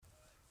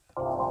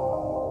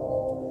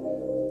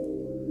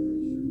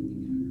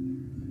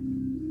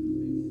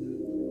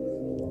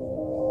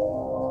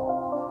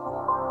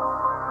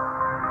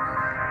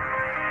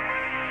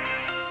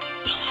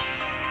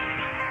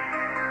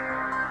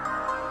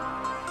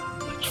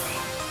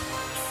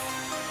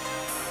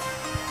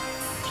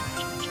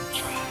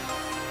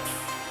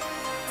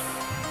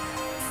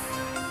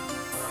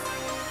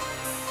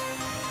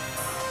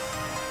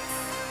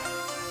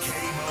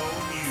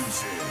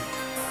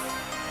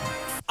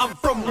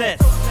that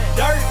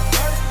dirt,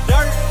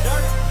 dirt,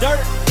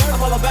 dirt.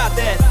 I'm all about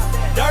that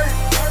dirt,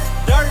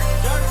 dirt,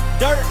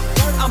 dirt.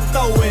 I'm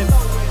throwing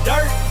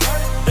dirt,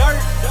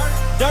 dirt,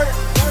 dirt.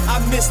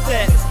 I miss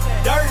that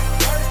dirt,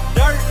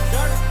 dirt,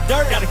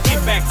 dirt. Gotta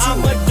get back to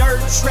I'm a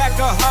dirt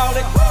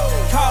trackaholic.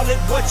 Call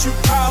it what you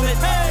call it.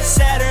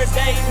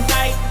 Saturday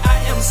night, I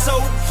am so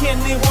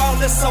Kenny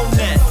Wallace on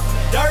that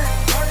dirt,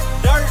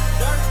 dirt,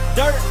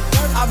 dirt.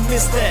 I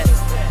miss that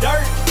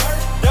dirt,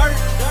 dirt,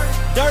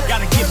 dirt.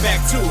 Gotta get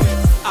back to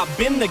it. I've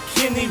been the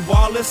Kenny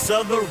Wallace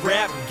of the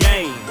rap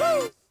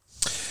game.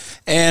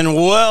 And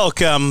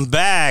welcome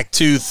back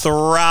to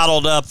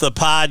Throttled Up the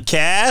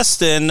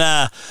podcast.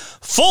 And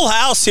full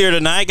house here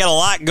tonight. Got a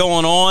lot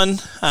going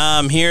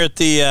on here at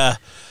the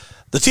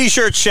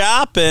T-shirt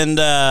shop, and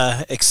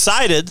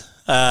excited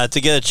to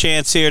get a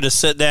chance here to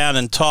sit down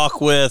and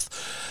talk with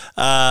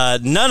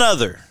none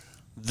other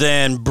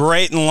than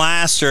Brayton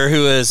Laster,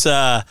 who is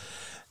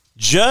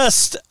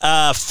just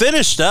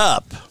finished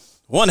up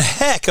one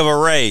heck of a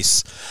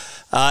race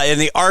in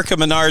the ARCA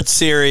Menard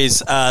Series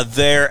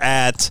there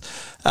at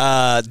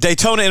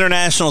Daytona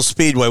International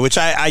Speedway, which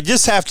I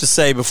just have to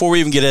say before we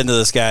even get into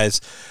this,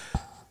 guys,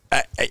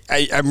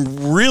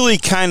 I'm really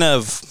kind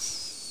of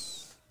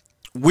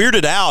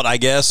weirded out, I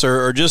guess,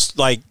 or just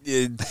like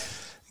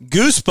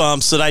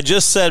goosebumps that I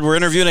just said we're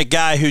interviewing a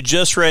guy who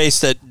just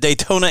raced at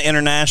Daytona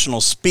International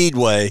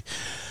Speedway.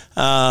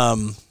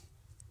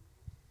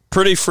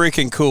 Pretty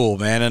freaking cool,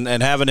 man,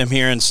 and having him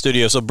here in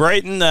studio. So,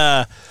 Brayton,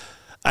 I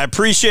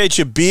appreciate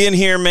you being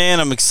here, man.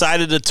 I'm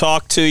excited to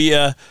talk to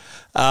you.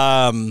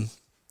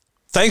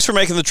 Thanks for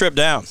making the trip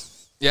down.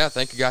 Yeah,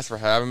 thank you guys for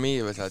having me.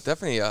 It was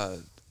definitely a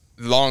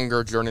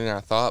longer journey than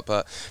I thought,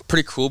 but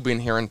pretty cool being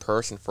here in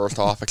person, first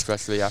off,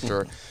 especially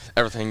after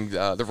everything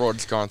the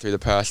road's gone through the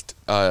past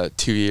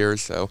 2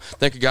 years. So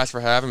thank you guys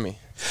for having me.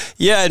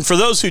 Yeah, and for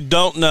those who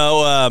don't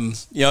know,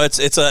 it's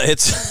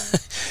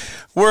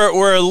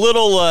we're a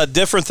little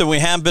different than we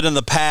have been in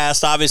the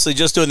past. Obviously,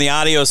 just doing the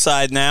audio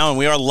side now, and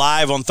we are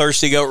live on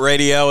Thirsty Goat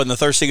Radio and the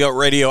Thirsty Goat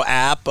Radio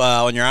app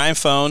on your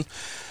iPhone.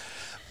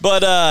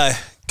 But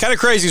kind of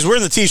crazy is we're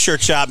in the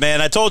T-shirt shop, man.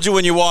 I told you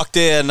when you walked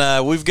in,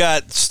 we've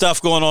got stuff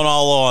going on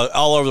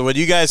all over. When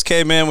you guys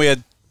came in, we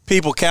had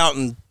people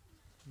counting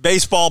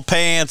baseball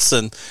pants,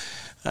 and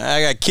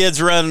I got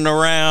kids running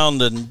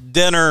around and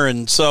dinner,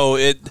 and so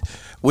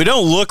we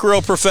don't look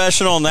real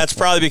professional, and that's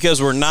probably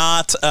because we're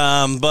not.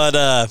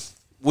 But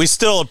we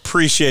still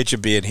appreciate you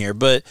being here.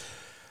 But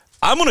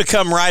I'm going to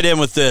come right in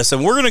with this,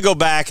 and we're going to go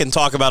back and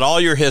talk about all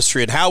your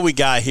history and how we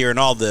got here and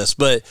all this.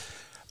 But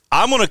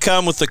I'm going to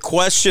come with the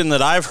question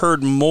that I've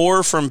heard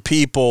more from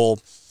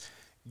people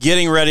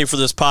getting ready for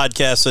this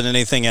podcast than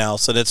anything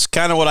else, and it's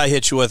kind of what I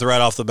hit you with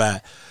right off the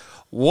bat.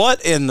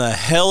 What in the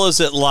hell is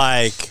it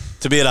like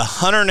to be at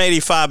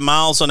 185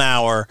 miles an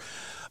hour,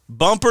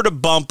 bumper to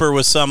bumper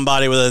with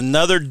somebody, with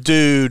another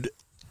dude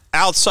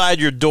outside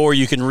your door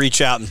you can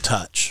reach out and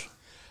touch?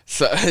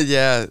 So,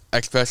 yeah,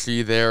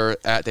 especially there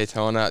at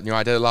Daytona.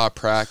 I did a lot of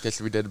practice.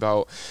 We did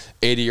about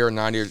 80 or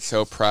 90 or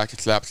so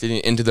practice laps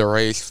leading into the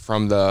race,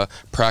 from the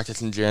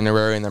practice in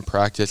January and then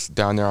practice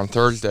down there on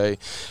Thursday.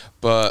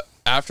 But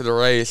after the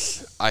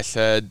race, I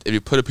said if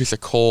you put a piece of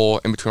coal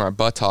in between my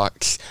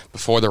buttocks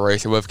before the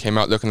race, it would have came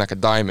out looking like a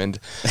diamond.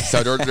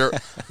 So there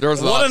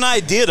was a lot. What an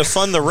idea to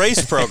fund the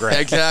race program.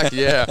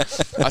 Exactly, yeah.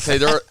 I say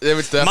it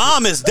was definitely.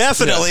 Mom is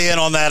definitely in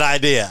on that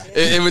idea.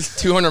 It was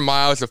 200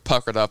 miles of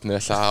puckered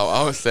upness,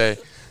 I would say.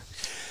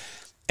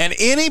 And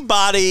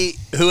anybody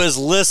who is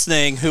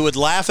listening who would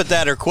laugh at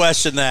that or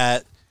question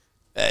that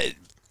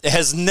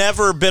has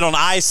never been on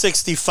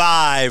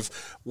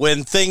I-65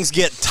 when things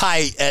get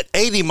tight at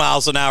 80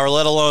 miles an hour,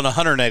 let alone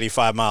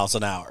 185 miles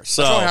an hour.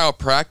 So that's how I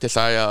practice.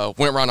 I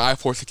went around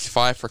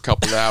I-465 for a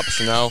couple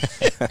laps,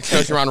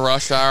 especially around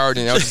rush hour,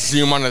 just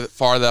zoom on the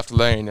far left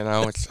lane,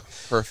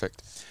 it's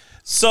perfect.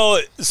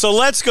 So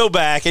let's go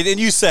back, and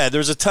you said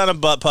there's a ton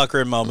of butt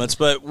puckering moments,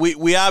 but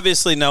we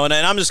obviously know, and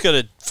I'm just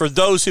going to, for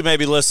those who may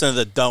be listening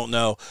that don't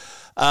know,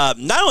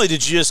 not only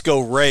did you just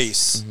go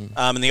race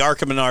in the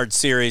ARCA Menard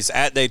Series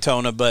at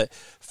Daytona, but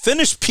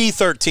finished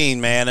P13,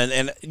 man,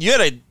 and you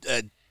had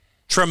a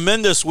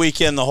tremendous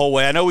weekend the whole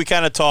way. I know we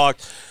kind of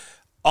talked.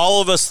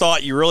 All of us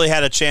thought you really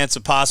had a chance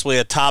of possibly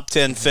a top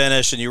 10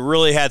 finish, and you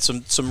really had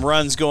some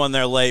runs going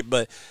there late,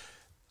 but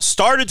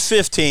started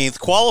 15th,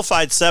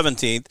 qualified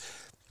 17th.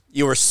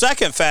 You were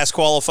second fast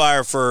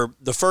qualifier for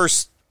the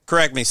first,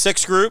 correct me,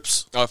 6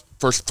 groups?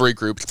 First 3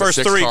 groups.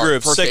 First 3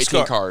 groups. First 6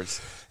 18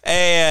 cars.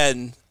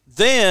 And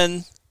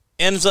then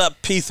ends up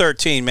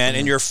P13, man,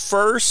 in your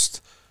first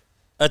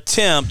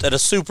attempt at a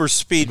super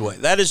speedway.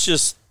 That is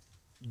just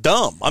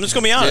dumb. I'm just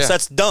going to be honest. Yeah.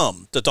 That's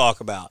dumb to talk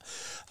about.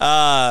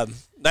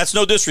 That's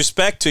no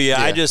disrespect to you.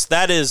 Yeah.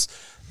 That is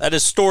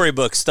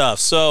storybook stuff.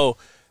 So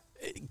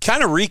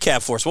kind of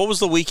recap for us. What was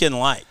the weekend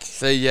like?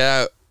 So,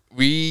 yeah,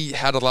 we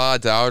had a lot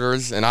of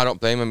doubters, and I don't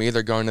blame them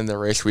either going into the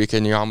race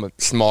weekend. I'm a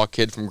small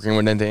kid from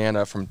Greenwood,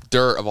 Indiana, from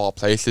dirt of all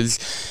places,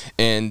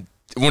 and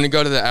when you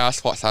go to the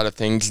asphalt side of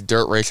things,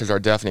 dirt races are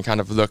definitely kind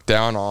of looked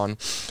down on,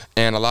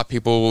 and a lot of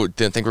people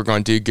didn't think we were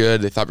going to do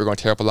good. They thought we were going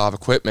to tear up a lot of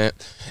equipment,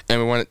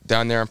 and we went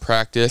down there in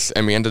practice,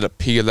 and we ended up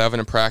P11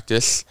 in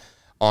practice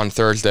on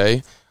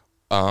Thursday,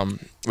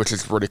 which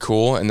is really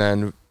cool. And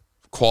then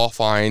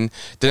qualifying,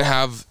 didn't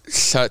have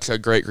such a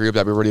great group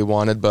that we really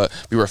wanted, but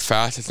we were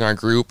fastest in our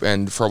group,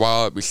 and for a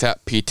while we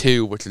sat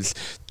P2, which is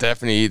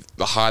definitely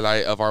the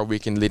highlight of our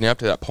weekend leading up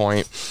to that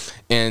point.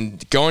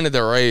 And going to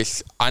the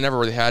race, I never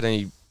really had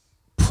any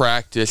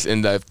practice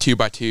in the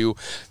 2x2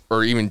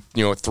 or even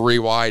 3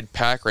 wide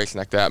pack racing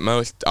like that.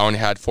 Most I only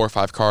had 4 or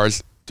 5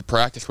 cars to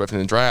practice with in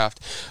the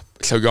draft,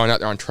 so going out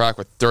there on track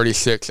with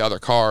 36 other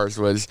cars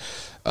was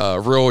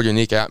a real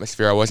unique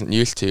atmosphere I wasn't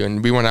used to.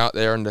 And we went out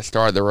there, and to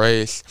start the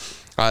race,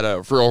 I had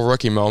a real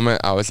rookie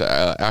moment. I was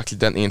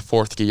accidentally in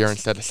 4th gear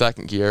instead of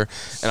 2nd gear,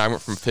 and I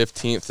went from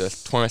 15th to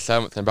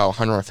 27th in about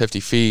 150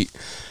 feet.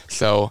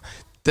 So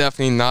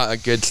definitely not a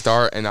good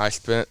start, and I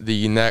spent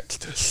the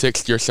next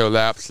 60 or so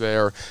laps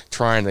there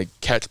trying to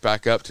catch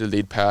back up to the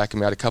lead pack,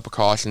 and we had a couple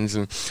cautions,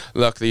 and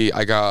luckily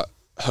I got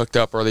hooked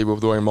up early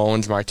with William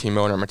Mullins, my team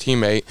owner, my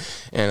teammate,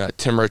 and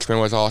Tim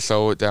Richmond was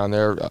also down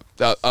there.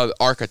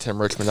 ARCA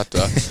Tim Richmond, not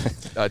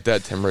the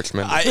dead Tim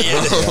Richmond. Well,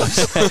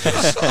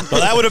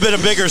 that would have been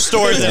a bigger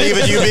story than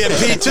even you being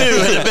P2. It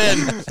would have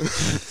been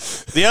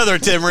the other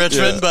Tim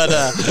Richmond,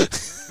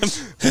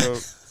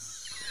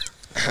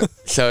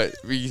 So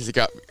we usually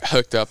got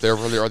hooked up there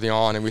really early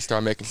on, and we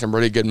started making some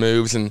really good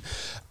moves. And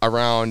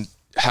around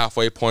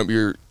halfway point, we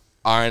were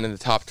eyeing in the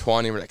top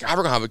 20. We're like, we're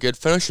going to have a good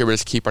finish here. We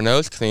just keep our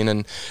nose clean.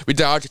 And we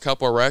dodged a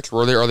couple of wrecks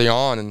really early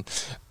on, and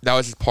that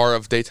was just part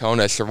of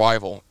Daytona's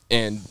survival.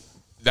 And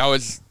that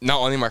was not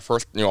only my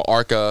first,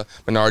 ARCA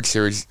Menard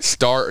Series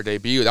start or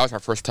debut, that was my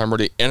first time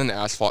really in an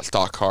asphalt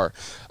stock car,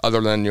 other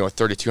than,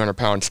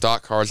 3,200-pound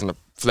stock cars in a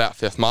flat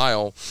 5th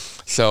mile.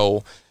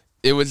 So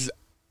it was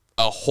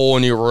a whole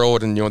new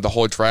world, and the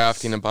whole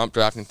drafting and bump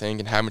drafting thing,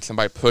 and having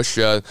somebody push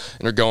you, and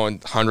they're going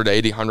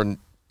 180,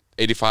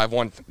 185,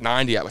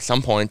 190 at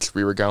some points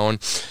we were going.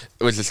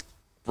 It was just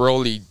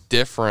really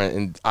different,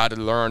 and I'd have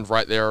learned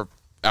right there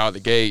out of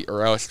the gate,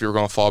 or else we were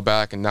going to fall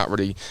back and not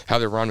really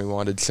have the run we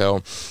wanted.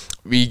 So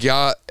we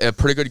got a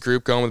pretty good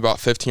group going with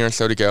about 15 or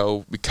so to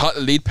go. We caught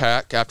the lead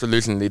pack after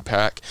losing the lead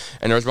pack,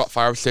 and there was about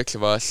 5 or 6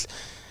 of us,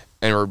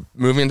 and we're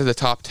moving into the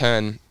top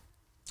 10,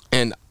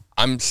 and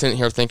I'm sitting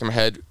here thinking in my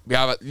head, we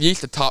have at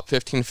least a top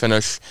 15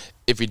 finish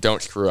if we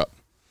don't screw up.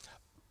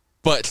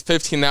 But it's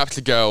 15 laps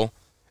to go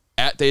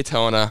at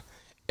Daytona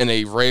in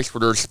a race where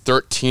there's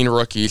 13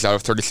 rookies out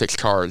of 36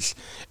 cars,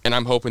 and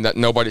I'm hoping that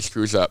nobody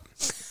screws up.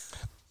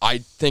 I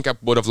think I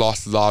would have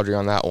lost the lottery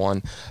on that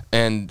one,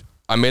 and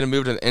I made a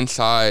move to the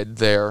inside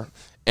there,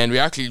 and we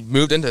actually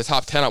moved into the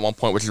top 10 at one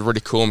point, which is really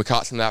cool, and we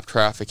caught some lap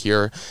traffic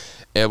here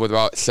with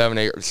about 7,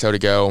 8 or so to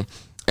go,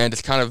 and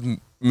just kind of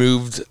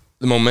moved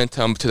the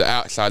momentum to the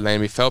outside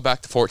lane. We fell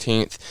back to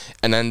 14th,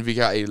 and then we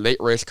got a late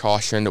race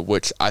caution,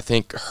 which I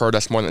think hurt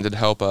us more than it did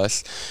help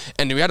us.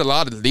 And we had a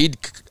lot of lead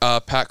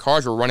pack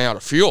cars were running out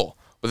of fuel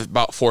with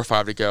about 4 or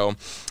 5 to go,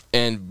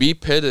 and we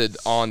pitted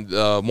on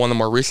one of the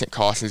more recent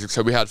cautions,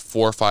 so we had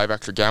 4 or 5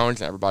 extra gallons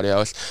than everybody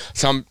else.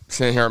 So I'm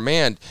sitting here,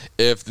 man,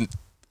 if the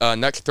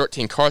next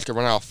 13 cars could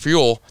run out of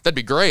fuel, that'd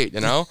be great,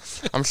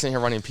 I'm sitting here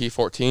running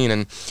P14,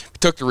 and we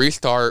took the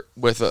restart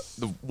with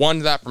the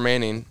 1 lap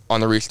remaining on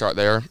the restart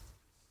there.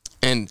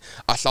 And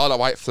I saw the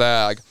white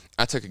flag.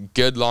 I took a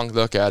good long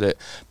look at it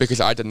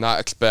because I did not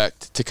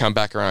expect to come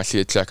back around and see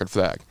a checkered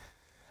flag.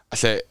 I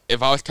said,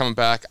 if I was coming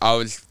back, I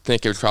was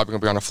thinking it was probably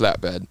going to be on a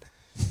flatbed.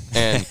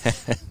 And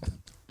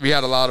we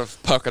had a lot of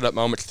puckered up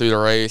moments through the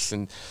race.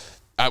 And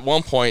at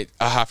one point,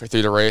 halfway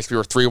through the race, we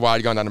were 3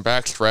 wide going down the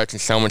back stretch,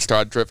 and someone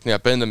started drifting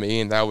up into me.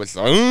 And that was,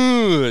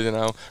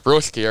 real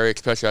scary,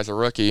 especially as a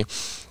rookie.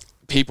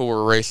 People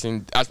were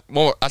racing, as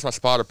my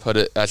spotter put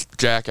it, as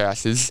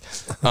jackasses.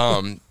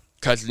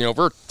 Because,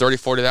 we're 30,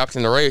 40 laps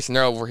in the race, and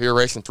they're over here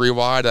racing 3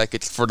 wide like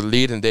it's for the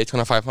lead in the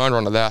Daytona 500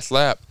 on the last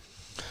lap.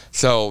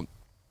 So,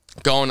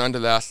 going under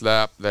the last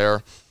lap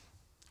there,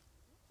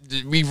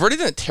 we really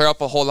didn't tear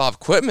up a whole lot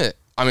of equipment.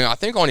 I mean, I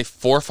think only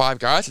 4 or 5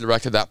 guys had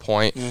wrecked at that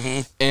point.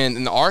 Mm-hmm. And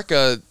in the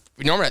ARCA,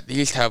 we normally at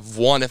least have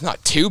 1, if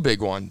not 2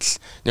 big ones.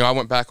 I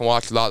went back and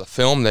watched a lot of the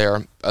film there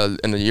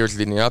in the years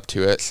leading up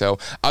to it. So,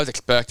 I was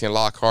expecting a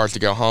lot of cars to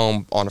go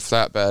home on a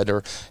flatbed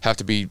or have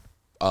to be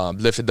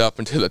lifted up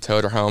into the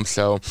toter home.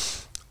 So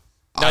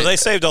now they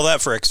saved all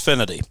that for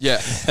Xfinity.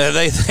 Yeah.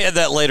 They had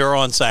that later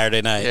on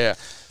Saturday night. Yeah.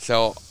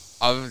 So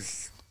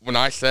when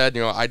I said,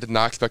 I did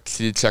not expect to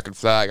see the checkered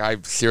flag, I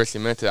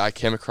seriously meant it. I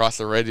came across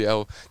the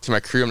radio to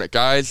my crew. I'm like,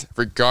 guys,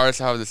 regardless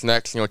of how this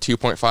next,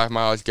 2.5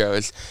 miles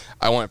goes,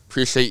 I want to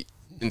appreciate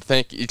and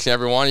thank each and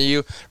every one of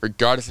you,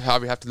 regardless of how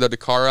we have to load the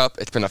car up.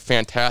 It's been a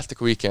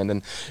fantastic weekend.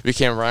 And we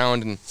came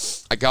around, and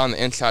I got on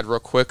the inside real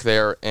quick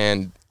there,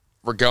 and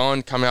we're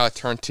coming out of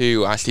turn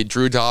 2. I see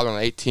Drew Dollar on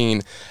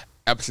 18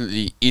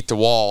 absolutely eat the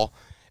wall.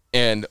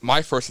 And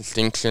my first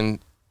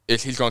instinction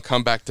is he's going to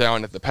come back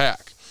down at the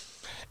pack.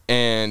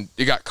 and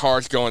you got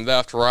cars going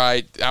left,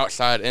 right,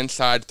 outside,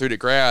 inside, through the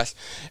grass,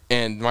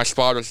 and my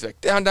spotter was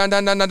like, down,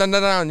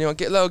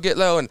 get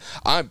low, and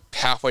I'm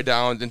halfway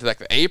down into like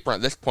the apron.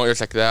 At this point, it's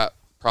like that,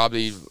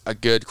 probably a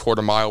good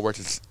quarter mile where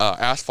it's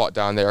asphalt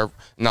down there,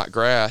 not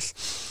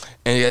grass.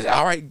 And he goes,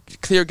 all right,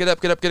 clear, get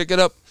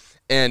up.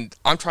 And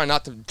I'm trying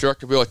not to jerk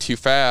the wheel too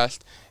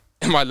fast.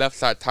 And my left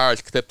side tires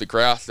clipped the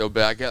grass a little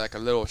bit. I get like a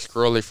little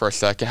squirrely for a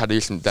second. Had to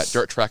use that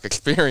dirt track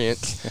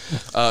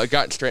experience.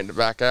 Got straightened it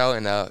back out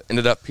and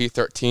ended up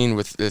P13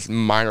 with this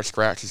minor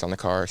scratches on the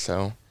car.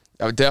 So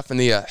that was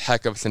definitely a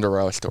heck of a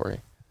Cinderella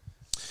story.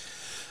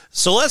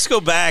 So let's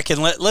go back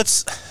and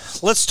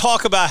let's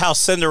talk about how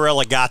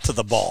Cinderella got to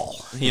the ball.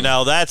 Mm-hmm. You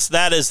know,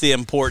 that is the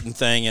important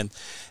thing,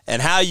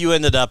 and how you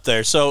ended up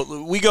there.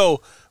 So we go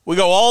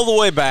all the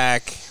way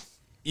back.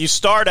 You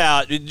start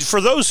out, for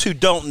those who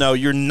don't know,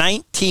 you're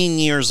 19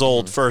 years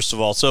old, first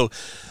of all. So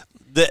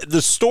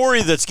the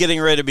story that's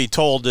getting ready to be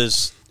told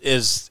is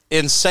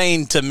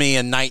insane to me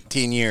in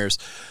 19 years.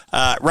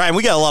 Ryan,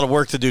 we got a lot of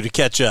work to do to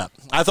catch up.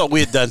 I thought we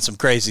had done some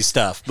crazy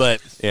stuff,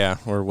 but yeah,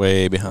 we're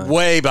way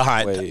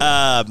behind.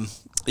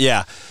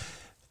 Yeah.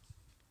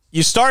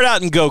 You start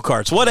out in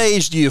go-karts. What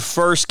age do you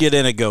first get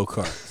in a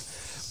go-kart?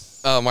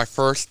 My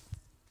first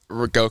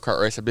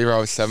go-kart race, I believe I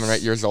was 7 or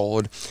 8 years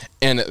old,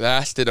 and it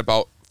lasted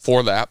about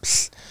 4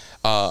 laps.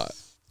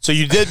 So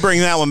you did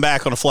bring that one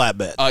back on a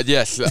flatbed?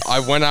 Yes. I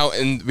went out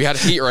and we had a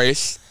heat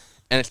race,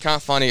 and it's kind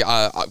of funny.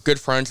 Good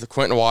friends with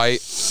Quentin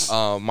White.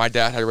 My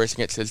dad had a race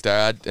against his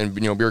dad, and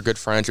we were good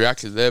friends. We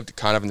actually lived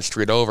kind of in the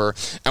street over.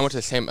 I went to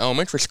the same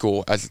elementary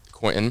school as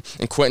Quentin,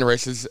 and Quentin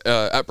races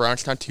at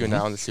Brownstown too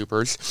now in the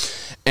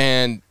Supers.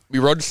 And we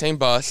rode the same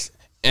bus,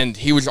 and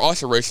he was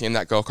also racing in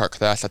that go-kart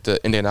class at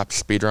the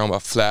Indianapolis Speedrome, a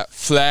flat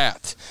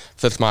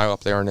 5th mile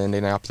up there in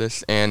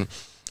Indianapolis. And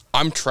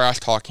I'm trash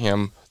talking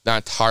him the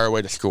entire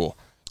way to school.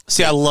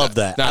 See, I love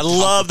that. I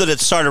love that it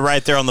started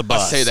right there on the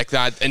bus. I say like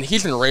that, and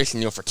he's been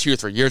racing, for 2 or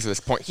 3 years at this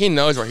point. He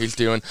knows what he's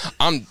doing.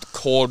 I'm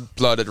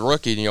cold-blooded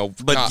rookie,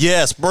 But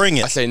yes, bring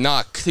it. I say,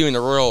 clearing the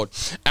road.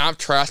 And I'm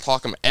trash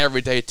talking him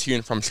every day to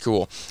and from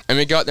school. And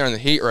we got there in the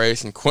heat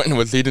race, and Quentin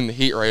was leading the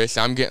heat race.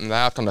 I'm getting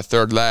lapped on the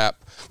 3rd lap,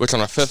 which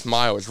on a 5th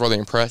mile was really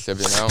impressive,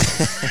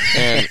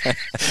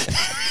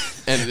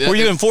 And were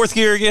you in 4th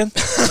gear again?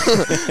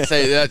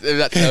 Say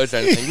that knows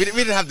anything. We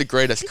didn't have the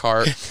greatest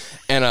cart,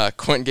 and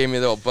Quentin gave me a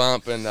little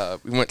bump, and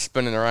we went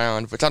spinning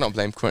around, which I don't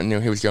blame Quentin. Knew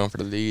he was going for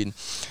the lead,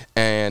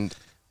 and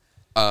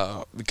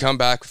we come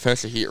back, we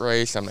finish the heat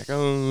race. I'm like,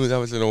 oh, that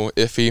was a little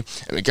iffy,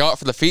 and we go out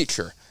for the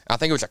feature. I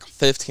think it was like a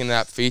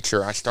 15-lap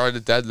feature. I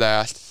started dead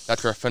last.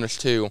 That's where I finished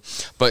too,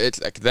 but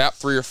it's like lap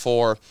 3 or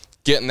 4.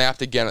 Getting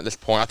napped again at this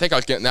point. I think I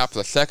was getting napped for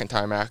the 2nd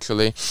time,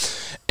 actually.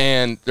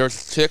 And there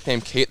was a chick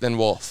named Caitlin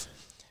Wolf.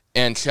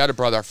 And she had a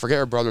brother. I forget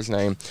her brother's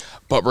name.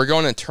 But we're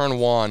going in turn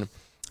 1.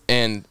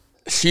 And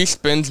she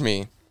spins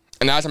me.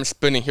 And as I'm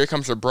spinning, here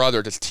comes her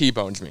brother, just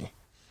T-bones me.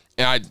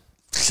 And I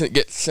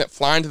get sent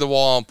flying to the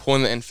wall and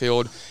pulling the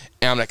infield.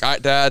 And I'm like, all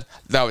right, Dad,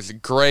 that was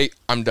great.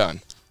 I'm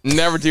done.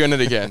 Never doing it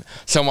again.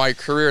 So my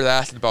career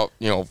lasted about,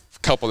 a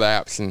couple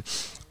laps. And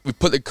we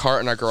put the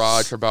cart in our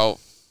garage for about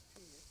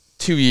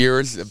 2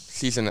 years, a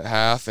season and a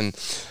half, and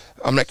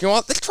I'm like,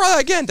 let's try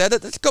that again, Dad.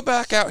 Let's go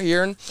back out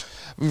here, and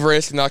we've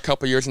raced now a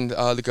couple years in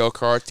the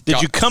go-kart.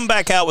 Did you come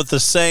back out with the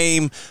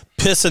same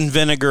piss and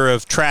vinegar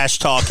of trash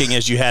talking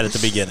as you had at the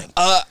beginning?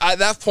 At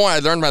that point, I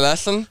learned my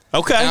lesson.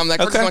 Okay. And I'm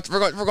like, we're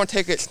going to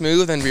take it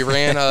smooth, and we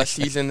ran a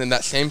season in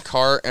that same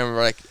cart, and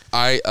we're like,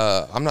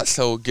 I'm not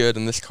so good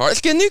in this cart.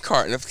 Let's get a new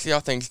cart and let's see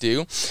how things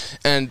do.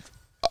 And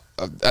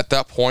at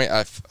that point,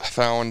 I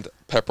found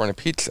pepperoni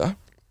pizza.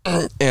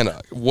 And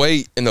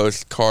weight in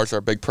those cars are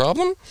a big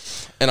problem,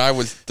 and I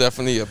was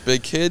definitely a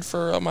big kid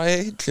for my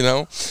age,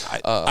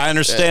 I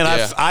understand.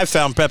 Yeah. I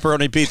found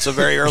pepperoni pizza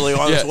very early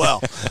on as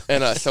well.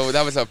 And so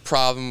that was a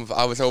problem.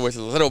 I was always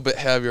a little bit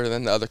heavier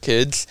than the other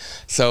kids,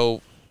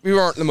 so we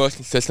weren't the most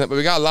consistent, but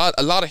we got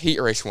a lot of heat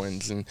race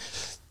wins, and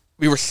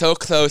we were so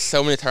close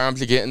so many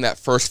times to getting that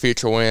first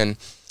feature win.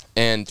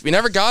 And we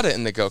never got it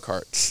in the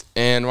go-karts.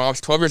 And when I was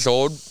 12 years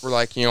old, we're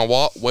like,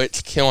 what? Weight's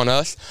killing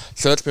us.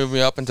 So let's move me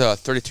up into a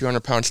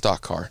 3,200-pound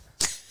stock car.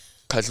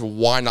 Because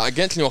why not?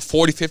 Against,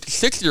 40, 50,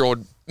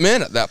 60-year-old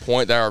men at that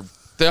point that are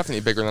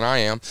definitely bigger than I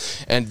am.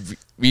 And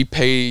we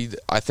paid,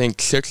 I think,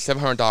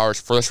 $600,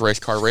 $700 for this race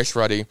car, race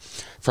ready,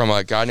 from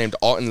a guy named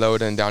Alton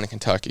Loden down in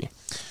Kentucky.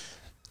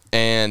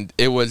 And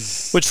it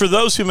was... Which, for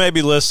those who may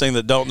be listening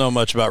that don't know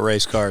much about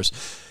race cars...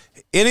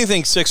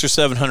 Anything $600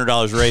 or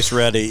 $700 race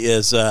ready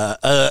is for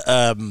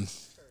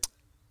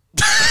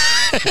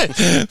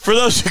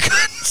those who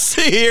couldn't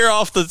see here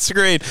off the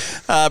screen.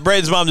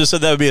 Braden's mom just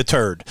said that would be a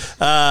turd,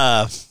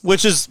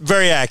 which is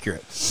very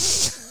accurate.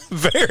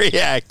 Very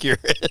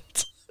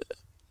accurate.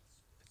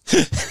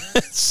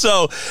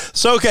 So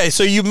okay.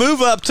 So you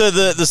move up to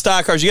the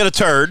stock cars. You got a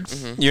turd.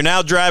 Mm-hmm. You're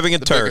now driving a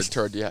turd. The biggest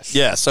turd, yes.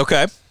 Yes.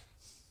 Okay.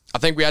 I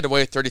think we had to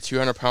weigh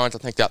 3,200 pounds. I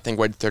think that thing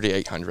weighed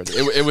 3,800.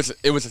 It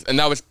was, and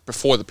that was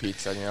before the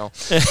pizza. I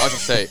was gonna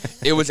say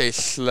it was a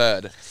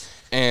sled,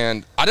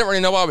 And I didn't really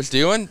know what I was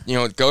doing.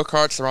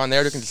 Go-karts around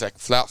there, you can just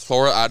flat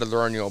floor it. I had to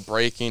learn,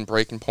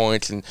 breaking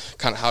points, and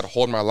kind of how to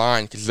hold my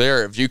line. Because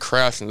there, if you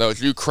crash in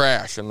those, you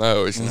crash in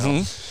those, you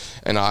know.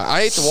 And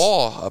I ate the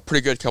wall a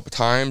pretty good couple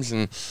times,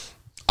 and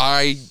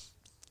I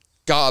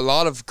got a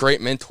lot of great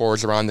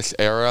mentors around this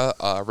era.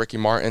 Ricky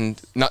Martin,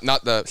 not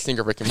the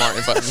singer Ricky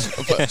Martin, but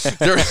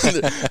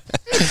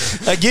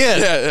again,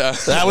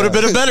 that would have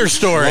been a better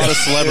story. A lot of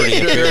celebrity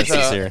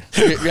appearances here.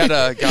 We had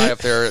a guy up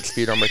there at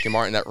Speedrun, Ricky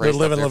Martin, that raced.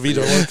 They're living La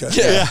Vida Loca.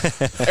 Yeah.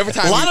 Every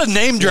time a lot of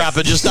name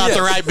dropping, just not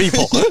the right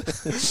people.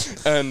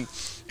 And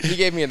he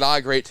gave me a lot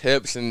of great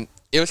tips, and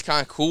it was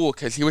kind of cool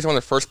because he was one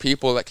of the first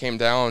people that came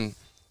down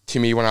to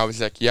me when I was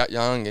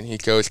young, and he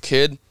goes,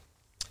 "Kid,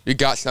 you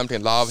got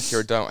something a lot of us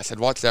here don't." I said,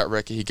 "What's that,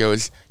 Ricky?" He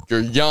goes, "You're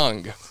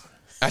young."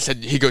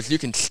 He goes, "You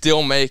can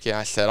still make it."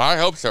 I said, "I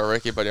hope so,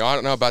 Ricky, but I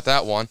don't know about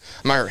that one.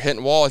 I'm out here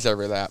hitting walls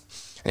every lap."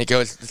 And he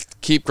goes, "Just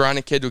keep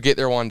grinding, kid. We'll get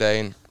there one day."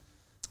 And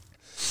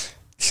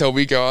so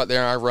we go out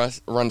there, and I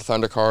run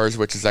Thunder Cars,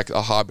 which is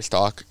a hobby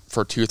stock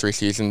for 2 or 3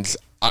 seasons.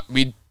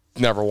 We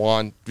never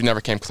won. We never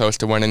came close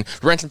to winning.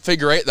 We ran some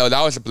figure 8, though.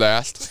 That was a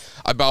blast.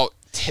 I about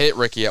hit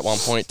Ricky at one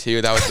point,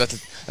 too. That's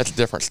a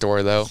different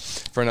story, though,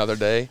 for another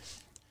day.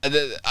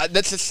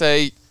 Let's just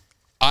say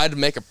I had to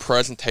make a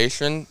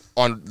presentation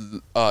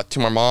on to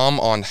my mom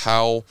on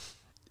how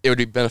it would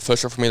be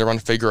beneficial for me to run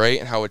figure 8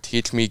 and how it would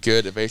teach me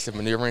good evasive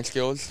maneuvering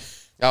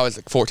skills. I was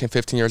 14,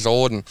 15 years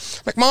old, and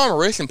I'm like, "Mom,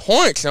 we're racing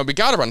points. We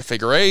got to run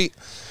figure 8.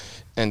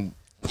 And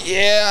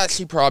yeah,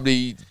 she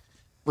probably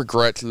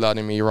regrets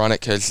letting me run it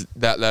because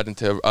that led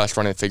into us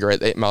running figure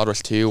 8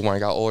 models too when I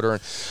got older.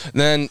 And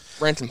then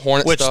ran some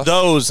Hornet stuff. Which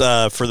those,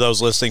 for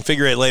those listening,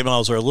 figure 8 late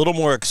models are a little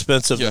more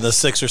expensive than the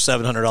 $600 or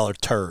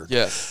 $700 turd.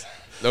 Yes,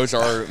 those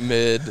are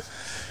mid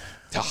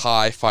to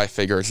high 5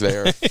 figures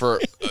there for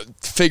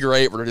figure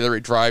 8. We're literally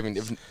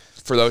driving.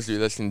 For those of you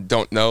that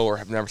don't know or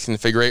have never seen the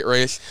figure 8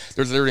 race,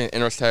 there's literally an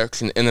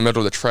intersection in the middle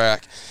of the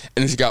track,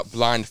 and you've got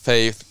blind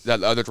faith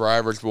that the other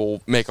drivers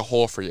will make a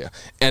hole for you.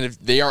 And if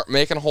they aren't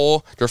making a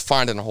hole, they're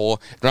finding a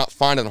hole. If they're not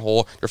finding a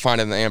hole, they're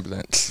finding the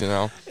ambulance,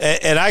 And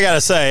I got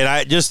to say,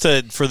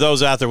 for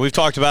those out there, we've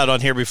talked about it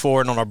on here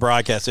before and on our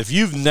broadcast, if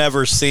you've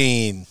never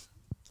seen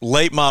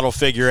late model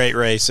figure 8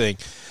 racing,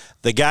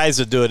 the guys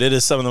that do it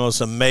is some of the most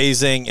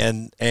amazing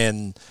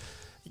and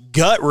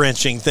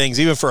gut-wrenching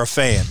things, even for a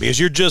fan, because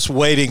you're just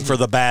waiting for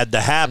the bad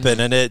to happen,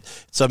 and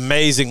it's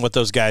amazing what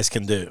those guys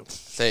can do.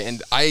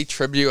 And I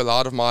attribute a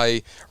lot of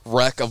my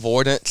wreck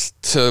avoidance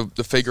to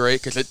the figure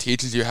 8 because it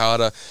teaches you how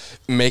to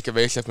make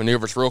evasive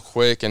maneuvers real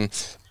quick, and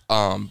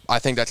I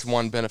think that's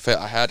one benefit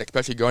I had,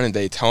 especially going in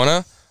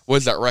Daytona,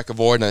 was that wreck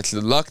avoidance.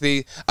 And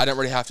luckily, I didn't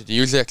really have to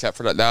use it except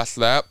for that last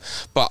lap,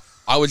 but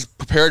I was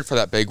prepared for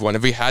that big one.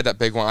 If we had that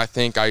big one, I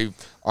think I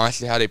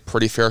honestly had a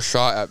pretty fair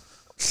shot at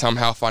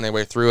somehow finding a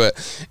way through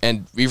it.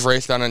 And we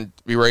raced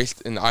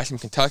in Isom,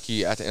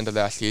 Kentucky at the end of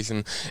last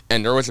season,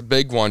 and there was a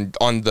big one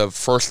on the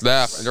first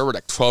lap, and there were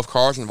 12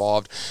 cars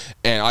involved,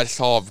 and I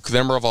saw a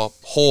glimmer of a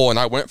hole, and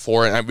I went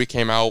for it, and we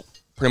came out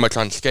pretty much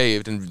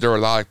unscathed, and there were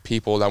a lot of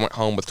people that went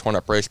home with torn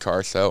up race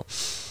cars. So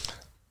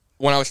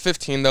when I was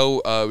 15,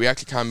 though, we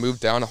actually kind of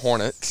moved down to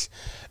Hornets,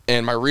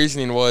 and my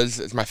reasoning was,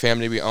 as my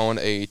family, we own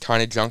a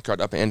tiny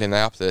junkyard up in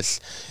Indianapolis,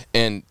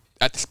 and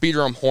at the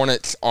Speedrun,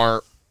 Hornets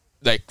aren't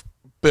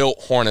built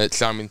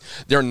Hornets. I mean,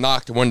 they're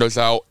knocked windows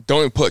out. Don't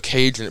even put a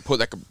cage in it.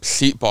 Put a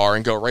seat bar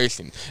and go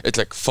racing. It's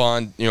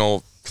fun,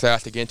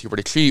 class to get into,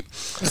 pretty cheap.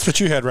 That's what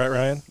you had, right,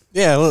 Ryan?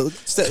 Yeah,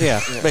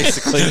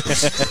 basically.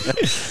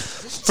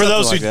 For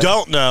those who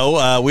don't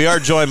know, we are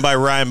joined by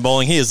Ryan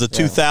Bowling. He is the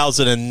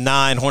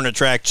 2009 Hornet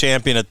Track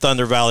champion at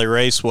Thunder Valley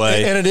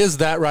Raceway. And it is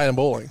that Ryan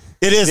Bowling.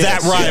 It is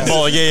that Ryan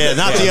Bowling,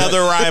 not the other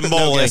Ryan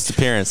Bowling. No guest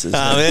appearances.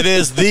 It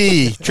is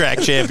the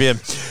track champion.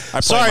 I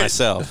play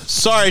myself.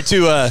 Sorry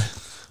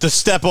to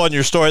step on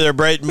your story there,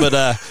 Brayton, but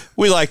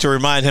we like to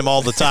remind him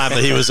all the time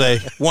that he was a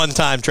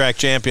one-time track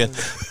champion.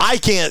 I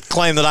can't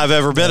claim that I've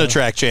ever been a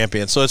track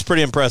champion, so it's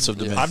pretty impressive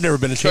to me. I've never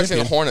been a champion.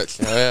 Especially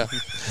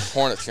the Hornets,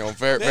 Hornets,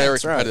 very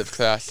competitive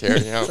class here,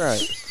 That's right.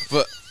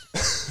 But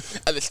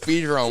at the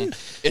Speedrome,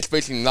 it's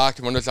basically knock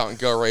the windows out and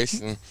go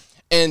racing.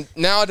 And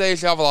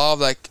nowadays, you have a lot of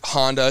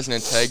Hondas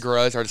and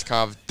Integras are just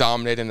kind of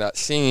dominating that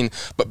scene.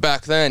 But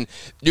back then,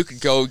 you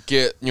could go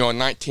get a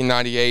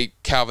 1998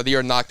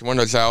 Cavalier, knock the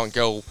windows out, and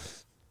go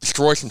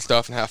destroy some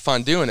stuff and have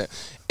fun doing it.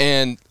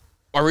 And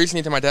my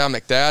reasoning to my dad, I'm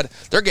like, "Dad,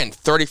 they're getting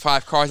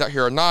 35 cars out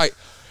here at night,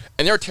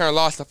 and they're tearing a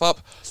lot of stuff up.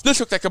 This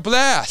looks like a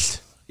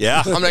blast."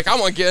 Yeah. I'm like, "I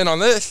want to get in on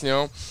this,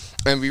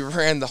 And we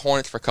ran the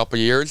Hornets for a couple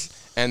of years.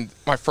 And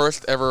my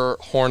first ever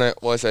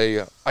Hornet was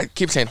I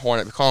keep saying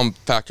Hornet, we call them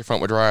factory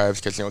front wheel drives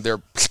because,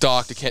 they're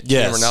stocked, you can't tune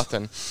them or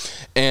nothing.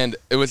 And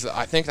it was,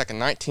 I think, a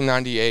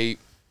 1998,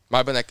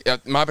 might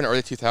have been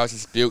early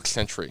 2000s Buick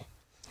Century.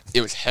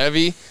 It was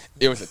heavy,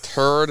 it was a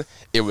turd,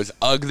 it was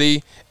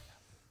ugly,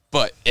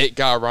 but it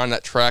got around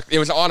that track. It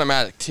was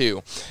automatic,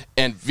 too.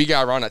 And we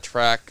got around that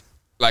track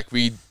like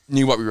we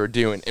knew what we were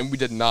doing, and we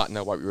did not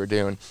know what we were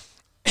doing.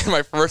 And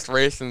my first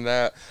race in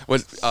that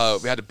was,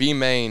 we had a B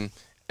main,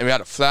 and we had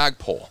a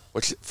flagpole,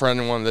 which for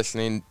anyone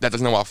listening that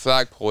doesn't know what a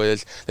flagpole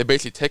is, they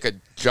basically take a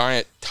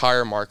giant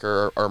tire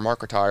marker or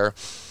marker tire,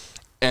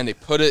 and they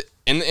put it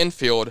in the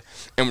infield,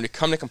 and when you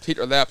come to complete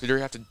your lap, you either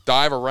have to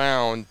dive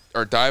around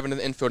or dive into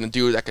the infield and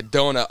do like a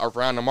donut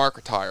around the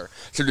marker tire.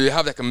 So you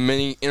have like a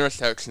mini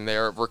intersection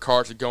there where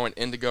cars are going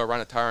in to go around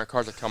the tire and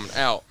cars are coming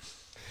out.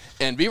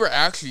 And we were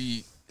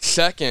actually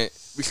second.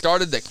 We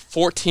started like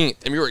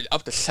 14th, and we were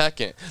up to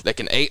second, like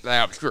in 8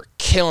 laps. We were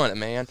killing it,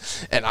 man.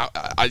 And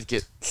I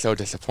get so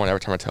disappointed every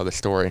time I tell this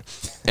story.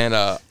 And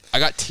I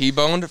got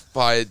T-boned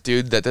by a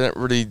dude that didn't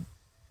really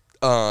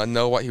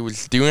know what he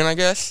was doing, I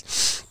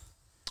guess.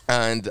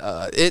 And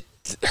it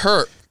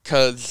hurt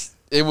because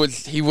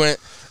he went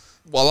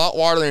a lot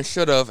wider than he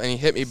should have, and he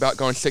hit me about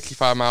going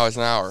 65 miles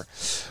an hour.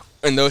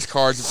 In those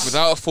cars,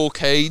 without a full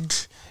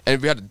cage, and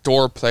we had a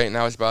door plate, and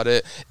that was about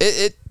it.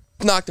 It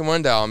knocked the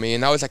wind out of me,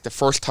 and that was like the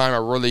first time I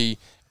really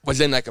was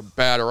in like a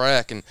bad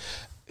wreck. And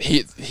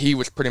he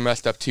was pretty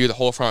messed up too. The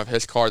whole front of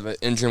his car, the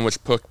engine was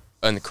put,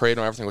 and the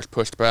cradle and everything was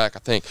pushed back, I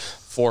think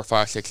 4,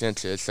 5, 6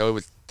 inches. So it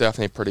was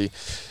definitely a pretty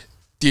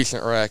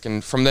decent wreck.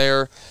 And from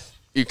there,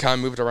 you kind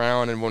of moved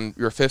around, and when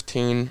you were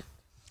 15,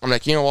 I'm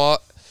like, you know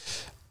what?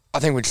 I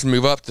think we should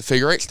move up to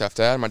figure 8 stuff,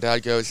 Dad. And my dad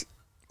goes,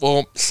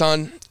 well,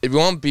 son, if you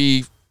want to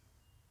be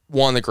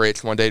one of the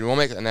greats one day, if you want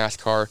to make it in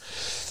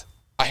NASCAR,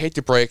 I hate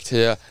to break to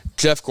you,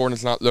 Jeff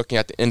Gordon's not looking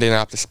at the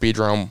Indianapolis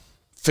Speedrome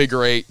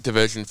figure 8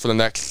 division for the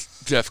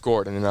next Jeff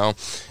Gordon, you know?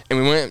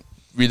 And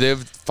we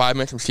lived 5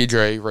 minutes from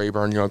CJ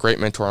Rayburn, a great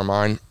mentor of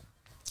mine.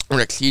 We're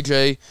like,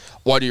 CJ,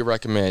 what do you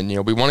recommend?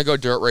 We want to go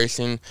dirt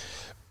racing.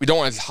 We don't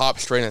want to hop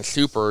straight into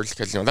supers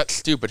because, that's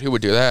stupid. Who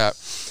would do that?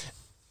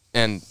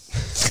 And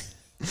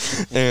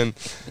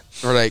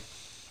we're like,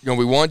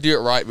 we want to do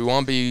it right. We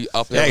want to be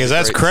up there. Yeah, because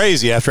that's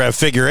crazy after a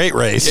figure 8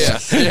 race.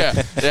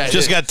 Yeah.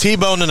 Just got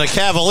T-boned in a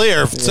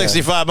Cavalier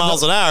 65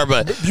 miles an hour,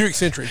 but Buick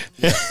Century.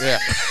 Yeah.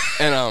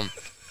 And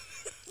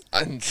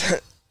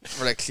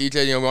we're like,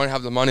 CJ, we want to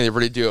have the money to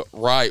really do it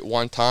right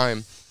one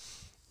time.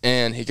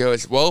 And he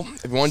goes, well,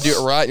 if you want to do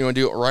it right, you want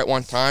to do it right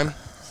one time,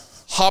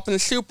 hop in the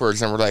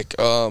supers. And we're like,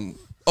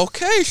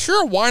 okay,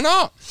 sure, why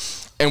not?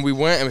 And we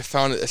went and we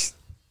found it.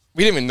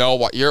 We didn't even know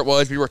what year it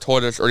was. We were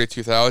told it was early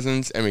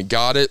 2000s, and we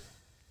got it.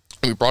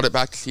 And we brought it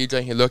back to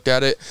CJ. He looked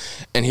at it,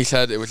 and he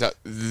said it was at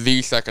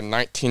least like a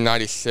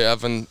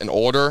 1997 and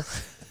older.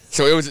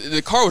 So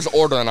the car was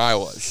older than I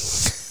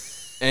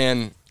was,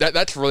 and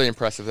that's really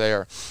impressive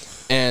there.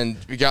 And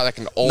we got like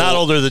an old, not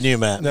older than you,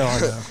 Matt. No, I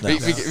know.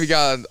 We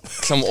got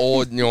some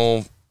old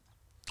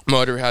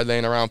motor we had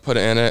laying around, put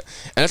it in it,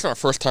 and that's our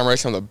first time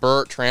racing on the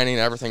Burt, tranny, and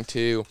everything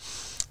too.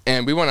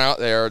 And we went out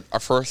there our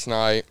first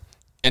night,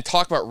 and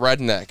talk about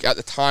redneck. At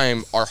the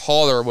time, our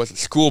hauler was a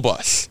school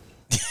bus.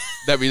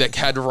 That we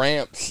had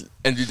ramps,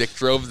 and we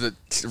drove the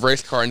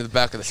race car into the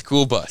back of the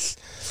school bus,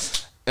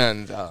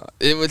 and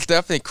it was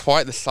definitely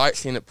quite the sight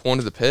seeing it pull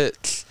into the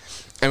pits.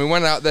 And we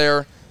went out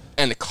there,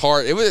 and the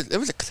car it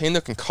was a clean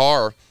looking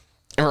car,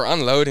 and we're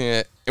unloading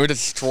it, and we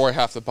destroy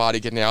half the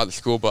body getting out of the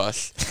school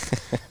bus.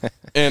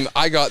 And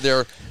I got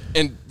there,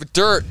 and with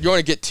dirt, you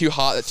only get 2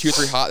 or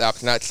 3 hot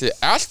laps, and that's it.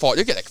 Asphalt,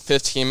 you get like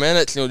 15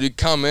 minutes. You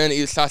come in,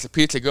 eat a slice of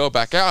pizza, go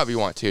back out if you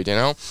want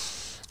to,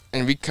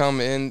 And we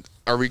come in.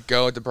 Or we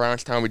go to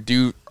Brownstown, we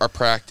do our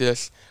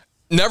practice.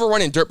 Never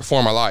running dirt before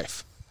in my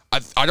life.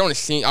 I'd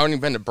only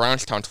been to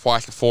Brownstown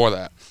twice before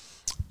that.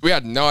 We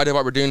had no idea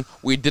what we're doing.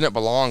 We didn't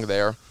belong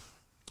there.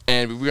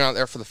 And we went out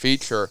there for the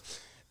feature.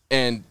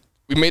 And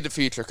we made the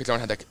feature because I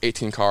only had like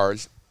 18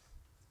 cars.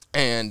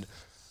 And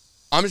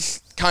I'm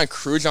just kind of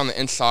cruising on the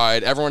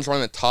inside. Everyone's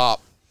running the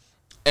top.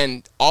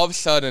 And all of a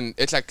sudden,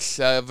 it's like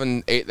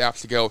 7, 8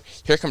 laps to go.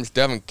 Here comes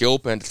Devin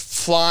Gilpin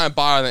just flying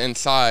by on the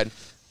inside.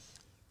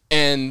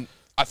 And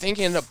I think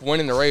he ended up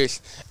winning the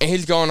race, and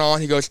he's going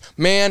on. He goes,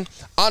 man,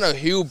 I don't know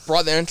who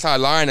brought the inside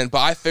line in, but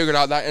I figured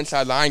out that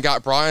inside line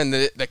got brought in.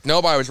 Like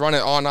nobody was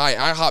running all night.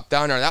 I hopped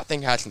down there, and that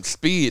thing had some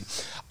speed.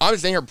 I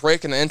was in here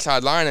breaking the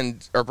inside line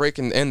or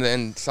breaking in the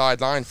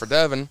inside line for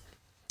Devin,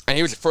 and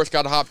he was the first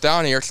guy to hop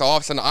down here. So all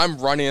of a sudden, I'm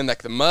running in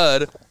like the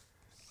mud,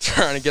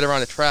 trying to get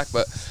around the track.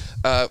 But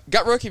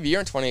got Rookie of the Year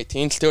in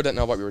 2018. Still didn't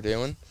know what we were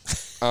doing.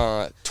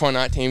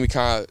 2019, we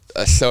kind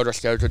of slowed our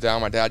schedule down.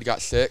 My dad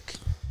got sick.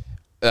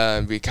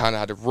 We kind of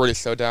had to really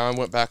slow down.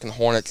 Went back in the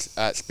Hornets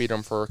at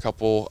Speedrome for a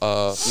couple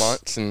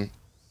months and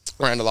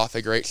ran a lot of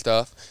figure 8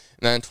 stuff.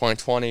 And then in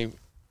 2020,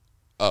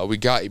 we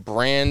got a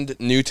brand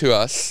new to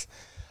us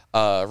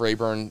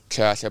Rayburn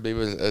chassis. I believe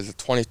it was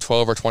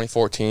 2012 or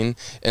 2014.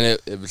 And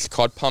it was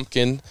called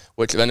Pumpkin,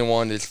 which if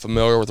anyone is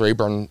familiar with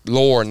Rayburn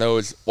lore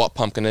knows what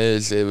Pumpkin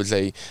is. It was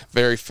a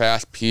very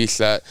fast piece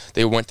that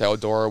they went to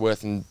Eldora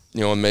with in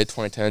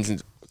mid-2010s.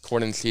 And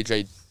according to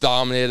CJ,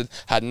 dominated,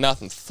 had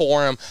nothing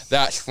for him.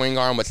 That swing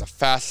arm was the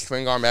fastest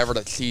swing arm ever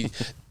to see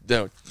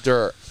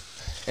dirt.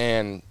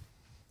 And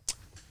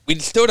we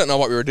still didn't know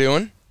what we were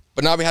doing,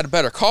 but now we had a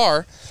better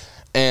car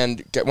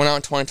and went out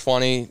in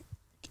 2020,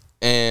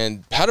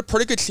 and had a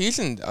pretty good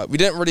season. We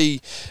didn't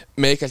really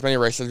make as many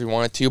races as we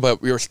wanted to,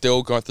 but we were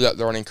still going through that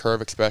learning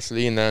curve,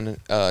 especially. And then in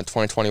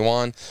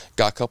 2021,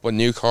 got a couple of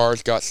new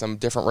cars, got some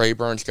different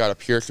Rayburns, got a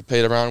Pierce to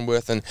play around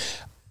with, and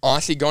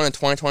honestly, going in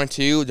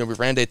 2022, we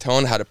ran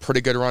Daytona, had a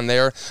pretty good run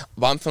there.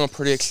 But I'm feeling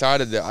pretty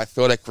excited that I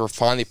feel like we're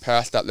finally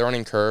past that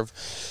learning curve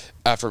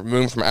after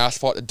moving from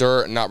asphalt to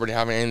dirt and not really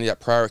having any of that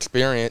prior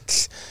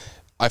experience.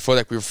 I feel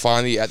like we're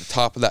finally at the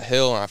top of that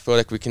hill, and I feel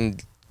like we can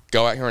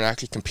go out here and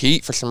actually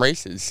compete for some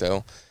races.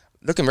 So,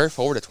 looking very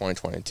forward to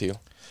 2022.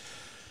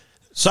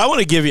 So I want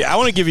to give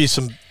you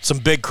some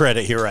big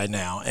credit here right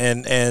now,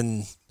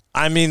 and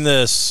I mean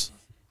this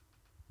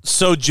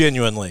so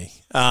genuinely.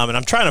 And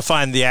I'm trying to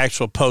find the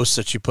actual post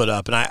that you put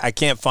up, and I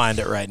can't find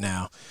it right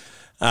now.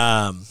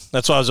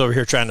 That's why I was over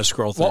here trying to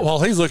scroll through. While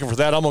he's looking for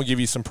that, I'm going to give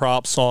you some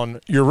props on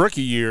your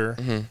rookie year.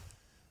 Mm-hmm.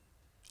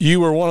 You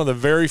were one of the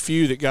very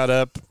few that got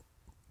up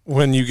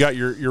when you got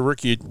your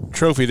rookie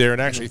trophy there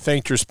and actually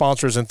thanked your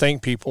sponsors and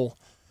thanked people.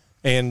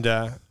 And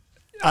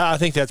I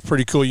think that's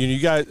pretty cool. You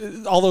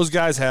guys, all those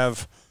guys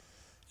have,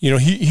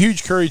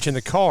 huge courage in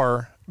the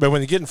car, but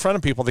when they get in front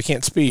of people, they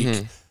can't speak.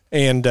 Mm-hmm.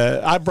 And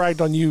I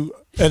bragged on you,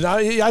 and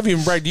I've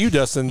even bragged to you,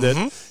 Dustin,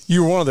 that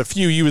you were one of the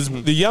few. You was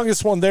the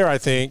youngest one there, I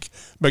think,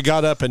 but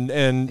got up and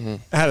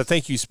had a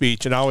thank you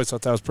speech, and I always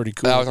thought that was pretty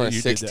cool. I was only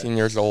 16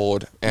 years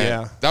old,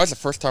 and that was the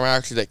first time I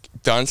actually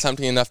done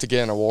something enough to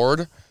get an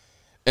award.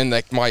 And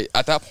at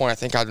that point, I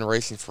think I'd been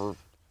racing for,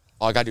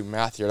 I got to do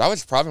math here. That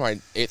was probably my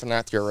 8th or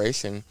 9th year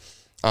racing,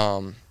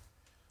 8th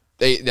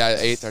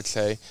I'd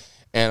say.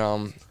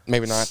 And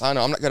maybe 9th. I don't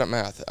know. I'm not good at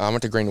math. I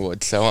went to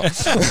Greenwood, so.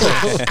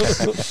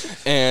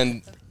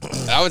 And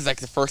that was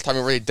the first time I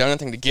really done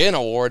anything to get an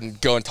award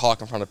and go and talk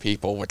in front of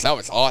people, which that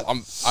was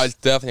awesome. I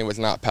definitely was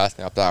not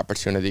passing up that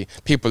opportunity.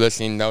 People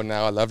listening know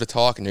now I love to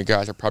talk, and you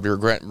guys are probably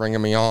regretting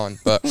bringing me on,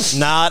 but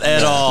not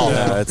at all.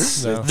 No,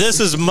 this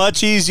is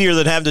much easier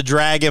than having to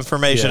drag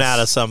information out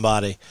of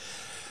somebody.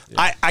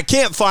 Yeah. I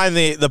can't find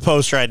the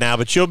post right now,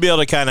 but you'll be able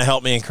to kind of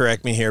help me and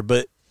correct me here.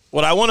 But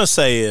what I want to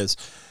say is,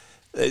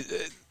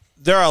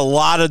 there are a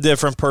lot of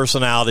different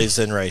personalities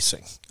in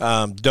racing.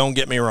 Don't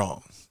get me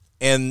wrong.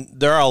 And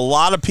there are a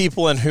lot of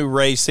people in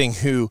racing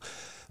who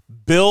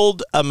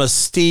build a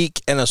mystique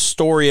and a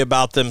story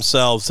about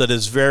themselves that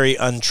is very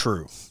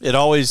untrue. It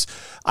always,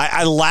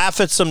 I laugh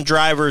at some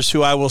drivers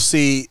who I will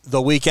see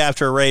the week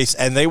after a race,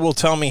 and they will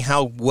tell me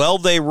how well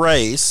they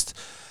raced.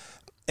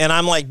 And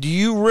I'm like, do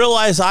you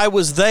realize I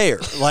was there?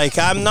 Like,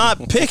 I'm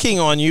not picking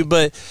on you,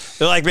 but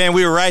they're like, man,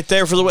 we were right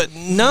there for the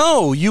win.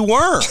 No, you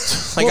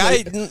weren't.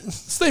 Like,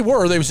 they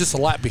were. They was just a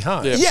lap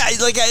behind. Yeah,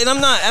 and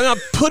I'm not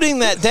putting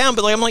that down,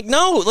 but I'm like,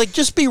 no,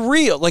 just be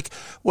real. Like,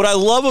 what I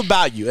love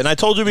about you, and I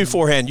told you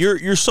beforehand,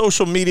 your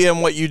social media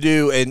and what you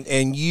do,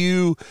 and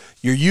your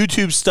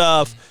YouTube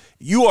stuff,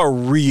 you are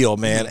real,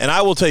 man. And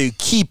I will tell you,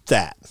 keep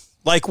that.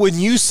 Like, when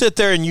you sit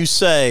there and you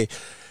say,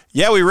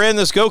 yeah, we ran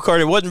this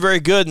go-kart. It wasn't very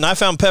good, and I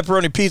found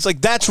pepperoni pizza.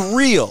 Like, that's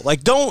real. Like,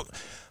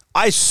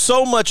 I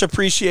so much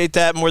appreciate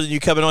that more than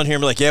you coming on here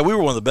and be like, yeah, we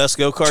were one of the best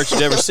go-karts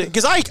you'd ever seen.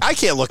 Because I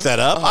can't look that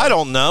up. I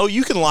don't know.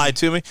 You can lie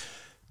to me.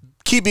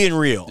 Keep being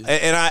real.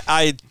 And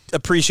I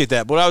appreciate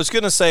that. But what I was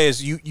going to say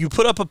is you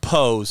put up a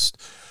post,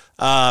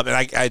 and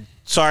I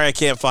sorry I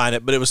can't find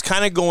it, but it was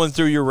kind of going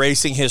through your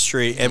racing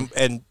history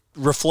and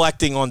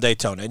reflecting on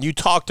Daytona. And you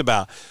talked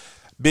about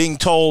being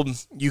told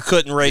you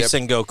couldn't race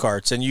in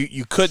go-karts, and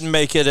you couldn't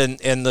make it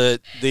in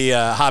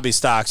the hobby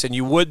stocks, and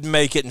you wouldn't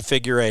make it in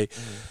figure eight.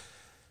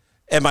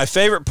 And my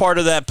favorite part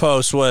of that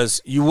post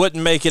was you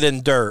wouldn't make it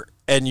in dirt,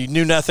 and you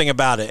knew nothing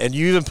about it. And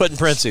you even put in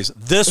parentheses,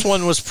 this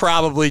one was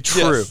probably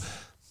true.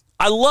 Yes.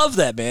 I love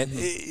that, man.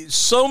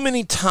 So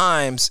many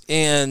times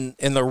in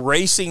the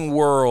racing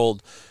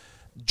world,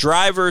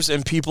 drivers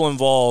and people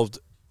involved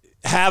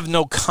have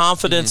no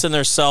confidence in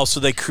themselves, so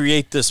they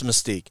create this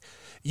mystique.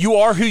 You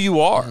are who you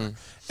are.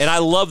 And I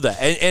love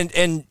that.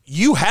 And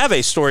you have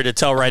a story to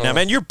tell right now,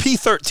 man. You're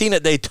P13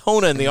 at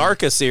Daytona in the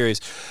ARCA series.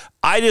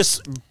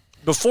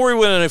 Before we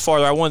went any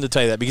farther, I wanted to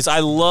tell you that because I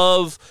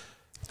love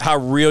how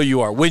real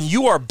you are. When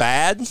you are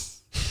bad,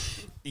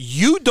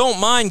 you don't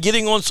mind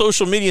getting on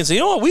social media and saying,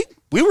 you know what,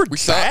 we were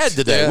bad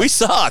today. Yeah. We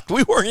sucked.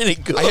 We weren't any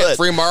good. I hit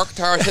 3 mark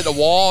tires, hit the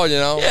wall,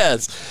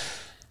 Yes.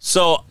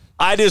 So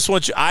I just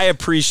want you – I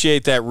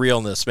appreciate that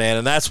realness, man,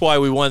 and that's why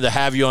we wanted to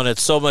have you on.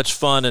 It's so much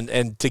fun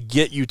and to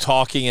get you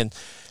talking and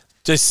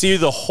to see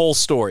the whole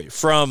story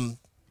from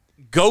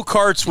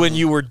go-karts when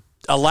you were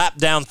a lap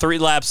down, 3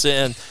 laps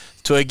in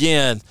to,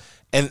 again,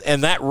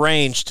 and that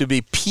range to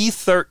be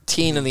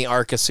P13 in the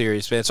ARCA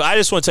series, man. So I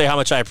just want to tell you how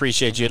much I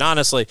appreciate you. And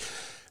honestly,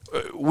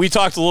 we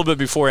talked a little bit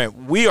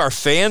beforehand. We are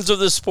fans of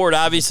this sport.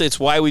 Obviously, it's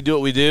why we do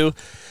what we do.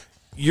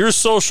 Your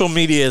social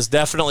media is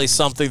definitely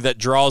something that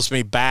draws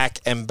me back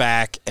and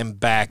back and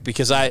back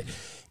because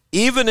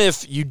even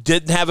if you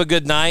didn't have a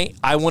good night,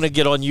 I want to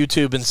get on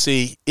YouTube and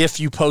see if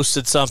you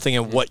posted something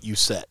and what you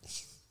said.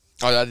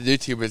 Oh, that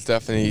YouTube is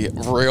definitely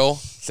real.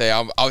 Say,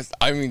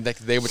 I mean, like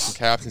today with some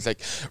captions,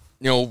 like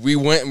we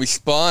went and we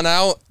spun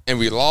out and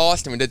we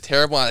lost and we did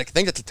terrible. I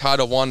think that's the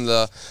title of one of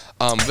the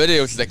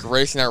videos, is like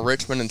racing at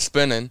Richmond and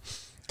spinning,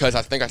 because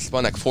I think I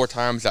spun like 4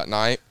 times that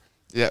night.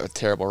 Yeah, it was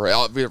terrible.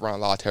 We run a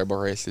lot of terrible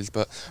races,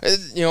 but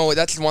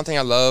that's one thing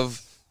I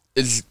love,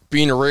 is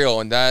being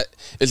real, and that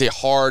is a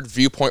hard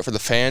viewpoint for the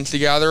fans to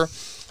gather.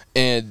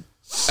 And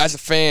as a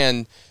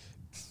fan,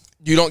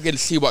 you don't get to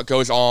see what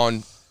goes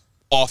on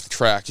off the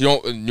track. You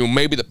don't,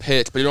 maybe the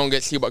pitch, but you don't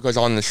get to see what goes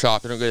on in the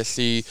shop. You don't get to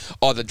see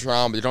all the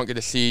drama. You don't get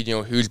to see,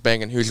 who's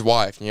banging whose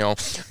wife,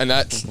 and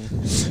that's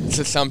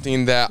just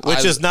something that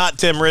Which is not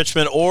Tim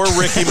Richmond or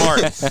Ricky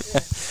Martin.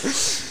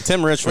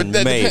 Tim Richmond,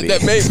 maybe.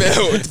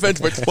 It depends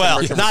which Tim Well,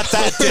 Richmond. not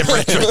that Tim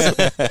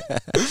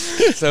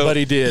Richmond. So, But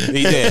he did.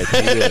 He did.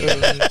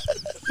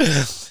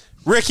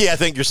 Ricky, I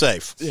think you're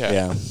safe.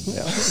 Yeah. But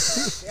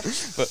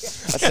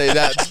I say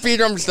that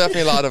speedrun is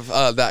definitely a lot of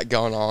that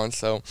going on.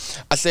 So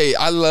I say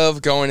I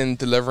love going and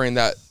delivering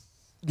that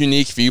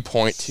unique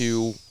viewpoint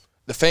to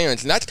the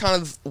fans, and that's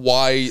kind of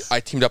why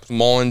I teamed up with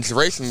Mullins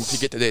Racing to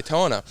get to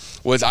Daytona.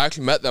 Was I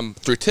actually met them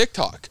through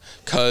TikTok,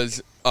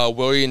 because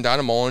Willie and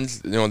Dinah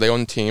Mullins, they own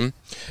the team.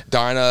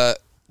 Dinah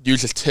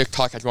uses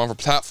TikTok as one of her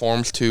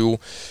platforms to,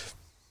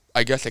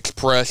 I guess,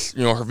 express,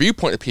 her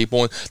viewpoint to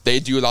people. And they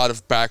do a lot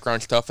of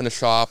background stuff in the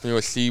shop,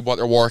 see what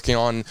they're working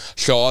on,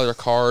 show all their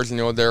cars,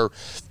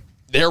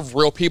 they're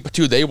real people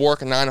too. They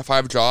work a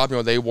 9-to-5 job,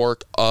 they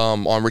work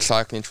on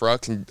recycling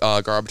trucks and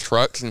garbage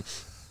trucks, and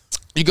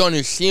you go and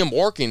you see them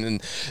working,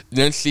 and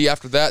then see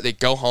after that they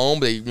go home,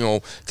 they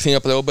clean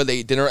up a little bit, they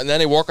eat dinner, and then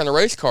they work on the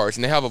race cars,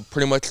 and they have a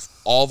pretty much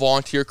all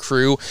volunteer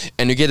crew,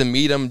 and you get to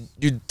meet them.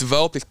 You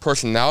develop these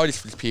personalities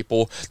for these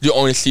people you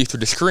only see through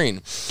the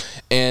screen.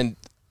 And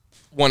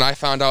when I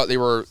found out they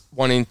were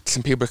wanting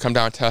some people to come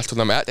down and test with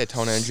them at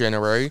Daytona in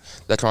January,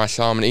 that's when I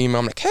saw them in an email.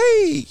 I'm like,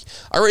 hey,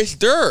 I race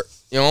dirt,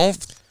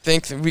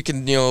 think that we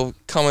can,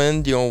 come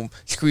in,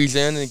 squeeze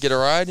in and get a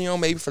ride,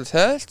 maybe for the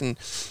test. And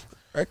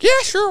like, yeah,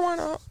 sure, why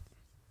not?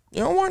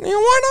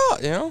 Why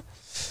not?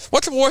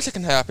 What's the worst that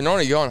can happen? You're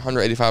only going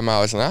 185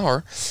 miles an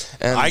hour.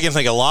 And I can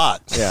think a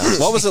lot. Yeah.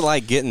 What was it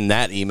like getting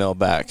that email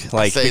back?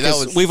 Like, say that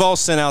because was- we've all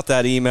sent out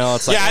that email.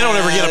 It's like, Yeah, I don't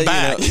ever get them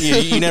back.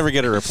 You never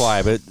get a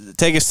reply, but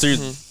take us through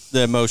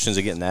the emotions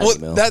of getting that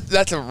email.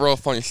 That's a real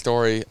funny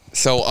story.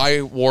 So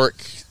I work,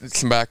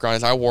 some background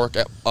is I work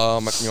at,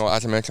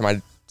 as I mentioned,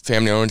 my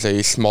family owns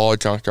a small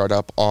junkyard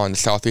up on the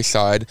southeast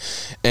side,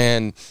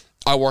 and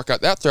I work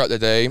at that throughout the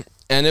day.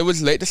 And it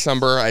was late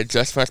December. I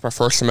just finished my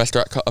first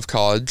semester of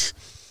college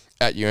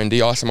at UND,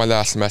 also my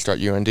last semester at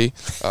UND.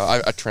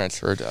 I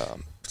transferred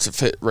to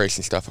fit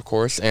racing stuff, of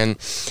course. And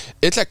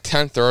it's like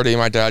 10:30.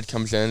 My dad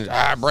comes in.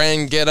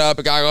 Brandon, get up.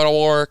 I gotta go to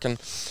work. And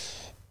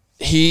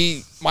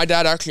my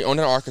dad actually owned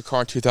an ARCA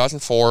car in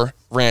 2004,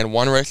 ran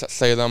one race at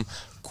Salem,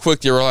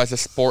 quickly realized the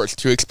sport is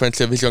too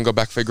expensive. He's going to go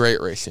back figure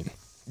 8 racing.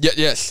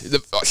 Yes,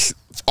 the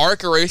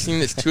ARCA racing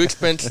is too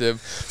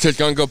expensive, so he's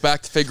going to go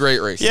back to figure 8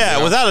 racing.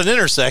 Yeah, without an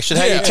intersection,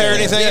 how do you tear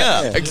anything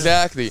up?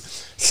 Exactly.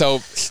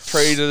 So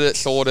traded it,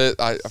 sold it.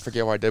 I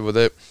forget what I did with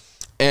it.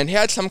 And he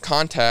had some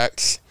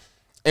contacts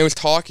and was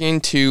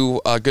talking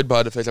to a good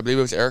bud of his, I believe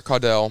it was Eric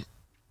Caudell,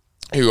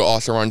 who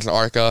also runs an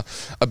ARCA,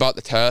 about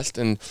the test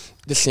and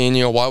just seeing,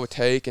 what it would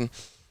take. And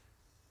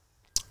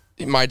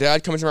my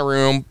dad comes in my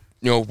room,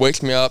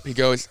 wakes me up. He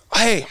goes,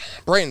 hey,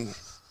 Brayton.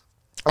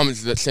 I'm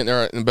just sitting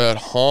there in bed,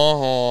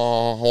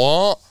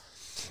 what?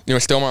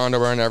 Still my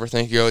underwear and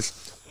everything. He goes,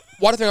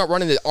 what do you think about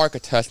running the ARCA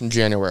test in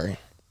January?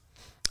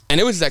 And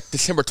it was like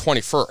December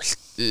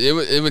 21st.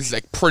 It was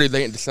like pretty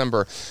late in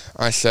December.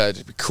 I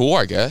said, cool,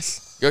 I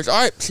guess. He goes,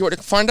 all right, see what I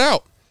can find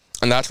out.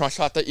 And that's when I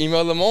shot the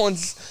email to the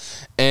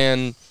Mullins.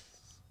 And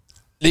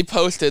they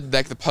posted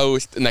like the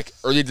post in like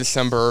early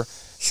December.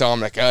 So I'm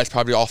like, it's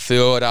probably all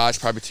filled out. It's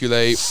probably too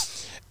late.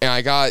 And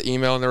I got an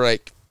email and they're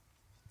like,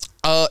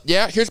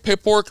 yeah, here's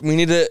paperwork. We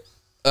need it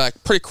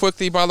pretty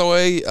quickly, by the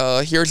way.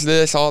 Here's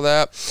this, all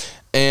that.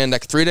 And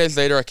like 3 days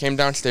later, I came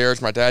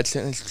downstairs. My dad's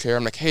sitting in his chair.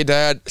 I'm like, hey,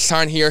 Dad,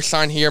 sign here.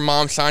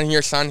 Mom, sign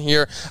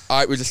here.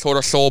 We just sold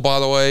our soul, by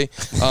the way.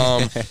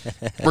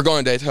 We're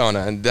going to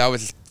Daytona. And that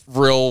was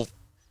real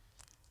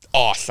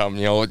awesome.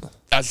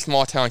 As a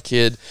small town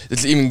kid,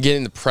 just even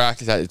getting to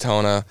practice at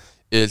Daytona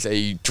is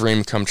a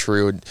dream come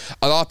true.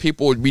 A lot of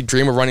people we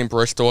dream of running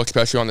Bristol,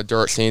 especially on the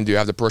dirt scene. You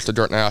have the Bristol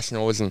Dirt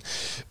Nationals, and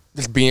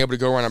just being able to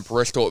go run at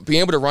Bristol,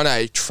 being able to run at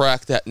a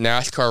track that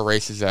NASCAR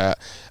races at,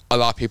 a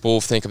lot of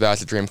people think of that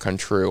as a dream come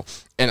true.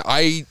 And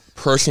I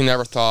personally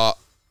never thought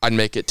I'd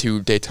make it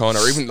to Daytona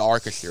or even the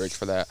ARCA series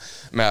for that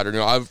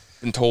matter. I've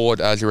been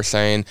told, as you were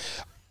saying,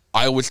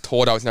 I was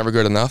told I was never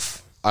good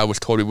enough. I was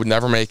told we would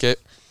never make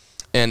it.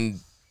 And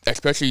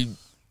especially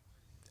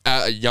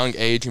at a young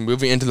age and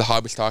moving into the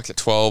hobby stocks at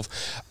 12,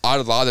 I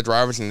had a lot of the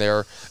drivers in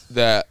there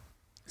that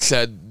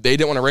said they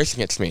didn't want to race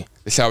against me.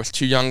 They said I was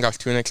too young, I was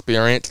too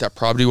inexperienced. That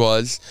probably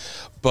was.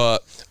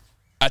 But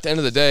at the end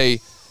of the day,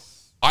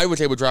 I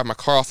was able to drive my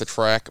car off the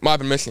track. Might have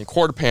been missing a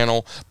quarter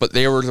panel, but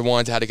they were the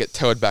ones that had to get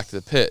towed back to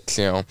the pits.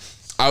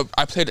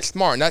 I played it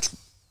smart, and that's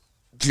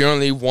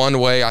generally one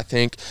way I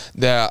think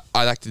that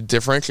I like to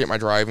differentiate my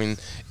driving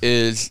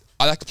is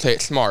I like to play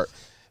it smart.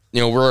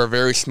 We're a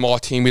very small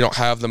team. We don't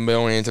have the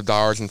millions of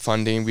dollars in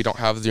funding. We don't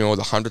have,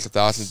 the hundreds of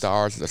thousands of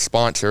dollars of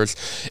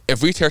sponsors.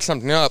 If we tear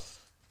something up,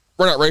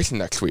 we're not racing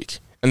next week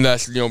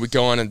unless, we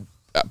go in and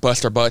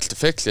bust our butts to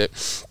fix it.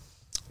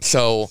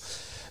 So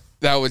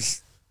that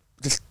was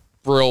just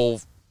real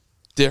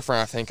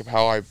different, I think, of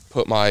how I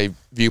put my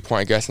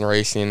viewpoint, I guess, in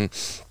racing.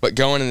 But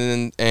going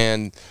in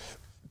and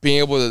being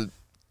able to,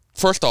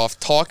 first off,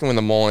 talking with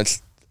the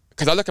Mullins,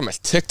 because I look at them as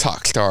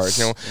TikTok stars.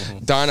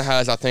 Dinah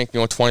has, I think,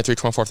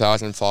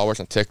 24,000 followers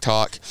on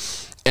TikTok,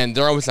 and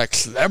they're always like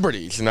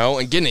celebrities,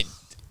 and getting an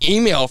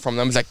email from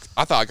them is like,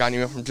 I thought I got an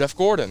email from Jeff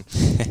Gordon.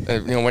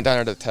 And, went down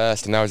there to the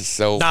test, and that was just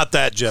so not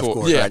that Jeff cool.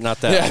 Gordon, yeah. Right, not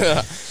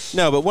that.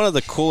 No, but one of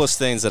the coolest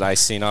things that I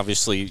seen,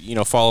 obviously,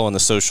 following the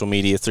social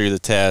media through the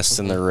test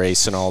and the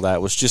race and all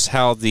that, was just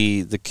how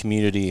the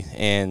community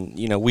and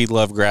we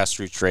love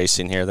grassroots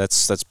racing here.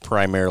 That's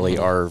primarily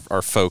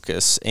our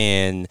focus,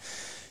 and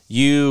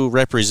you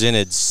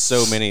represented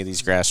so many of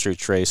these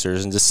grassroots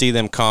racers, and to see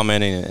them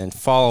commenting and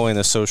following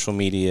the social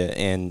media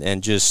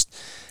and just,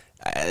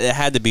 it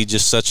had to be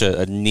just such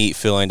a neat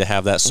feeling to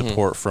have that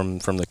support from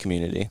the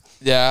community.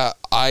 Yeah,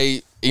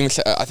 I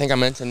think I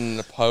mentioned in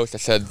the post, I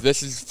said,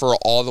 this is for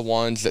all the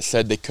ones that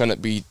said they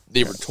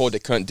were told they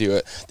couldn't do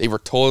it. They were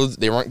told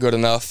they weren't good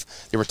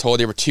enough. They were told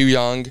they were too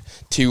young,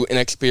 too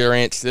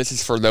inexperienced. This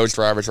is for those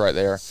drivers right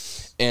there.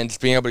 And just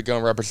being able to go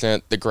and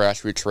represent the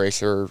grassroots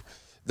racer,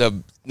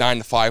 the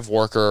 9-to-5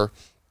 worker,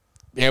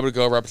 being able to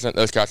go represent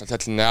those guys on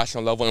such a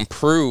national level and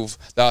prove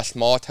that a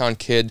small town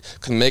kid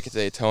can make it to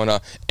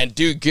Daytona and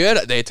do good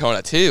at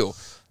Daytona too.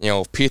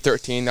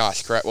 P13, not a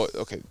scratch. Well,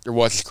 okay, there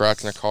was a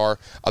scratch in the car.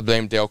 I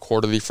blame Dale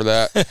Quarterly for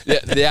that.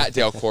 that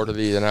Dale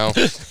Quarterly,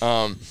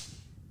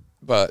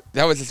 But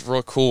that was just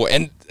real cool.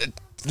 And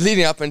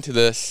leading up into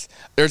this,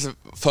 there's a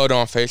photo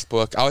on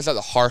Facebook. I was at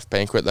the Harf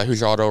banquet, the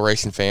Who's Auto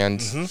Racing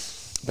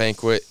Fans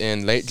banquet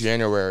in late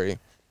January.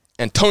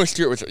 And Tony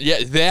Stewart was,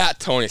 that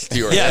Tony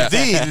Stewart. Yeah,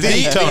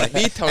 the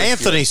Tony. The Tony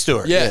Anthony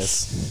Stewart.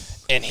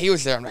 Yes. And he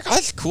was there. I'm like, oh,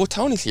 that's cool.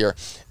 Tony's here.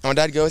 And my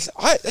dad goes,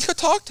 all right, let's go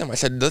talk to him. I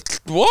said,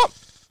 what?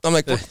 I'm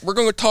like, we're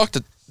going to talk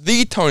to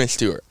the Tony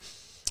Stewart.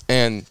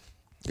 And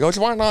he goes,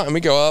 why not? And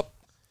we go up,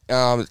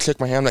 shook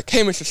my hand. I'm like,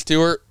 hey, Mr.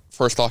 Stewart.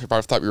 First off, you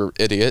probably thought we were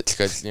idiots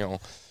because,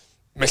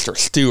 Mr.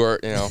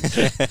 Stewart,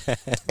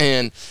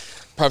 And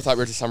probably thought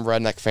we were just some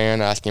redneck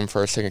fan asking him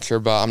for a signature.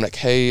 But I'm like,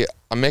 hey,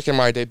 I'm making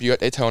my debut at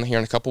Daytona here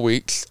in a couple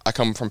weeks. I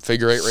come from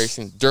figure 8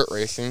 racing, dirt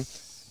racing.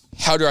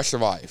 How do I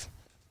survive?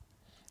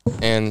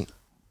 And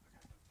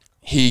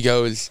he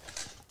goes,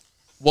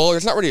 well,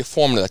 there's not really a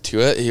formula to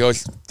it. He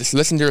goes, just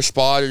listen to your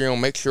spotter,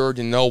 make sure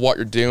you know what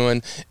you're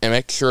doing, and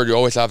make sure you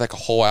always have like a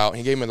hole out. And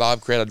he gave me a lot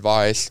of great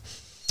advice.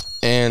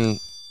 And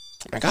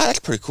I'm like, God, that's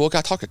pretty cool.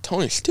 Got to talk to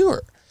Tony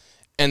Stewart.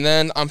 And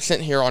then I'm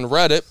sitting here on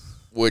Reddit,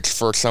 which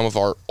for some of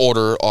our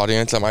older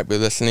audience that might be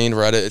listening,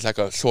 Reddit is like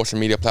a social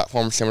media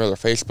platform similar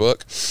to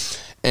Facebook.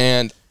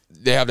 And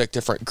they have like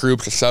different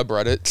groups of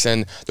subreddits.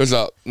 And there's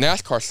a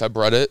NASCAR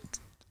subreddit.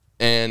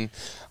 And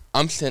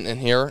I'm sitting in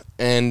here,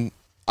 and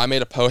I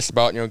made a post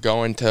about,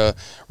 going to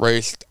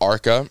race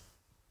ARCA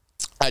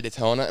at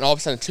Daytona, and all of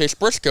a sudden Chase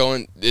Briscoe,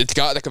 and it's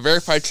got like a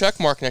verified check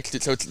mark next to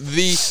it, so it's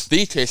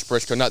the Chase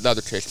Briscoe, not the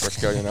other Chase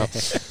Briscoe,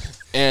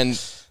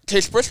 And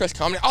Chase Briscoe's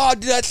commenting, oh,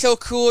 dude, that's so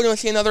cool,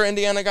 see another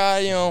Indiana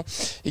guy,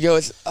 He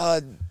goes,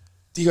 I'll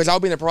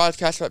be in the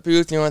broadcast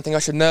booth, anything I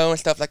should know, and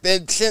stuff like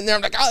that. Sitting there,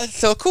 I'm like, oh, that's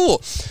so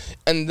cool.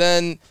 And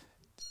then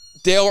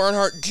Dale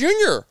Earnhardt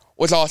Jr.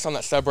 was also on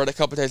that subreddit a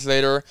couple days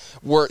later,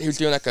 where he was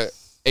doing like a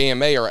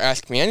AMA or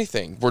Ask Me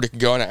Anything, where they could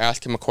go in and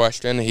ask him a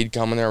question, and he'd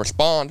come in there and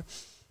respond.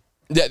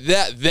 That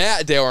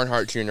Dale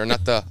Earnhardt Jr.,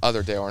 not the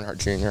other Dale Earnhardt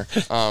Jr.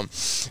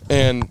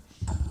 And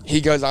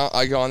he goes on,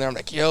 I go on there, I'm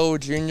like, yo,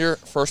 Junior,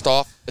 first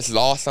off, this is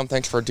awesome.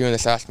 Thanks for doing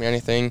this Ask Me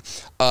Anything.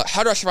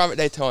 How do I survive at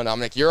Daytona?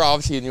 I'm like, you're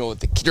obviously,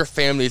 your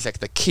family is like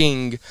the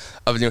king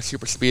of,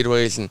 super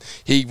speedways. And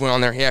he went on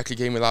there, he actually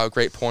gave me a lot of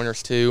great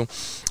pointers too.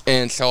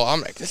 And so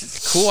I'm like, this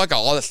is cool. I got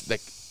all this,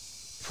 like,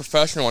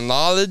 professional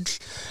knowledge.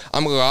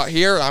 I'm going to go out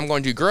here. I'm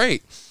going to do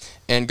great.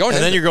 And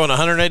then you're going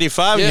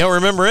 185 and you don't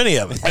remember any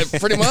of it.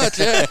 Pretty much,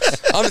 yeah.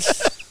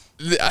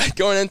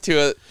 Going into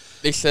it,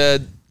 they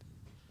said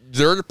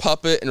they're the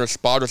puppet and their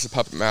spotter's the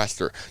puppet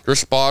master. Their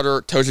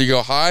spotter tells you to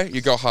go high,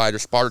 you go high. Their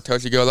spotter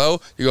tells you to go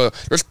low, you go low.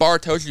 Their spotter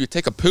tells you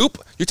take a poop,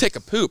 you take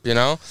a poop,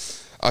 I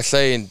was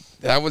saying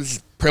that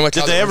was pretty much.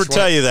 Did they ever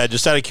tell you that,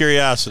 just out of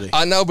curiosity?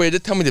 I know, but they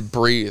did tell me to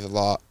breathe a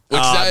lot. Which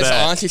that is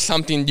honestly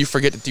something you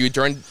forget to do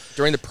during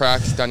the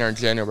practice down there in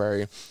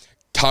January.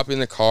 Top in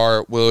the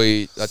car,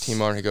 Willie, the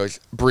team owner, he goes,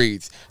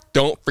 breathe.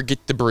 Don't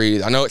forget to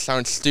breathe. I know it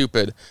sounds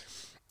stupid.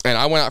 And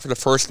I went out for the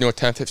first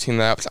 10, 15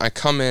 laps. I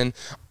come in,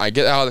 I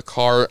get out of the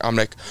car, I'm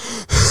like,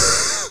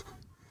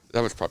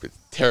 that was probably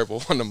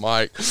terrible on the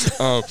mic.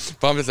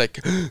 But I'm just like,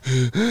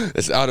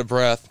 it's out of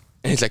breath.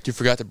 And he's like, you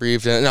forgot to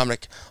breathe. And I'm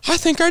like, I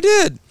think I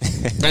did.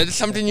 And it's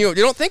something you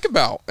don't think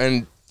about.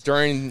 And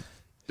during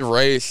the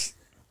race,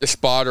 the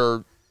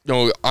spotter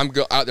I'm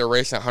out there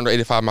racing at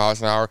 185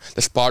 miles an hour.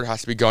 The spotter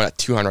has to be going at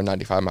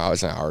 295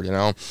 miles an hour,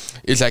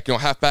 It's like,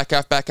 half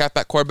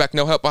back, quarterback,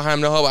 no help behind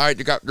him, no help. All right,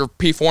 you got your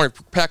P4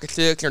 and pack of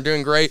 6, you're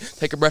doing great.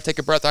 Take a breath.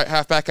 All right,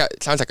 half back.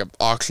 It sounds like an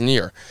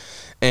auctioneer.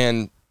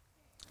 And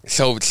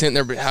so sitting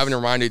there having to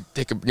remind you,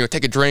 take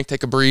a drink,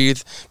 take a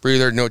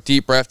breather,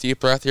 deep breath,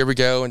 here we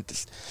go.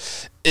 And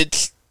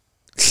it's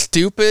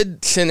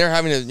stupid sitting there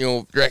having to,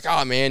 you're like,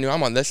 oh man,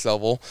 I'm on this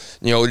level,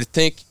 to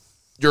think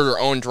you're your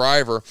own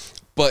driver.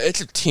 But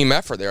it's a team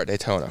effort there at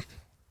Daytona.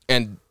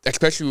 And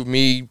especially with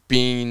me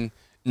being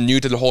new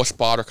to the whole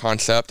spotter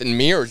concept and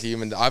mirrors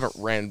even. I haven't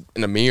ran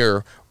in a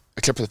mirror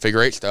except for the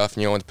figure 8 stuff,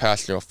 in the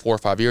past, 4 or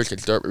 5 years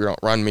because we don't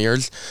run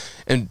mirrors.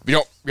 And we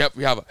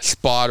have a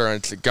spotter and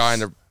it's a guy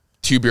in the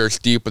 2 beers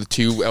deep with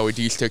 2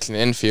 LED sticks in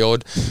the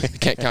infield. You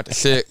can't count to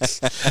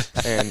 6.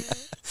 And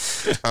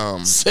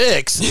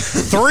 6?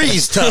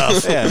 3's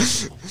tough. Yeah.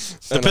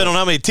 Depending on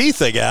how many teeth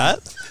they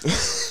got.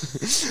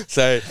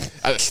 So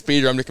at a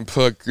speeder, you can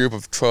put a group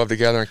of 12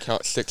 together and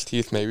count 6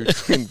 teeth maybe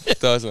between a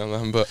dozen of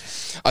them. But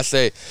I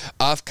say,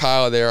 I have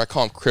Kyle there. I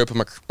call him Crip,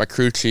 my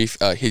crew chief.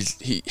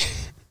 He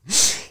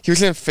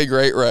was in a figure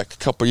 8 wreck a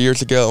couple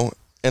years ago,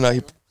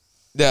 and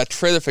the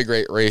trailer figure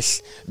 8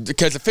 race,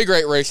 because the figure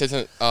 8 race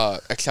isn't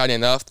exciting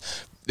enough.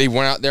 They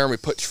went out there and we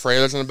put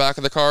trailers in the back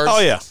of the cars. Oh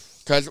yeah,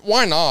 because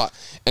why not?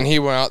 And he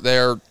went out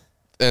there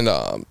and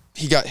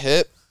he got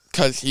hit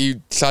because he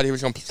decided he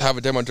was going to have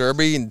a demo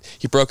derby and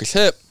he broke his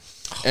hip.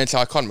 And so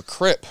I called him a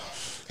Crip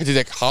because he's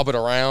like hobbit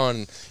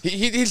around.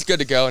 He's good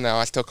to go now.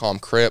 I still call him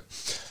Crip.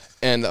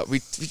 And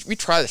we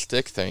try the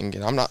stick thing.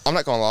 And I'm not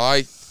gonna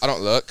lie, I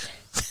don't look.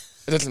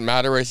 It doesn't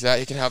matter where he's at.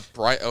 He can have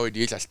bright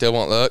LEDs. I still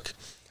won't look.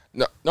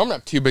 No, normally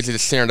I'm too busy to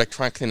sit there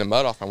trying to clean the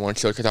mud off my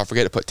windshield because I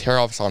forget to put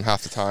tear-offs on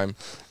half the time.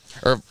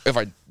 Or if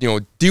I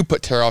do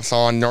put tear-offs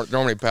on,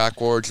 normally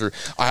backwards, or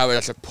I have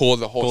it to pull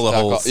the whole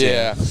stack off.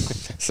 Yeah.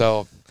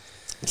 So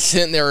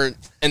sitting there,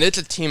 and it's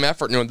a team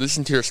effort.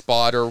 Listen to your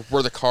spotter,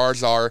 where the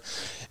cars are,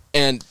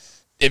 and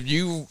if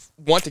you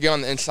want to get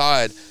on the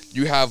inside,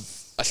 you have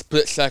a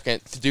split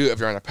second to do it if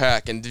you're on a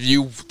pack. And if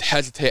you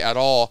hesitate at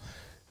all,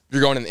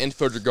 you're going in the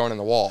infield, you're going in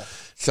the wall.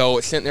 So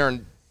it's sitting there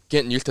and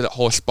getting used to that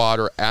whole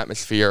spotter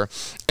atmosphere.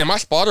 And my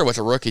spotter was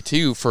a rookie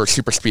too for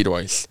super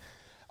speedways.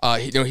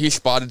 He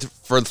spotted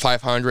for the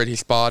 500. He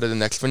spotted the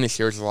Xfinity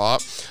Series a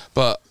lot,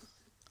 but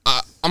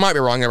I might be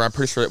wrong there. But I'm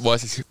pretty sure it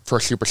was for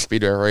a super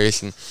speedway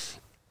race. And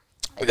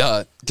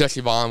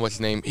Jesse Vaughn was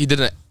his name. He did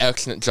an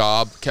excellent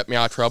job. Kept me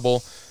out of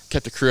trouble.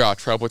 Kept the crew out of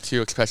trouble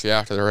too, especially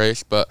after the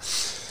race. But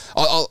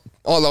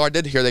although I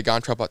did hear they got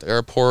in trouble at the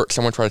airport.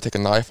 Someone tried to take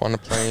a knife on the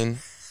plane.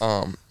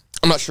 I'm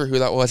not sure who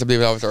that was. I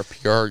believe that was our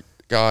PR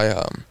guy.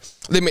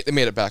 They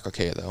made it back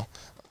okay though.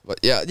 But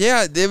yeah,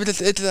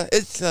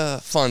 it's a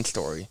fun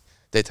story.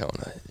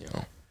 Daytona,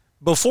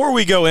 Before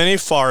we go any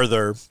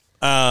farther,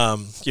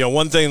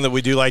 one thing that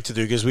we do like to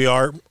do, because we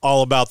are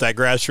all about that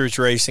grassroots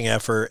racing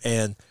effort,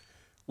 and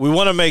we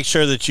want to make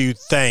sure that you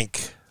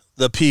thank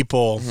the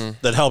people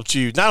that helped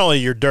you, not only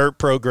your dirt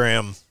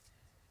program,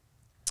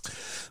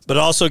 but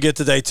also get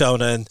to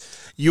Daytona. And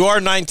you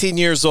are 19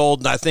 years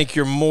old, and I think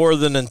you're more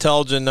than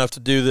intelligent enough to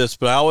do this,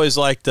 but I always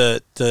like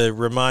to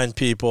remind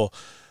people,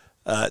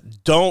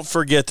 don't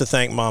forget to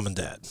thank Mom and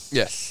Dad.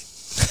 Yes.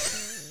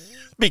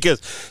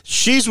 Because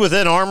she's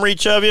within arm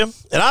reach of you,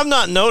 and I've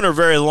not known her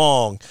very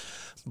long,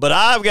 but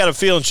I've got a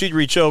feeling she'd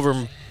reach over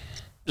and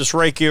just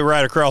rake you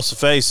right across the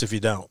face if you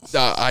don't.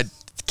 I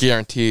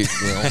guarantee,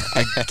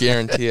 I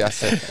guarantee. I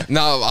said,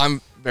 no, I'm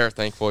very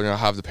thankful, to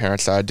have the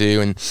parents that I do,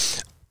 and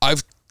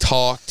I've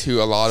talked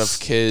to a lot of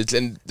kids,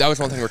 and that was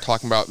one thing we're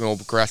talking about,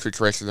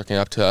 grassroots racers looking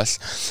up to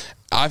us.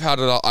 I've had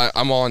it all.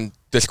 I'm on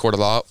Discord a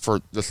lot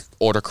for this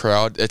older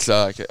crowd. It's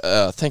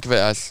think of it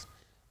as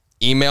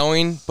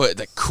emailing, but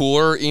the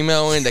cooler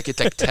emailing that gets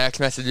like text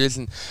messages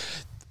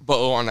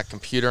but on a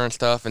computer and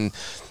stuff. And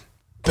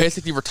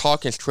basically, we're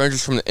talking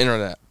strangers from the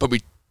internet, but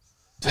we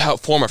help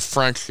form a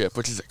friendship,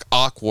 which is like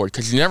awkward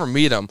because you never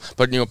meet them,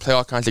 but play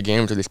all kinds of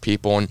games with these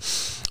people. And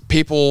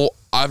people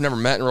I've never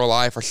met in real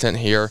life are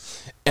sitting here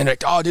and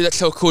like, oh, dude, that's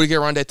so cool to get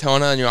around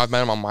Daytona. And I've met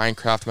them on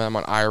Minecraft, met them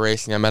on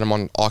iRacing, I met them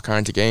on all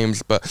kinds of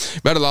games.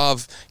 But met a lot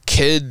of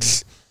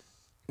kids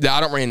that I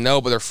don't really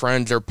know, but their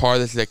friends, they're part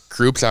of this like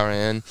groups I'm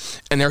in,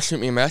 and they're shooting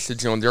me a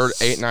message. They're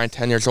 8, 9,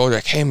 10 years old. They're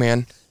like, hey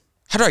man,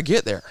 how do I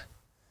get there?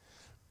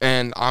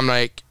 And I'm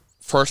like,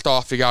 first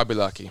off, you gotta be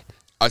lucky.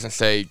 I was gonna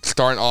say,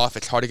 starting off,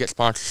 it's hard to get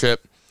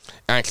sponsorship,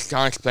 and I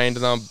kind of explained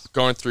to them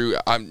going through.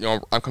 I'm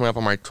coming up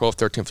on my 12th,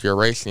 13th year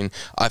racing.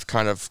 I've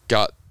kind of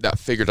got that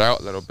figured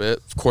out a little bit.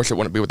 Of course, it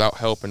wouldn't be without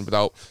help and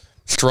without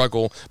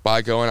struggle. But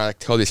I go and I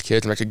tell these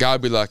kids, I'm like, you gotta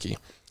be lucky.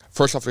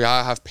 First off, you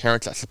gotta have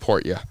parents that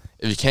support you.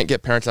 If you can't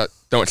get parents that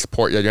don't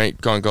support you, you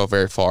ain't going to go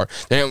very far.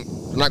 You're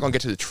not going to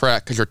get to the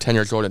track because you're 10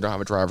 years old and don't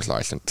have a driver's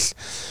license.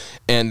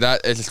 And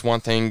that is just one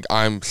thing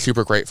I'm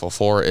super grateful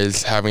for,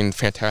 is having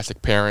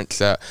fantastic parents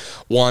that,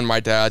 one, my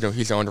dad,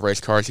 he's owned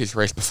race cars, he's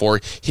raced before,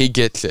 he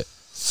gets it.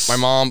 My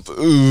mom,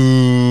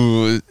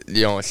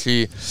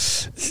 she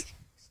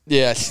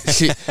Yeah,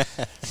 she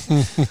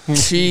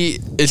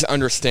is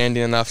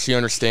understanding enough. She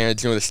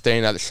understands, the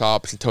staying at the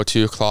shops until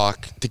 2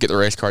 o'clock to get the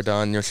race car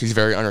done. She's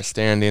very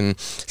understanding.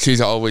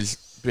 She's always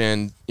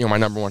been, my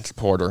number one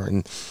supporter.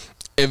 And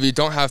if you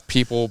don't have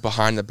people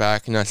behind the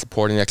back and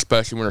supporting,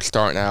 especially when they're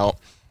starting out,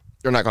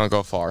 you're not going to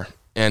go far.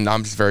 And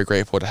I'm just very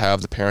grateful to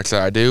have the parents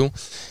that I do.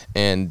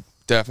 And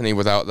definitely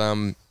without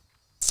them,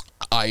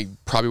 I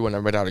probably wouldn't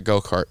have been out of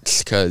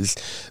go-karts, because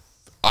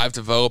I've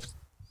developed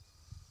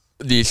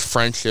these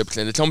friendships,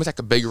 and it's almost like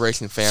a big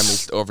racing family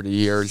over the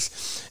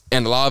years.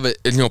 And a lot of it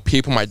is,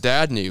 people my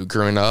dad knew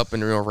growing up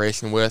and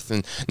racing with,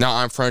 and now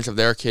I'm friends with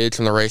their kids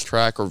from the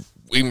racetrack, or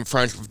even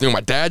friends with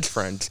my dad's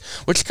friends,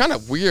 which is kind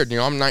of weird.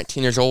 I'm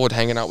 19 years old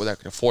hanging out with like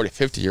 40,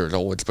 50 years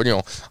olds, but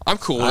I'm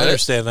cool with I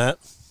understand that.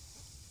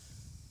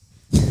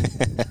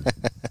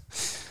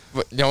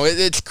 But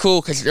it's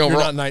cool because You're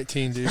not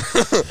 19, dude.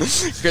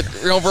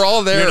 we're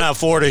all there. You're not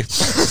 40.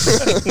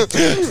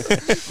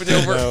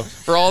 But,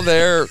 we're all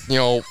there.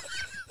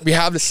 We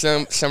have the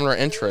similar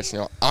interests.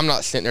 I'm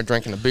not sitting there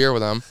drinking a beer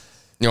with them.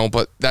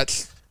 But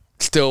that's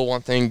still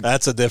one thing.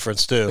 That's a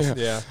difference too.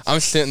 Yeah.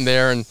 I'm sitting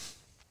there, and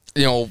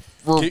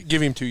we're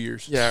Give him 2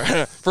 years.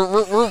 yeah,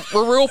 we're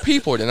real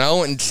people,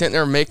 and sitting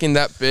there making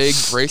that big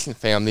racing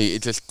family.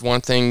 It's just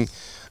one thing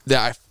that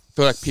I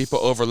feel like people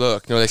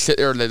overlook. They sit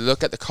there, they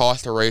look at the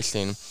cost of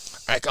racing,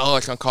 like, oh,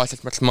 it's gonna cost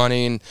this much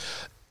money, and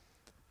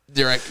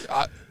they're like,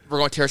 we're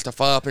gonna tear stuff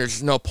up, and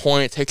there's no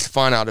point. It takes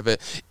fun out of it.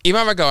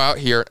 Even if I go out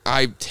here,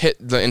 I hit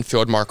the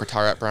infield marker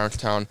tire at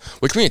Brownstown,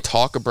 which when you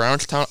talk of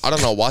Brownstown, I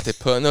don't know what they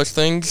put in those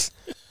things.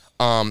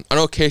 I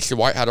know Casey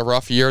White had a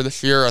rough year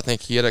this year. I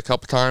think he hit it a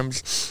couple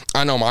times.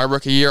 I know my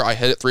rookie year, I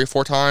hit it 3 or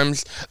 4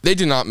 times. They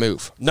do not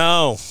move.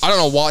 No. I don't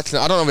know I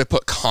don't know if they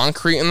put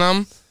concrete in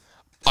them.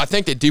 I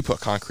think they do put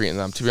concrete in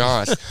them, to be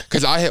honest,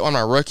 because I hit one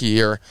my rookie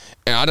year,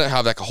 and I didn't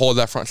have like a whole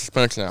left front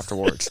suspension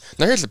afterwards.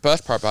 Now, here's the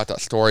best part about that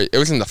story. It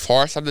was in the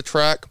far side of the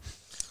track.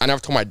 I never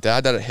told my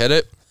dad that I hit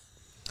it.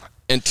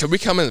 Until we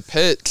come in the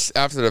pits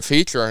after the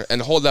feature,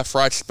 and the whole left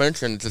right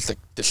suspension is just like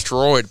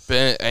destroyed,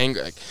 bent,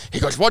 angry. Like, he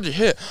goes, "What'd you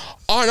hit?"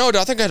 "Oh, no, dude,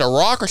 I think I hit a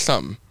rock or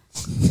something."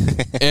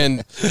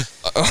 And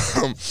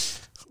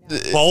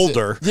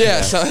Boulder.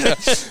 yeah. So,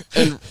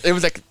 and it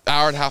was like an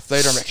hour and a half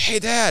later. I'm like, "Hey,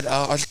 Dad,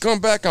 I was going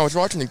back. I was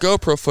watching the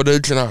GoPro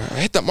footage, and I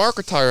hit that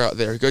marker tire out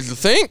there." He goes, "You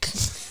think?"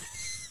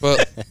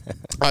 But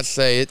I'd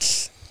say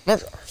it's. I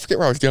forget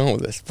where I was going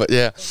with this, but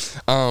yeah.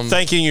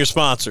 Thanking your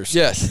sponsors.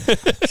 Yes.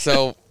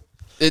 So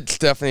it's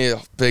definitely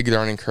a big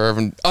learning curve,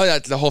 and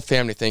that's the whole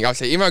family thing. I would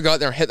say even if I go out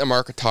there and hit the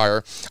marker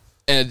tire,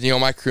 and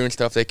my crew and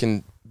stuff, they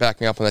can back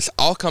me up on this.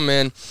 I'll come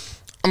in.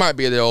 I might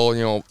be a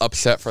little,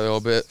 upset for a little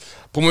bit.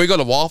 But when we go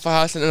to Waffle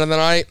House at the end of the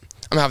night,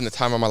 I'm having the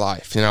time of my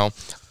life,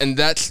 And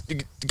that's, you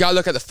gotta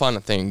look at the fun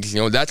of things,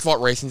 That's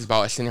what racing's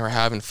about, is sitting here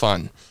having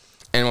fun.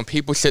 And when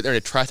people sit there, they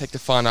try to take the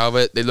fun out of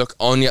it. They look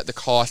only at the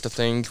cost of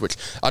things, which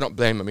I don't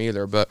blame them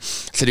either. But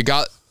so you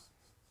got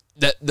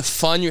that the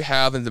fun you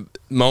have and the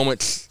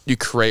moments you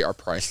create are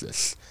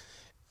priceless.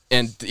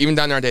 And even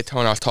down there at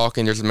Daytona, I was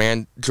talking, there's a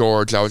man,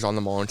 George, that was on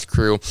the Mullins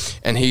crew,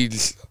 and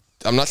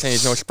I'm not saying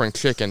he's no spring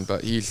chicken,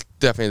 but he's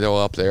definitely a little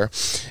up there.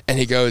 And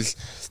he goes,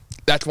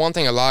 that's one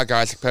thing a lot of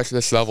guys, especially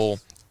this level,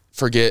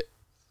 forget,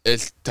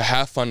 is to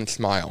have fun and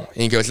smile.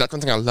 And he goes, that's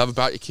one thing I love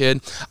about you,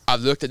 kid.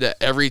 I've looked at it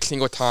every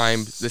single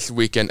time this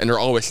weekend, and they're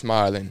always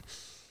smiling.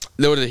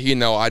 Little did he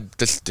know, I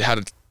just had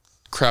a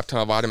crap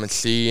ton of vitamin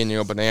C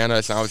and,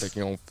 bananas, and I was like,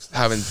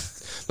 having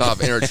a lot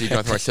of energy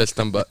going through my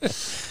system. But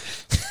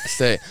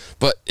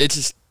it's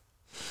just,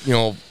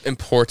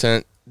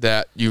 important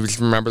that you just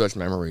remember those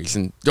memories,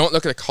 and don't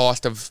look at the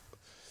cost of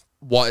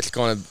what it's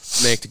going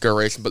to make to go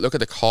racing, but look at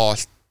the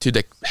cost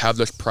to have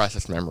those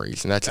precious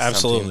memories, and that's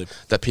absolutely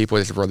something that people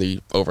just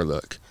really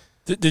overlook.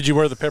 Did you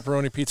wear the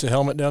pepperoni pizza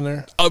helmet down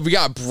there? Oh, we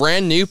got a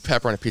brand new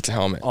pepperoni pizza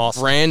helmet.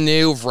 Awesome. Brand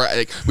new.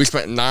 We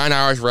spent 9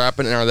 hours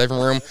wrapping it in our living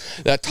room.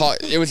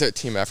 It was a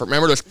team effort.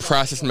 Remember those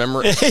precious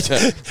memories?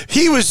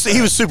 He was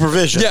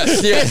supervision. Yes.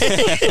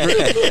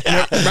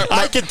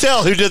 I can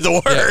tell who did the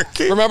work.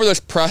 Yeah. Remember those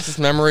precious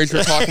memories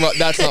we're talking about?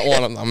 That's not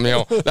one of them.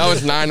 That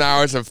was 9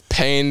 hours of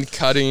pain,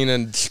 cutting,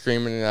 and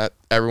screaming at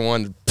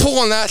everyone. Pull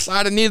on that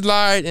side, I need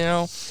light,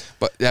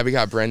 But yeah, we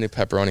got a brand new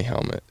pepperoni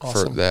helmet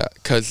for that,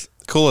 because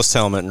coolest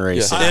helmet in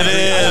racing. Yeah. It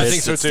is. I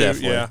think so It's too.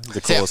 definitely Yeah. the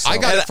coolest. I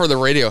got helmet. it for the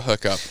radio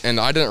hookup, and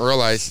I didn't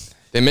realize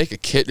they make a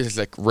kit that's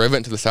like rivet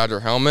into the side of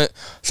their helmet,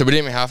 so we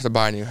didn't even have to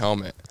buy a new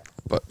helmet.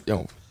 But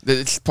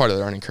it's part of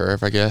the learning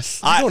curve, I guess.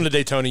 Going to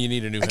Daytona, you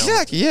need a new helmet.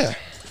 Exactly. Yeah.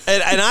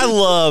 And I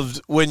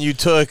loved when you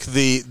took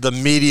the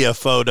media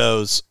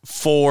photos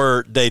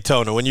for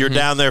Daytona, when you're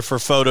down there for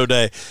photo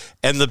day,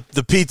 and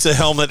the pizza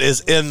helmet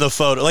is in the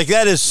photo. Like,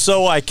 that is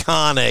so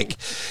iconic.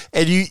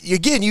 And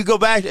you go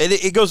back, and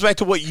it goes back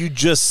to what you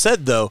just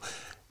said, though.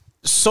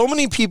 So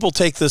many people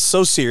take this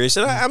so serious,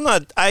 and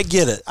I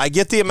get it. I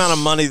get the amount of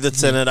money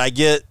that's in it. I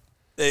get,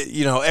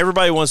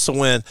 everybody wants to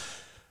win.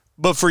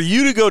 But for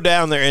you to go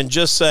down there and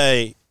just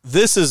say,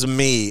 this is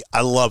me,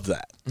 I love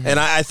that. Mm-hmm. And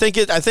I think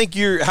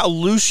how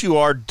loose you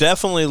are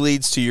definitely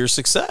leads to your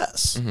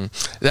success.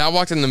 Mm-hmm. I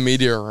walked in the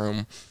media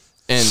room,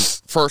 And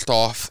first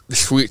off, the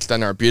suites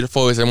down there are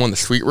beautiful. Is in one of the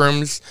suite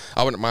rooms.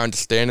 I wouldn't mind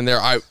just standing there.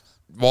 I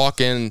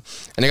walk in, and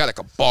they got like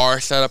a bar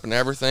set up and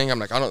everything. I'm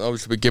like, I don't know, we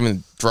should be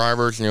giving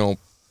drivers,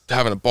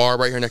 having a bar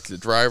right here next to the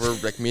driver,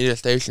 like media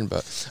station,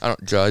 but I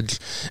don't judge.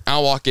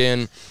 I'll walk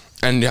in,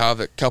 and you have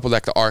a couple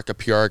like the ARCA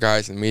PR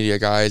guys and media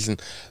guys,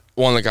 and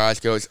one of the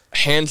guys goes,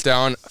 hands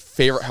down,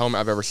 favorite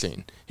helmet I've ever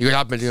seen. He goes,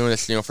 I've been doing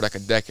this, for like a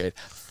decade.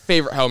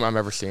 Favorite helmet I've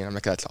ever seen. I'm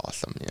like, that's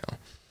awesome,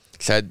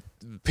 Said,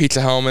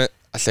 pizza helmet.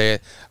 I say,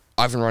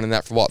 I've been running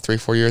that for,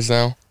 3-4 years now? I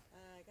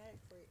got it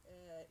for,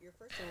 your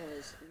first one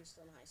was, you were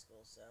still in high school,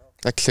 so.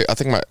 Actually, I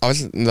think I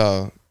was in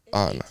the,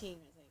 2018,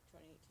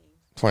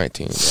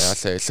 2018, yeah, I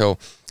say. So,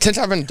 since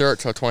I've been dirt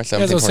till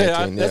 2017, As I say,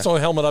 2018, that's the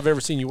only helmet I've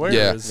ever seen you wear.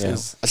 Yeah.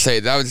 Is I say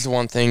that was the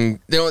one thing.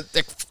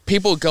 Like,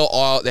 people go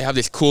all out. They have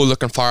these cool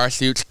looking fire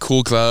suits,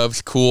 cool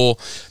gloves, cool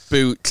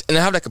boots, and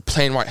they have like a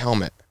plain white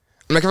helmet.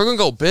 I'm like, if we're gonna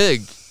go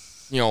big,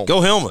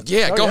 Go helmet.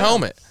 Yeah, Oh, go yeah.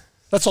 helmet.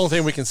 that's the only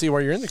thing we can see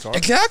while you're in the car.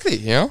 Exactly.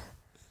 Yeah.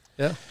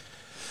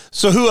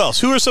 So who else?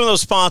 Who are some of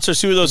those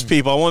sponsors? Who are those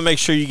people? I want to make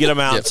sure you get them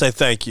out Yeah. and say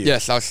thank you.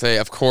 Yes, I would say,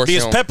 of course.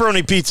 Because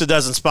Pepperoni Pizza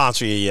doesn't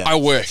sponsor you yet. I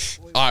wish.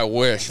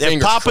 If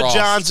Fingers Papa crossed.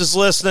 John's is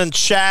listening,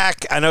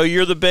 Shaq, I know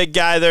you're the big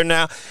guy there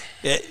now.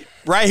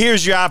 Right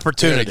here's your There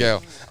opportunity. you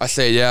go. I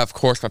say, yeah, of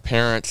course, my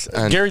parents.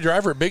 And Gary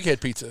Driver at Big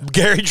Head Pizza.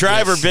 Gary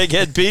Driver, Big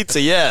Head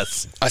Pizza,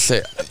 yes. I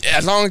say,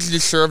 as long as you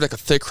serve like a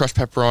thick crust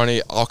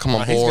pepperoni, I'll come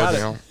on he's board.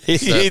 got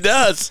it. He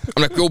does.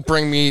 I'm like, go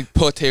bring me,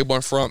 put a table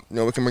in front.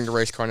 We can bring the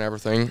race car and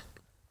everything.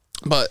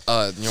 But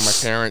my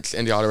parents,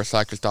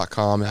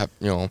 IndyAutoRecyclers.com, have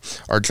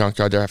our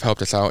junkyard there have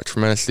helped us out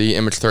tremendously.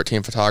 Image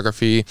 13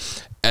 Photography,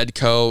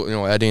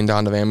 Edco, Eddie and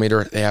Don the Van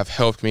Meter, they have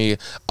helped me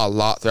a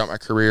lot throughout my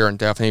career, and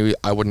definitely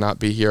I would not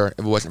be here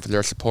if it wasn't for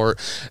their support.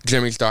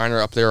 Jimmy's Diner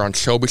up there on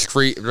Shelby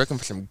Street. If you're looking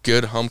for some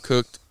good home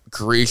cooked,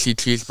 greasy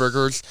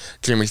cheeseburgers,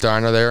 Jimmy's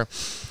Diner there.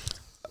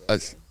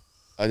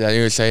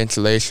 USA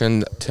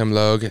Insulation, Tim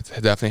Logue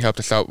definitely helped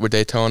us out with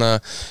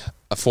Daytona.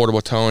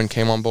 Affordable Tone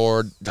came on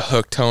board. The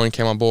Hook Tone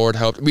came on board.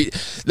 Helped.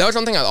 That was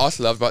one thing I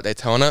also loved about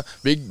Daytona.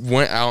 We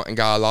went out and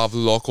got a lot of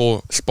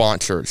local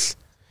sponsors,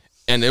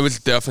 and it was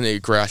definitely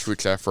a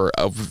grassroots effort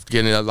of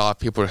getting a lot of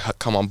people to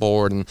come on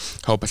board and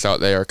help us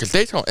out there. Because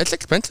Daytona, it's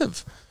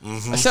expensive.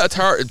 A set of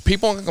tires.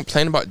 People can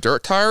complain about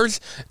dirt tires.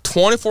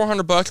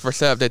 $2,400 for a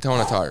set of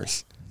Daytona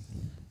tires.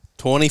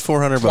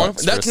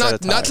 $2,400.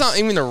 That's not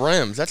even the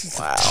rims. That's just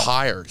the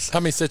tires. How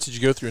many sets did you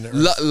go through in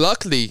there?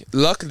 Luckily,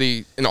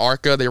 in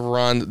ARCA, they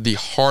run the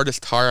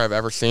hardest tire I've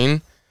ever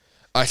seen.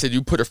 I said,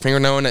 you put a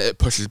fingernail in it, it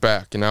pushes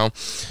back,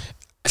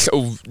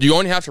 So you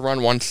only have to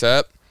run one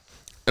set,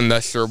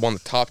 unless you're one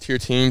of the top tier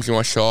teams. You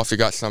want to show off you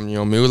got some,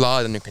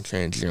 moolah, then you can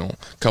change, a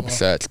couple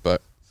sets.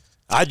 But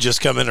I'd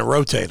just come in and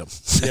rotate them.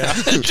 Yeah.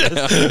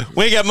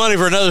 We ain't got money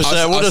for another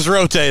set. We'll just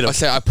rotate them. I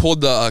say I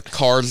pulled the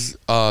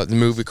the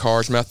movie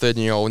Cars method,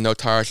 no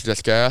tires,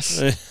 just gas.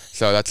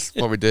 So that's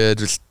what we did,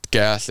 just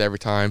gas every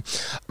time.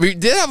 We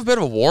did have a bit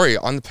of a worry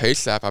on the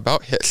pace lap. I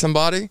about hit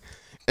somebody,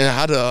 and I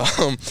had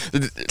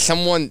to,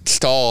 someone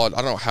stalled. I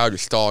don't know how to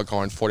stall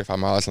going 45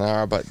 miles an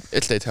hour, but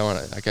it's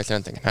Daytona. I guess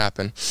anything can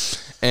happen.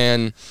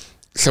 And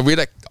so we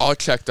all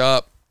checked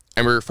up,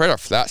 and we were afraid our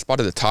flat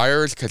spotted the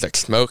tires because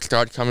smoke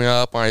started coming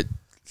up on it.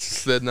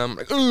 Slid them,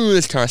 ooh,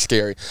 it's kind of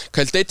scary.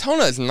 Because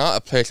Daytona is not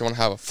a place you want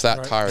to have a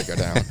flat tire go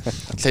down.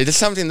 So there's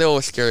something a little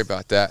scary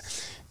about that.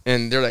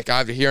 And they're like,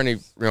 if you hear any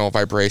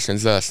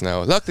vibrations, let us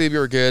know. Luckily, we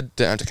were good.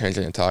 Didn't have to change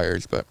any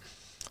tires. But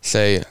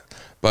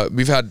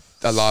we've had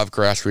a lot of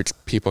grassroots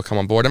people come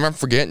on board. I'm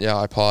forgetting,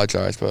 I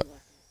apologize. But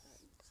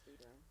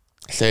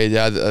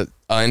the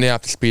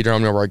Indianapolis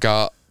Speedrome, where I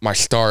got my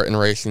start in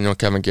racing,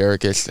 Kevin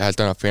Garrick has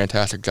done a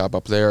fantastic job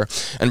up there.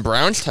 And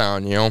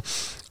Brownstown,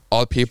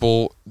 all the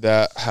people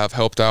that have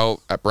helped out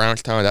at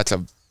Brownstown, that's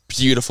a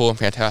beautiful and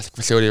fantastic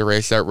facility to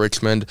race at.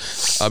 Richmond,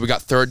 we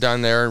got third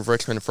down there in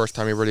Richmond the first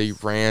time we really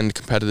ran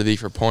competitively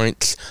for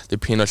points. The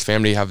Pinos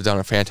family have done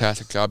a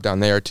fantastic job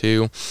down there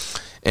too.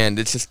 And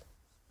it's just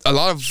a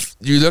lot of,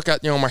 you look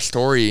at, my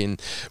story,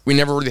 and we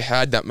never really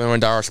had that $1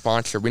 million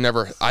sponsor.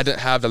 I didn't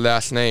have the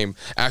last name.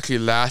 Actually,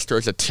 Laster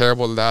is a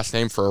terrible last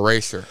name for a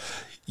racer.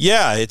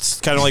 Yeah,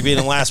 it's kind of like being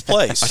in last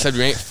place. I said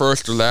we ain't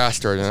first or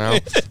last, we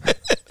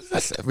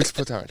just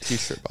put that on a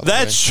t-shirt.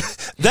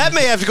 That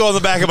may have to go on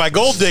the back of my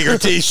Gold Digger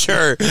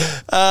t-shirt.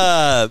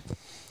 But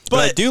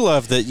I do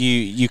love that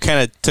you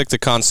kind of took the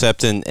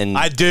concept and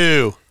I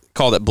do.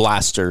 called it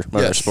Blaster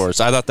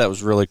Motorsports. I thought that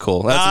was really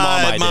cool. That's a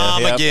mom idea.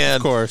 Mom Yep, again.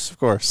 Of course.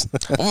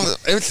 Well,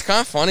 it's kind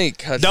of funny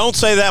because Don't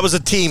say that was a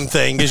team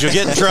thing because you'll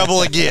get in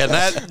trouble again.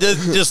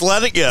 Just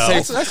let it go.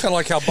 That's kind of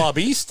like how Bob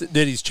East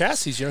did his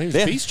chassis. He was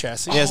Beast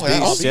chassis. Yes,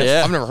 Beast.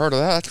 yeah. I've never heard of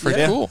that. That's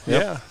pretty cool.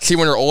 Yeah. See,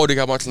 when you're old, you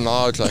got a bunch of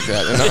knowledge like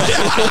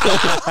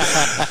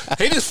that.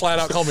 He just flat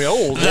out called me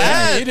old.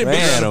 That- He didn't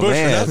beat around the bush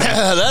or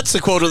nothing. That's the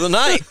quote of the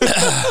night.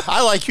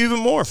 I like you even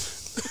more.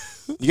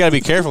 You got to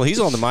be careful. He's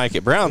on the mic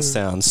at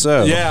Brownstown,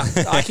 so Yeah,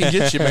 I can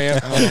get you,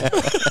 man.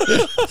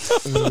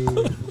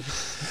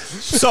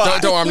 So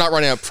Don't worry, I'm not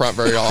running up front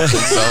very often.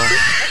 So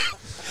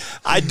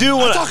I do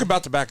want to Talk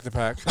about the back of the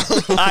pack.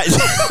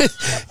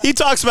 he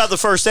talks about the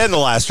first and the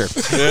laster.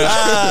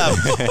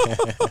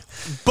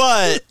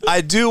 But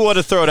I do want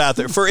to throw it out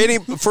there for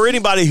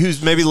anybody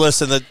who's maybe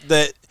listening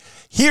that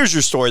hears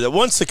your story, that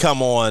wants to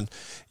come on.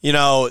 You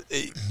know,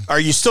 are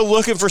you still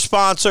looking for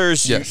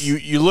sponsors? Yes.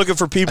 You looking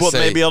for people that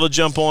may be able to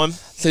jump on?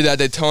 See, that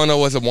Daytona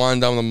was the one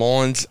down the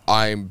Mullins.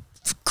 I'm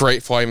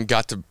grateful I even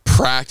got to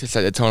practice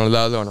at Daytona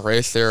level and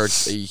race there.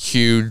 It's a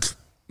huge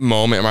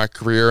moment in my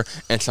career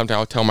and something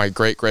I'll tell my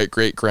great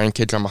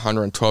grandkids. I'm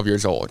 112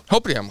 years old.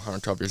 Hopefully I'm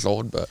 112 years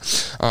old,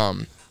 but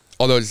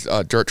although it's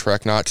dirt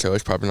track not, so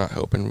it's probably not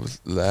hoping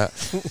with that.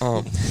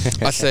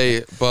 I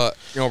say, but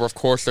we're of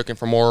course looking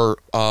for more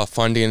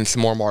funding and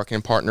some more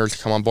marketing partners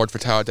to come on board for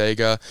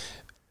Talladega,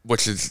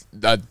 which is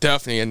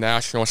definitely a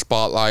national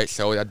spotlight,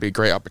 so that'd be a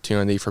great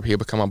opportunity for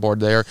people to come on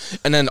board there.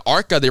 And then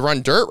ARCA, they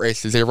run dirt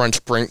races. They run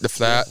the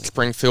Flat,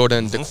 Springfield,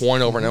 and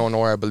DeQuoin over in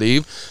Illinois, I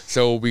believe.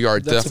 So we are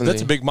definitely...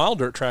 That's a big mile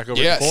dirt track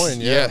over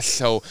DeQuoin. Yes,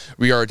 so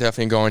we are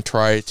definitely going to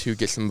try to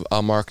get some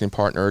marketing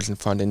partners and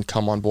funding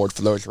come on board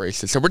for those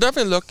races. So we're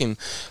definitely looking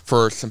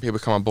for some people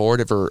to come on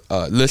board. If you're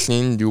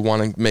listening, you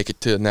want to make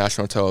it to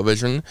national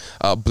television,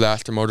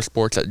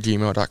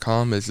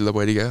 blastermotorsports@gmail.com is the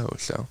way to go,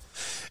 so...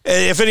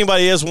 If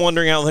anybody is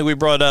wondering, I don't think we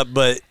brought it up,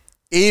 but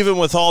even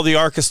with all the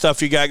ARCA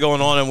stuff you got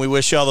going on, and we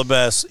wish you all the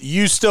best,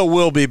 you still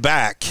will be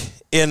back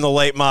in the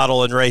late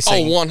model and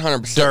racing. Oh,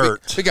 100%.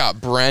 Dirt. We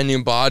got brand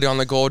new body on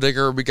the Gold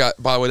Digger. We got,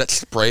 by the way, that's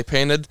spray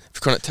painted, if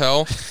you couldn't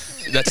tell.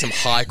 That's some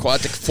high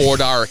quality, like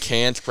 $4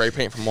 can spray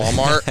paint from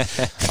Walmart.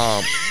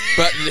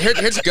 But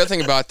here's the good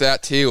thing about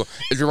that, too,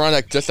 is we run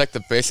just like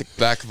the basic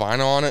black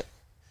vinyl on it.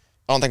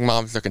 I don't think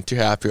Mom's looking too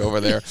happy over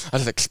there. I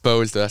just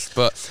exposed us.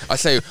 But I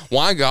say,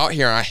 when I go out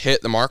here and I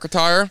hit the marker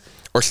tire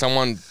or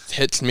someone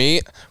hits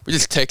me, we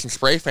just take some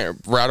spray paint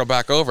and rattle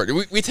back over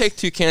it. We take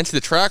 2 cans to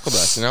the track with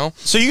us,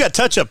 So you got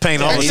touch-up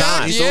paint all the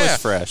time. He's always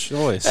fresh.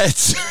 Always.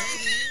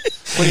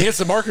 When he hits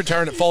the marker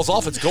tire and it falls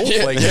off, it's gold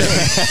flake.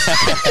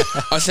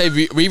 I say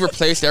we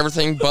replaced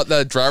everything but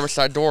the driver's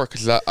side door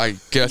because I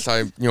guess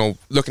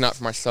looking out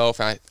for myself,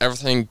 and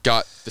everything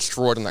got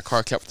destroyed in that car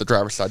except for the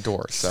driver's side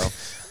door, so...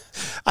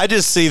 I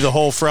just see the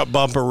whole front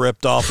bumper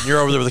ripped off, and you're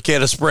over there with a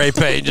can of spray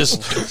paint. Well,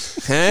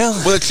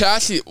 the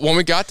chassis, when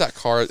we got that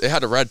car, it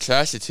had a red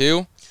chassis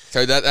too.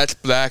 So that's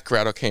black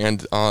rattle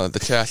canned. The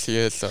chassis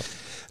is. So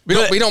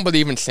we don't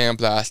believe in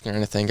sandblasting or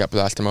anything at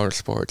Blaster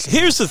Motorsports.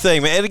 Here's the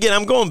thing, man. And again,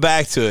 I'm going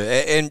back to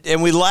it,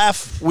 and we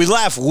laugh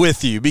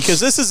with you because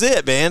this is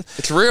it, man.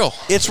 It's real.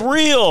 It's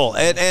real,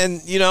 and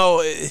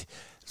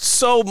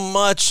so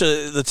much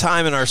of the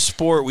time in our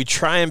sport we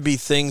try and be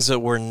things that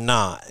we're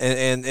not,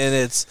 and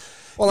it's.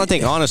 Well, I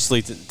think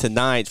honestly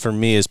tonight for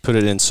me has put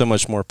it in so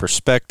much more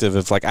perspective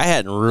of like I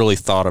hadn't really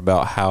thought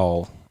about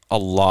how a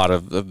lot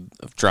of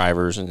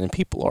drivers and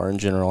people are in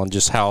general, and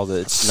just how that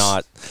it's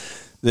not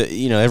that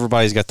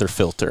everybody's got their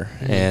filter,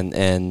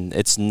 and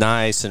it's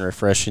nice and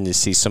refreshing to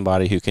see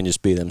somebody who can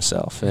just be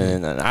themselves,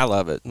 and I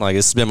love it. Like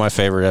this has been my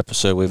favorite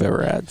episode we've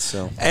ever had.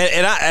 So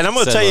and I'm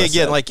going to tell you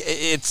again, like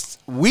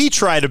we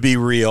try to be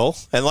real,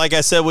 and like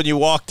I said when you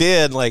walked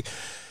in, like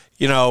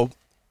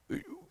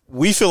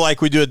we feel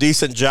like we do a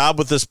decent job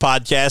with this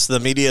podcast and the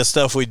media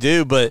stuff we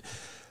do, but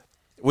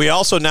we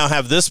also now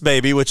have this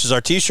baby, which is our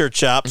T-shirt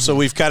shop, so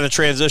we've kind of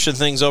transitioned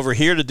things over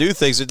here to do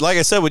things. Like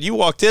I said, when you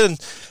walked in,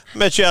 I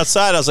met you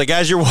outside, I was like,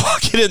 guys, you're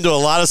walking into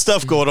a lot of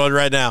stuff going on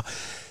right now.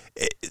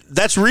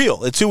 That's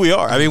real. It's who we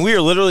are. I mean, we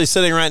are literally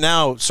sitting right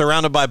now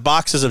surrounded by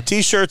boxes of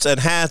T-shirts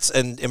and hats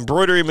and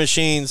embroidery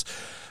machines.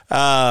 They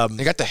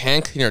got the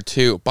hand cleaner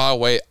too. By the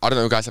way, I don't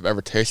know if you guys have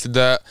ever tasted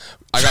that.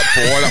 I got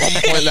bored at one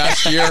point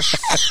last year.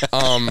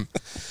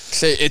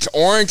 Say it's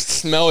orange.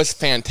 Smell is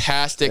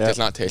fantastic. Does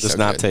not taste. Does so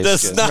not good. taste.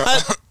 Does good.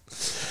 not.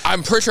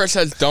 I'm pretty sure it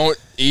says don't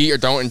eat or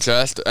don't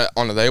ingest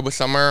on the label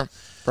somewhere.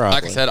 Probably.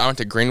 Like I said, I went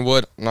to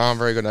Greenwood. Not a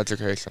very good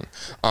education.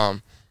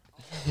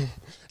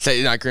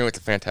 Greenwood's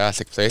a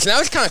fantastic place, and that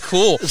was kind of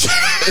cool.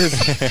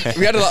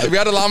 we had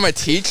a lot of my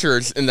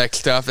teachers and that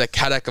stuff that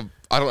had like a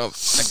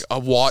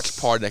watch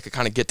party that could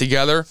kind of get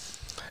together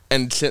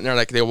and sitting there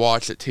like they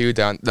watched it too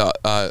down the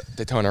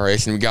Daytona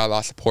race, and we got a lot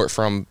of support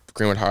from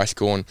Greenwood High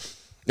School, and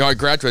I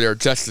graduated there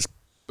just this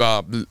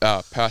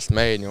past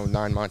May,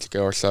 9 months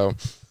ago or so.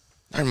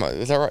 9 months,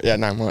 is that right? Yeah,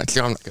 9 months.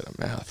 I'm not good at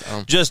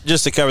math.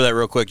 Just to cover that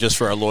real quick, just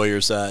for our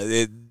lawyers,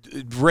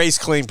 Race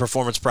Clean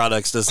Performance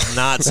Products does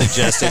not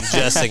suggest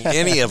ingesting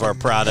any of our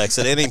products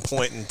at any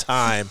point in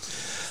time.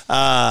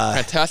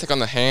 Fantastic on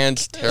the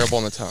hands, terrible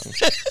on the tongue.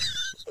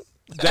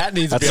 That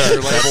needs to be on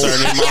your label.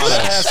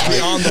 That has to be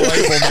on the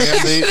label, man.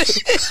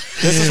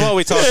 This is what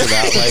we talked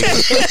about.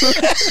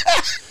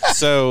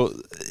 So,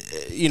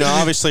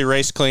 obviously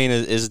Race Clean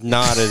is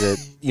not at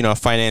a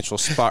financial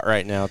spot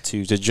right now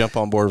to jump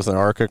on board with an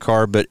ARCA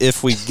car. But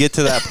if we get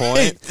to that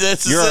point,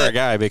 you're our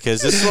guy,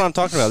 because this is what I'm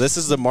talking about. This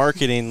is the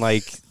marketing.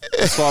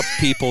 That's what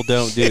people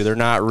don't do. They're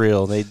not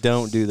real. They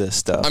don't do this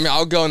stuff. I mean,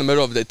 I'll go in the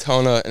middle of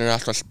Daytona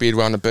International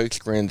Speedway on the big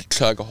screen to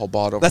chug a whole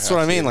bottle. That's what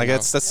I mean.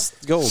 That's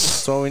gold.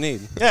 That's all we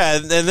need. Yeah,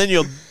 and then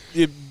you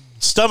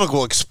stomach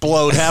will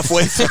explode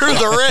halfway through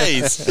the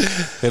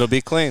race. It'll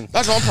be clean.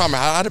 That's one problem.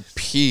 I had to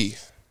pee,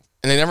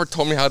 and they never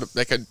told me how to.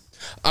 Like,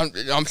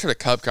 I'm sure the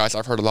Cub guys.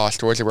 I've heard a lot of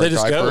stories. They wear They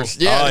just go. diapers.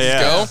 Yeah, Oh, they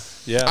yeah.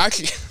 just go. Yeah.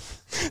 Actually,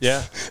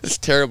 Yeah. it's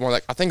terrible.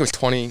 Like, I think it was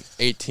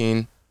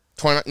 2018,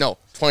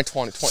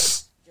 2020.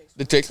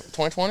 The Jake's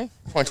 2020,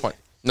 2020.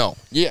 No,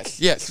 yes,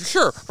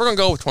 sure. We're gonna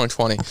go with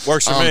 2020.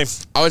 Works for me.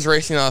 I was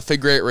racing a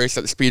figure eight race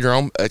at the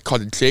Speedrome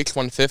called the Jake's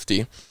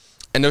 150,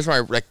 and it was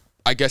my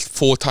I guess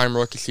full-time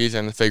rookie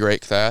season in the figure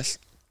eight class,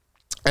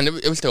 and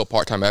it was still a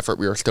part-time effort.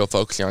 We were still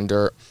focusing on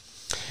dirt,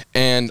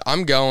 and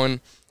I'm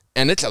going,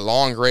 and it's a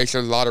long race.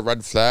 There's a lot of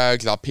red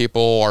flags. A lot of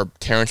people are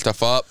tearing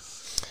stuff up,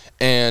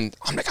 and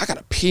I'm like, I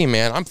gotta pee,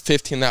 man. I'm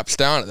 15 laps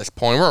down at this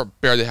point. We're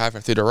barely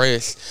halfway through the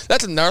race.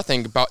 That's another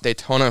thing about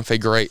Daytona and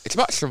figure eight. It's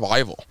about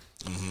survival.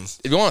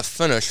 If you want to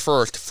finish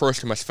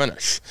first you must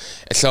finish.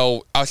 And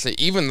so I would say,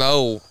 even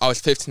though I was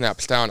 15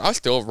 laps down, I was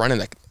still running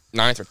like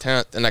 9th or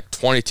 10th, and like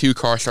 22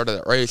 cars started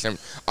that race, and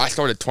I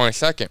started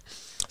 22nd.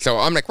 So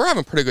I'm like, we're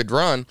having a pretty good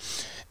run.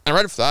 And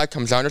red flag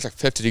comes out, there's like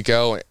 50 to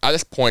go. And at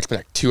this point, it's been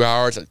like 2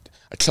 hours. I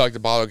chugged the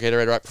bottle of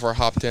Gatorade right before I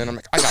hopped in. I'm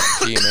like, I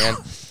gotta pee, man.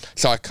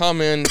 So I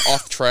come in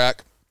off the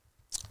track,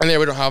 and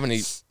we don't have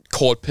any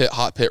cold pit,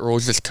 hot pit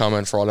rules. Just come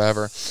in for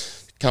whatever.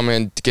 Come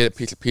in to get a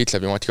piece of pizza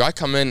if you want to. I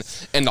come in,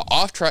 and the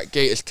off-track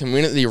gate is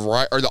conveniently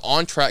right, or the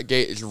on-track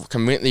gate is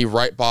conveniently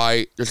right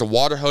by. There's a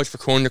water hose for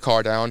cooling the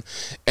car down,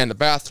 and the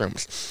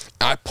bathrooms.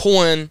 And I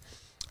pull in.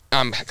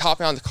 I'm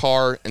hopping on the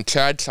car, and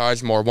Chad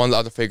Sizemore, one of the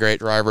other figure eight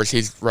drivers,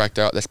 he's wrecked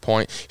out at this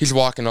point. He's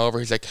walking over.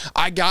 He's like,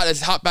 I got it.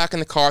 Hop back in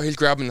the car. He's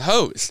grabbing the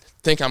hose.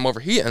 Think I'm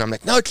overheating. I'm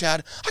like, no,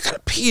 Chad, I gotta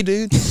pee,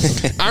 dude.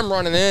 I'm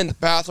running in, the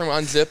bathroom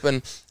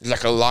unzipping. There's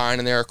like a line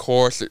in there, of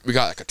course. We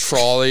got like a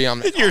trolley.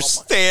 I'm like, You're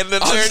standing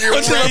there and you're I'm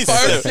in the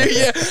fire racing. suit,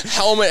 yeah,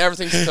 helmet,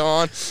 everything's still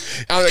on.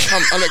 I'm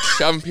like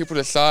shoving people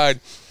to the side.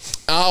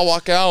 And I'll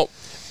walk out,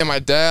 and my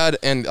dad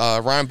and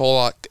Ryan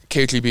Bullock,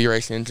 KGB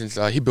Racing Engines,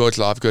 he builds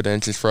a lot of good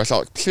engines for us.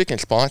 Speaking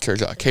of sponsors,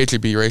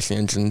 KGB Racing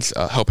Engines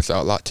help us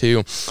out a lot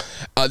too.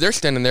 They're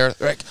standing there,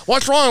 they're like,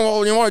 what's wrong?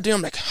 What do you want to do?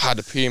 I'm like, had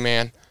to pee,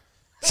 man.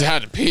 So I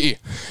had to pee.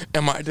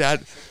 And my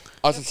dad,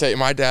 I was going to say,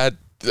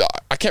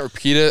 I can't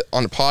repeat it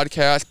on the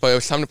podcast, but it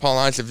was something upon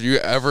the lines, if you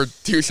ever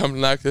do something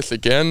like this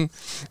again,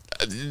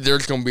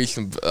 there's going to be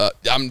some,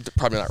 I'm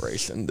probably not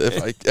racing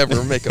if I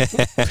ever make a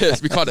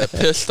piss. We call it a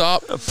piss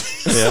stop.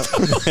 Yeah.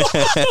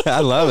 I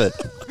love it.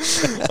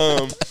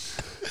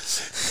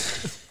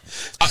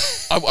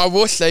 I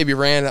will say we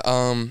ran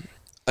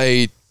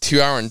a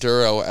 2-hour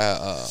enduro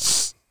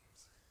at,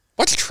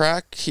 what's the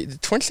track?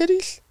 Twin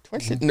Cities?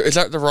 No, is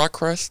that the Rock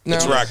Crest now?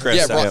 It's Rock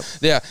Crest,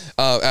 Yeah,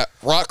 at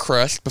Rock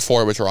Crest,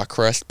 before it was Rock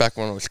Crest, back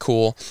when it was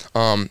cool.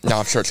 Now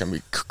I'm sure it's going to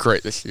be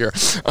great this year.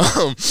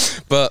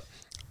 But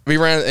we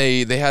ran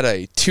they had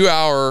a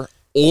 2-hour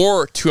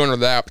or 200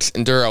 laps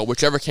enduro,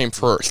 whichever came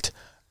first.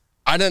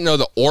 I didn't know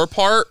the or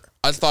part.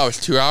 I just thought it was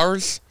 2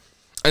 hours.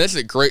 And this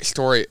is a great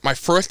story. My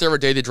first ever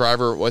daily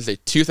driver was a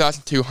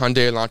 2002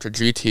 Hyundai Elantra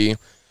GT.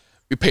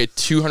 We paid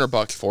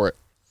 $200 for it.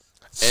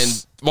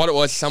 And what it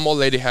was, some old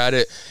lady had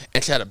it,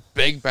 and she had a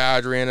big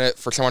battery in it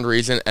for some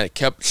reason, and it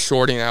kept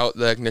shorting out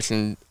the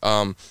ignition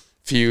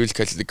fuse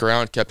because the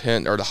ground kept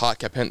hitting, or the hot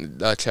kept hitting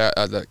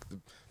the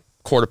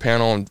quarter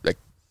panel and like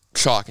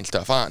shock and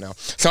stuff. I don't know.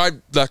 So I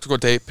electrical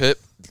tape it,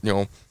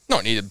 no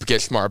need to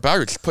get smart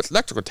battery, just put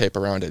electrical tape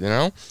around it,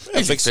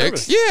 Easy big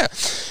service. Yeah.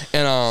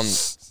 And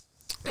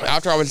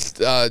after I was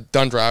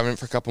done driving it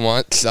for a couple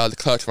months, the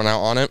clutch went out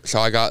on it, so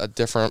I got a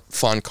different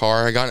fun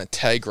car. I got an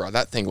Integra.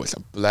 That thing was a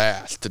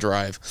blast to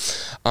drive.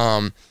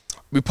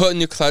 We put a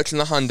new clutch in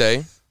the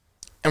Hyundai,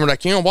 and we're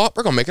like, you know what?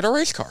 We're going to make it a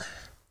race car.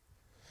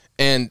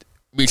 And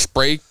we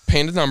spray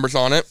painted numbers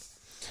on it,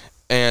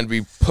 and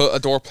we put a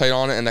door plate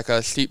on it and like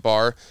a seat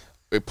bar.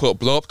 We put a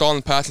blow-up doll in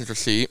the passenger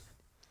seat,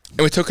 and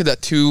we took it that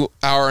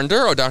 2-hour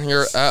enduro down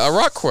here at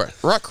Rock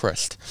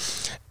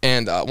Crest.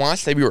 And when I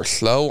say we were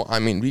slow, I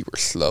mean we were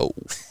slow.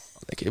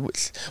 Like it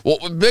was. Well,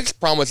 the biggest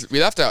problem was we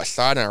left it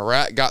outside, and a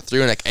rat got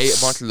through and like ate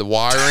a bunch of the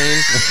wiring.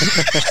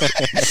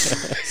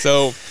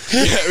 So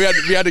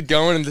we had to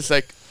go in and just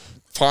like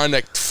find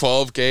like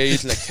 12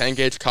 gauge and like 10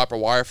 gauge copper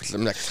wire for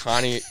some like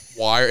tiny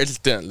wire. It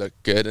just didn't look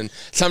good, and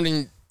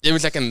it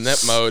was like in nip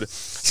mode.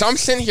 So I'm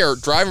sitting here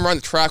driving around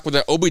the track with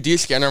an OBD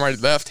scanner in my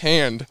left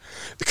hand,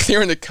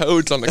 clearing the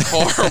codes on the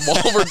car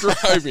while we're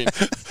driving.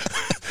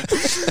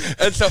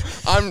 And so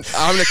I'm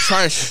like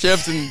trying to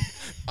shift, and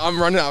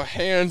I'm running out of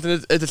hands,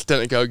 and it just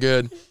didn't go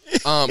good.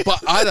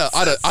 But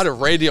I had a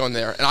radio in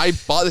there, and I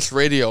bought this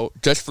radio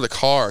just for the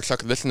car so I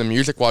could listen to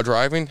music while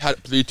driving. Had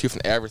Bluetooth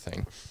and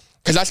everything.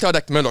 Because I still had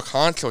like the middle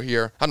console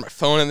here. I had my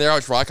phone in there. I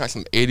was rocking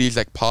some 80s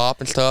like pop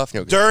and stuff.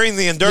 During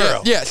the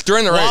enduro. Yes,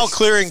 during the race. While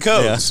clearing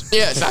codes.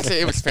 Yes,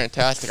 it was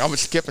fantastic. I was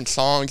skipping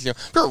songs. We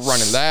were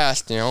running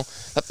last. I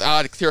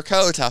had to clear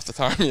codes half the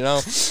time.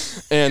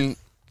 And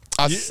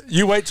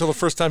You wait till the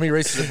first time he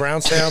races at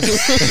Brownstown.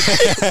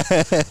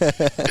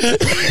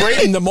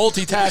 Brayton, the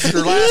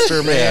multitasker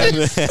laster, man.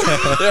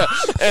 Yeah,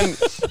 and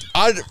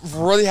I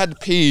really had to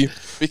pee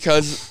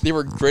because they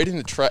were grading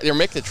the track. They were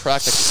making the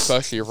track like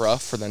especially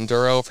rough for the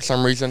enduro for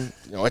some reason.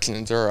 It's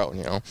an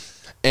enduro,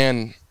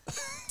 and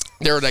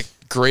they were like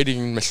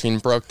grading machine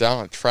broke down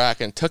on the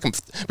track and it took them.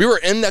 We were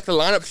in like the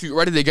lineup chute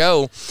ready to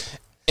go,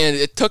 and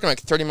it took them like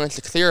 30 minutes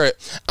to clear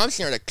it. I'm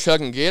sitting there like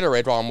chugging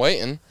Gatorade while I'm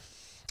waiting.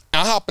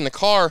 I hop in the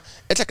car.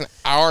 It's like an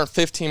hour and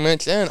 15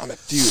 minutes in. I'm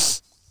like, dude,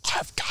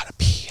 I've got to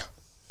pee.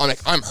 I'm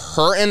like, I'm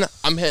hurting.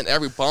 I'm hitting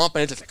every bump,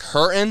 and it's just like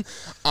hurting.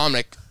 I'm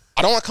like,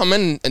 I don't want to come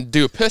in and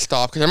do a pit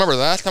stop because I remember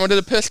the last time I did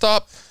a pit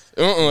stop,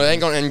 it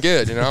ain't going to end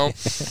good, And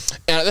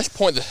at this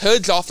point, the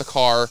hood's off the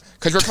car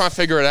because we're trying to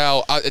figure it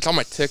out. It's on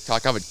my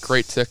TikTok. I have a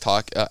great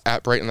TikTok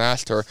at Brayton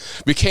Laster.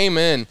 We came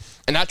in,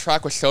 and that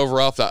track was so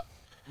rough that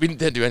we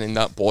didn't do any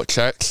nut bolt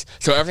checks,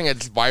 so everything had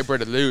just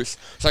vibrated loose.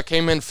 So I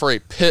came in for a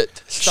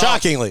pit stop.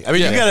 Shockingly, I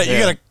mean,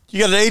 you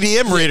got an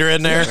ADM reader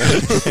in there.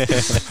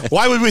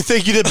 Why would we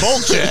think you did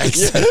bolt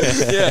checks?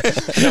 Yeah.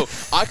 So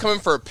I come in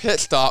for a pit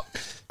stop,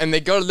 and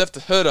they go to lift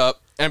the hood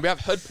up, and we have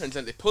hood pins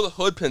in. They pull the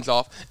hood pins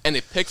off, and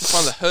they pick the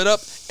front of the hood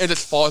up, and it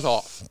just falls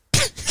off.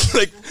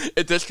 Like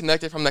it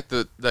disconnected from like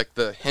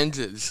the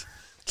hinges.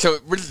 So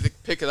we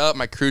just pick it up,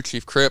 my crew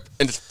chief Crip,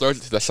 and just throws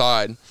it to the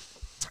side.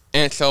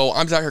 And so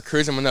I'm just out here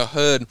cruising with no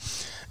hood.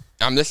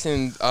 I'm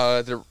listening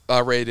to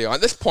the radio. At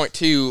this point,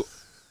 too,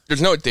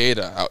 there's no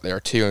data out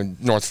there, too, in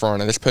North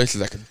Florida. This place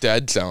is like a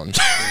dead zone.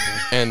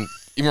 And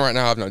even right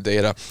now, I have no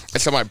data.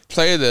 And so I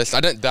play this.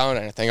 I didn't download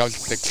anything. I was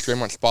just like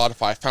streaming on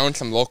Spotify. I found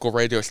some local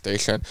radio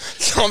station.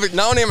 So I'm like,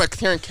 not only am I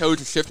clearing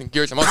codes and shifting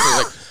gears, I'm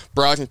also like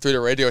browsing through the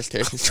radio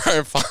stations trying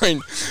to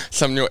find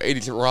some new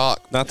 80s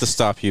rock. Not to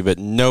stop you, but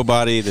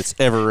nobody that's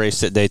ever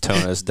raced at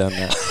Daytona has done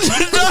that.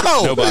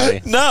 No,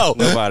 Nobody. No,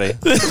 Nobody.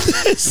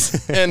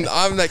 And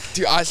I'm like,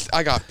 dude,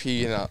 I got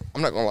pee, and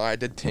I'm not gonna lie, I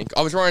did tink.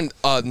 I was wearing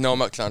no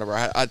muck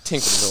underwear. I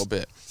tinkled a little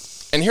bit.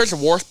 And here's the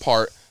worst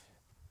part.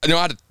 I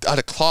had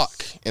a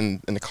clock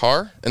in the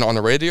car and on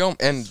the radio,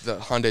 and the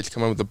Hyundai's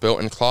coming with a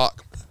built-in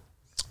clock.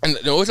 And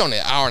it was only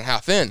an hour and a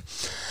half in.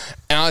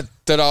 And I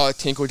did all the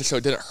tinkle just so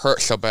it didn't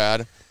hurt so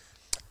bad.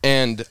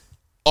 And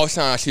all of a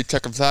sudden, I see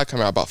Check of Flag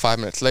coming out about 5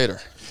 minutes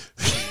later.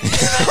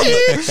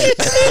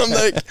 I'm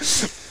like,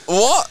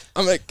 what?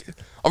 I'm like,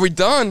 are we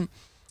done?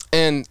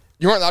 And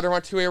you weren't allowed to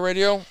run two-way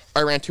radio?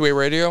 I ran two-way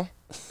radio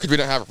because we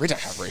didn't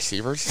have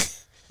receivers.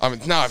 I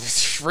mean, no,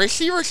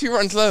 receivers, he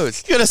runs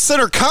those. you got a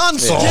center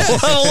console.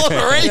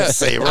 A race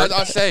saver.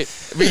 I'll say,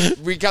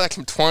 we got like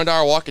some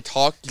 $20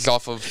 walkie-talkies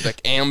off of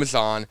like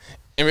Amazon,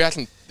 and we had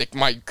some, like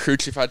my crew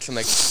chief had some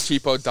like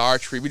cheapo Dollar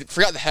Tree. We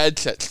forgot the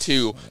headsets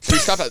too, so we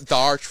stopped at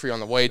Dollar Tree on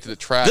the way to the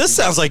track. This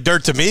sounds like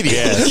dirt to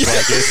media.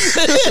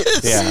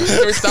 Yeah.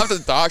 So we stopped at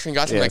the Dollar Tree and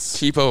got some like Yes.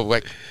 cheapo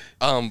like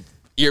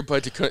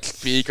earbuds you couldn't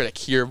speak or like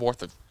hear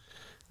worth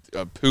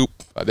of poop.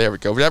 There we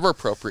go. Whatever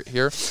appropriate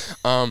here.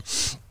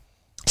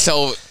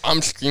 So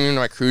I'm screaming to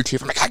my crew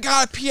chief. I'm like, I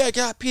gotta pee.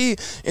 And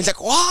he's like,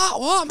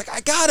 what? I'm like,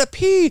 I gotta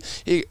pee.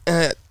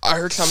 I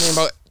heard something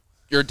about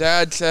your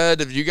dad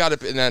said if you gotta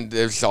pee, and then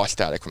it was all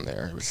static from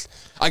there.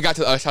 I got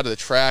to the other side of the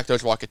track.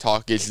 Those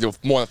walkie-talkies,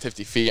 more than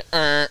 50 feet.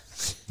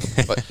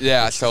 But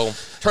yeah, so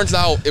turns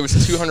out it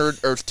was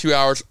 2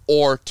 hours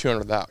or 200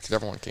 without because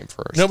everyone came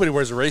first. Nobody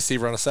wears a race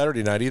receiver on a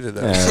Saturday night either,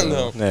 though.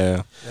 No.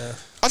 No.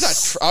 I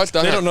was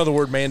done. They don't know the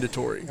word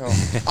mandatory.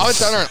 I was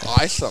down there in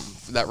Islip,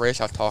 that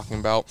race I was talking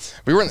about.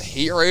 We were in the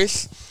heat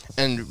race,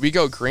 and we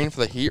go green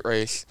for the heat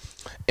race.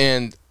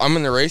 And I'm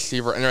in the race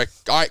receiver, and they're like,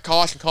 all right,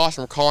 caution,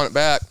 we're calling it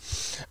back.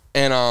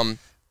 And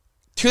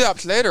 2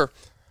 laps later,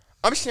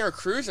 I'm sitting there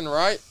cruising,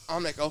 right?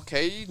 I'm like,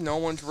 okay, no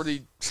one's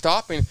really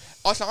stopping.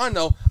 Also, I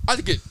know I had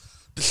to get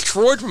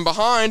destroyed from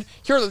behind.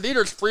 Here are the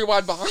leaders 3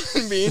 wide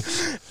behind me.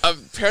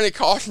 Apparently,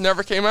 caution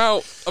never came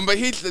out. But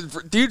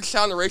the dude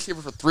sat on the race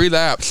receiver for 3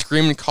 laps,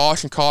 screaming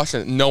caution.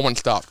 No one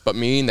stopped but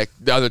me and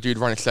the other dude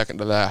running second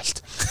to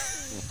last.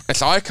 And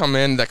so I come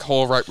in, that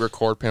whole right rear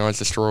cord panel is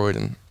destroyed,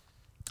 and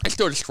it's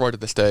still destroyed to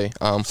this day.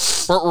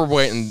 We're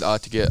waiting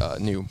to get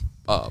new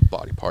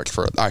body parts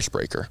for the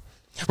icebreaker.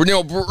 We're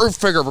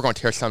figuring we're going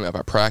to tear something up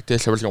at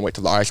practice, so we're just going to wait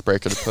till the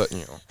icebreaker to put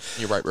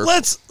new right rear.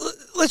 Let's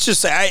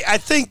just say I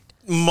think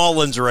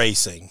Mullins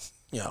Racing,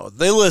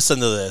 they listen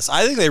to this.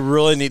 I think they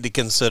really need to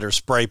consider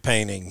spray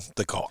painting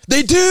the car.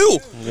 They do.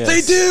 Yes.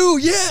 They do.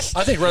 Yes.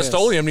 I think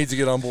Rust-Oleum needs to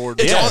get on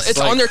board. It's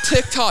on their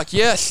TikTok.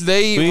 Yes,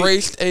 they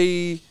raced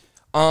the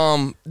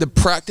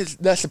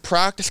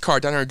practice car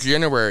down there in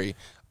January.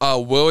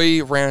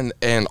 Willie ran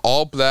an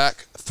all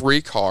black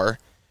 3 car,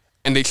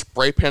 and they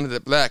spray painted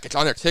it black. It's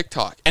on their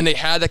TikTok, and they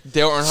had like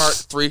Dale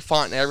Earnhardt 3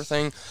 font and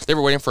everything. They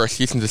were waiting for a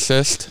cease and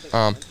desist.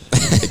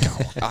 They got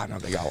one. I don't know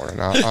if they got one or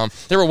not.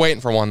 They were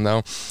waiting for one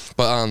though,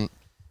 but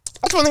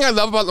that's one thing I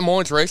love about the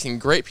Mullins Racing.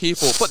 Great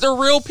people, but they're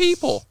real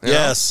people. you know?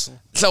 Yes.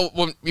 So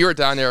when you were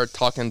down there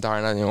talking to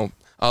Dinah,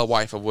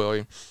 wife of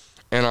Willie,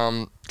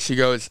 and she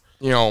goes,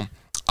 I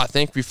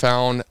think we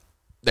found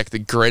like the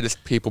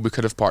greatest people we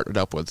could have partnered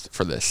up with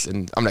for this,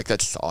 and I'm like,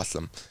 that's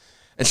awesome.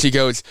 And she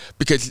goes,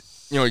 because,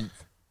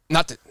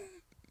 not that,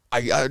 I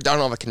don't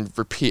know if I can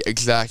repeat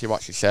exactly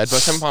what she said, but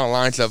something on the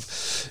lines of,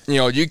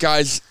 you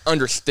guys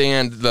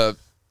understand the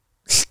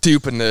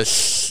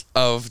stupidness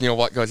of,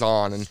 what goes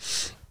on. And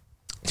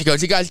she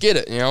goes, you guys get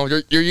it,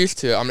 you're used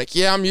to it. I'm like,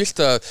 yeah, I'm used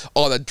to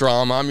all the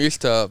drama. I'm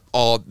used to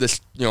all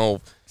this,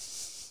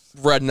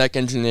 redneck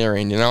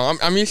engineering,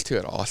 I'm used to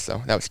it all.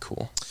 So that was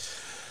cool.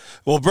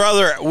 Well,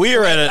 brother, we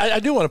are at it. I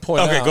do want to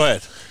point out. Okay, go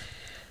ahead.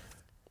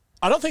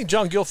 I don't think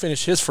John Gill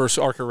finished his first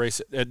ARCA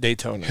race at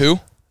Daytona. Who?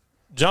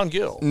 John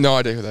Gill. No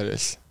idea who that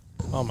is.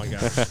 Oh, my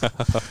gosh.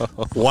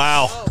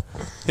 Wow.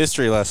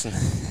 History lesson.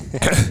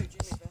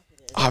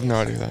 I have no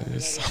idea who that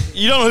is.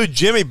 You don't know who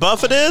Jimmy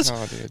Buffett is?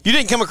 No, dude. You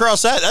didn't come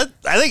across that?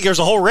 I think there's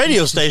a whole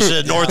radio station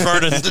in North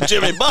Vernon to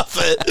Jimmy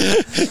Buffett.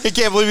 I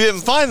can't believe you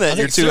didn't find that in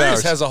your 2 Sirius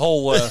hours. has a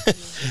whole.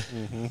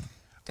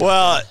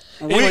 Well,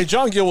 Anyway,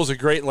 John Gill was a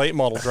great late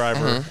model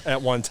driver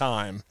at one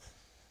time.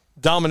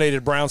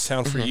 Dominated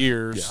Brownstown for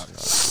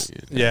years.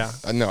 Yeah.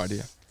 I have no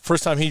idea.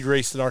 First time he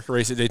raced an ARCA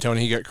race at Daytona,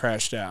 he got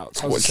crashed out.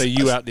 So I would say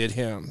you outdid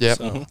him. Yep.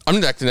 So. I'm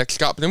like the next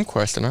Scott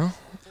Bloomquist,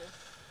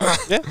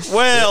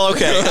 well,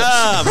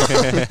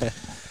 okay.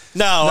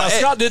 No,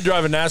 Scott did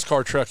drive a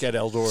NASCAR truck at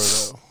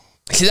Eldora, though.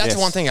 See, that's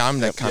one thing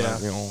I'm like kind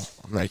of,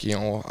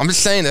 I'm just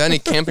saying that any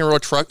Camping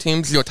World truck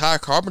teams, Tyler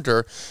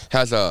Carpenter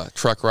has a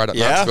truck right at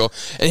Knoxville.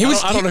 And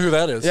I don't know who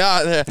that is.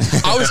 Yeah,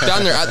 I was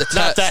down there at the test.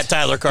 not that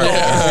Tyler Carter.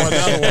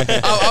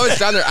 I was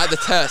down there at the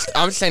test.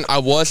 I'm just saying I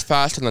was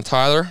faster than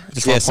Tyler.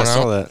 Just Yes, want to I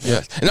point saw out. that.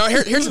 Yes. And now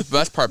here's the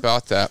best part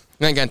about that.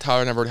 And again,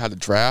 Tyler never had to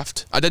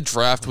draft. I did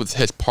draft with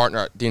his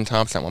partner, Dean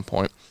Thompson, at one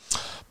point.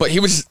 But he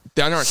was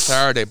down there on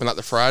Saturday, but not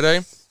the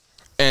Friday.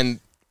 And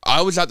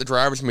I was at the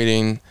driver's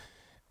meeting,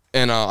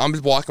 and I'm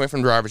just walking away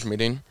from the driver's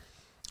meeting,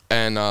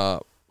 and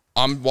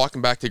I'm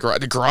walking back to the garage.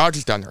 The garage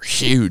is down there,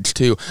 huge,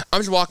 too. I'm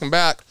just walking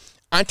back.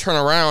 I turn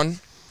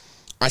around.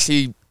 I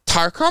see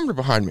Tyler Carpenter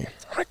behind me.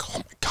 I'm like, oh,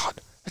 my God.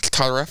 That's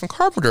Tyler F.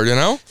 Carpenter,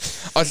 I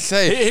was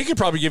say He could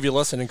probably give you a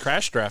lesson in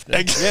crash drafting.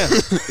 Yeah.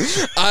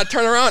 I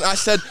turned around. I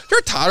said,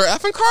 "You're Tyler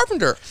F.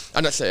 Carpenter."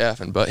 I didn't say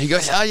effing, but he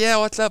goes, "Oh yeah,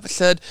 what's up?" I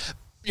said,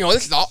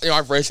 "This is all.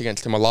 I've raced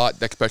against him a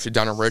lot, especially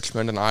down in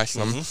Richmond and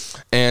Iceland."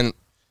 And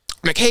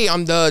I'm like, "Hey,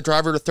 I'm the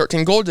driver of the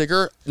 13 Gold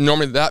Digger.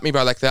 Normally that me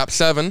by like lap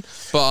 7,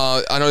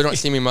 but I know you don't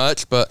see me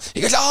much." But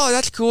he goes, "Oh,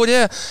 that's cool,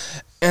 yeah."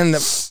 And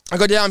I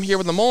go, "Yeah, I'm here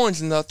with the Mullins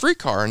in the 3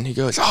 car." And he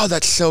goes, "Oh,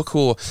 that's so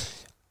cool."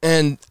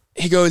 And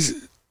he goes,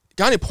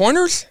 "Got any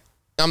pointers?"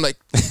 I'm like,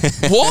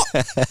 "What?"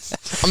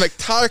 I'm like,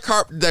 Tyler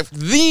Carpenter,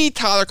 the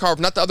Tyler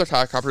Carpenter, not the other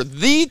Tyler Carpenter,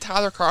 the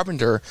Tyler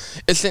Carpenter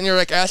is sitting there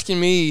like asking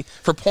me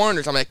for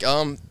pointers. I'm like,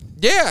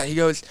 yeah. He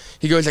goes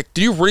like,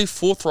 "Do you really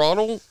full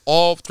throttle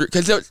all three?"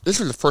 Because this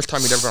was the first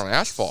time he'd ever been on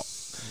asphalt.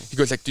 He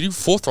goes like, "Do you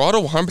full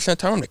throttle 100% of the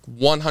time?" I'm like,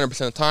 100% of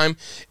the time.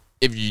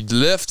 If you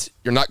lift,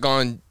 you're not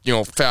going,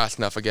 fast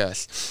enough, I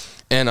guess.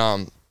 And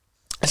I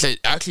said,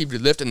 actually, if you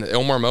lift in the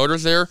Ilmar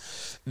motors there,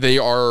 they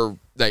are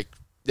like,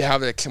 they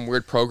have like some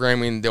weird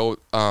programming. They'll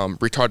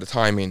retard the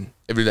timing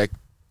if you're like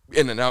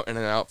in and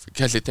out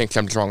because they think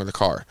something's wrong with the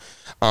car.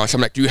 So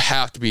I'm like, you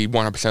have to be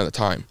 100% of the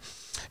time.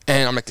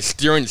 And I'm like, the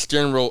steering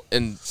wheel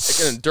in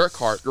a dirt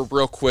car, you're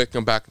real quick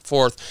and back and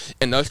forth.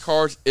 In those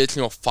cars, it's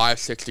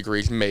 5-6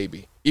 degrees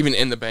maybe, even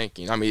in the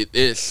banking. I mean, it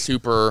is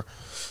super,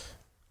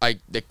 like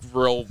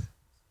real.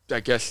 I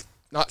guess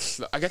not.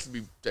 I guess it'd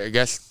be. I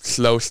guess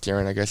slow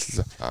steering. I guess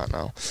I don't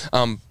know.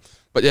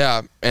 But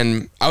yeah,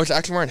 and I was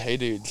actually wearing Hey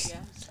Dudes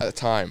at the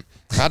time.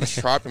 I had a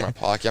Sharpie in my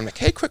pocket. I'm like,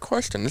 "Hey, quick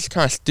question. This is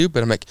kind of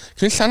stupid." I'm like,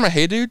 "Can you sign my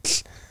Hey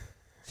Dudes?"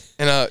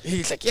 And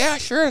he's like, "Yeah,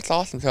 sure. It's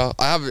awesome." So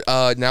I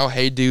have now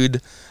Hey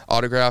Dude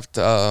autographed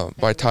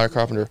by Tyler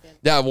Carpenter.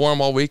 Yeah, I wore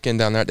them all weekend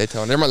down there at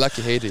Daytona. They're my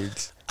lucky Hey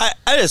Dudes. I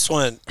just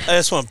want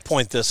to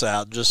point this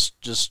out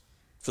just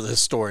for the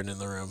historian in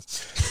the room.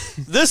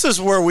 This is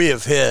where we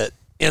have hit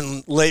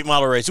in late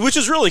model racing, which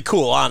is really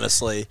cool,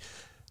 honestly.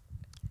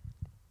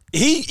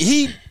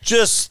 He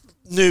just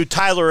knew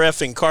Tyler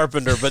effing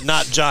Carpenter, but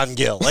not John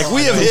Gill. Like,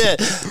 we have hit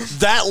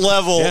that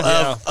level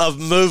of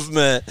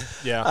movement.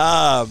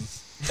 Yeah.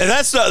 And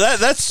that's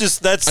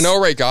I know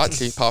Ray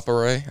Gotze, Papa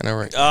Ray. I know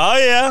Ray. Oh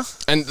yeah.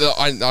 And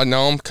I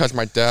know him because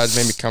my dad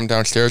made me come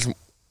downstairs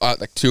at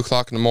like 2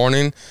 o'clock in the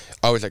morning.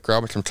 I was like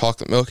grabbing some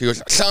chocolate milk. He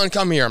goes, "Son,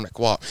 come here." I'm like,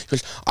 "What?" He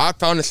goes, "I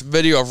found this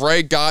video of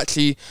Ray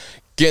Gotze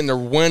getting the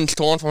wind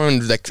stolen from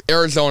him in like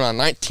Arizona in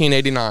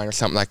 1989 or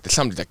something like that.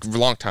 Something like a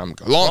long time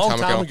ago. Long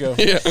time ago.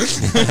 Yeah.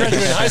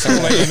 Graduated high school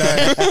in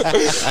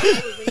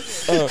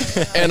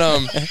 89. And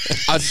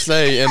I was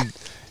saying,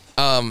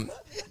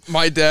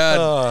 my dad,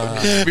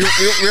 we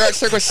were at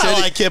Circuit City.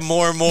 I like him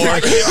more and more. I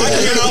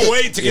cannot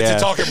wait to get to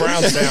talk at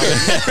Brownstown.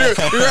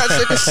 we were at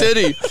Circuit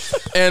City,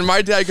 and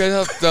my dad goes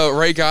up to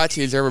Ray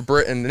Gotze's over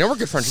Britain. And we're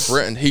good friends with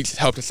Britain. He's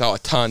helped us out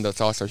a ton.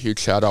 That's also a huge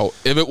shout out.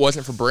 If it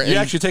wasn't for Britain, You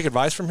actually take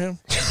advice from him?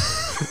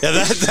 Yeah,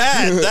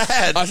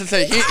 that. I was gonna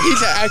say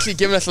he's actually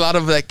given us a lot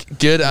of like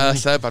good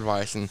setup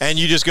advice, And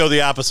you just go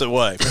the opposite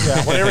way.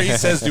 Yeah, whatever he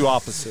says, do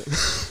opposite.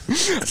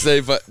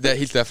 but that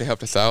he's definitely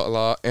helped us out a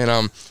lot.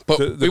 And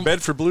but The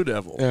Bedford Blue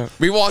Devil. yeah,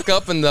 we walk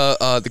up in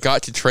the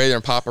Gotcha trailer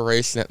and Papa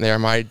racing it there.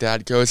 My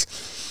dad goes,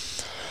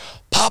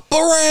 Papa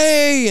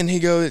Ray, and he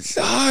goes,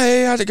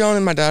 hi, how's it going?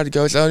 And my dad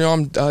goes, oh, no,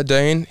 I'm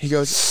Dane. He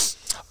goes,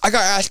 I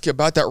got to ask you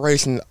about that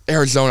race in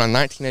Arizona in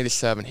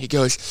 1987. He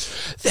goes,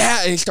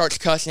 that, and he starts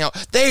cussing out,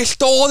 they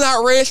stole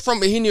that race from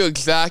me. He knew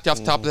exactly off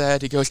the top of the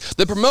head. He goes,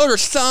 the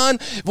promoter's son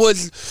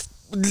was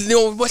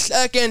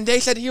second. They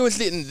said he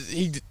was, and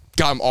he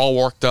got him all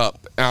worked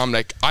up. And I'm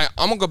like, I'm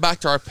going to go back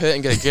to our pit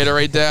and get a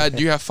Gatorade, Dad.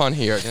 You have fun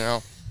here, you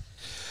know?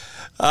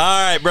 All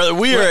right, brother.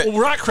 We are.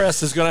 Well,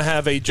 Rockcrest is going to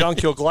have a John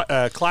Kill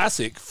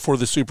Classic for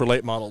the super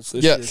late models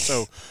this year.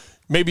 So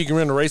maybe you can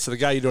win a race with a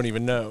guy you don't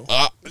even know.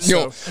 You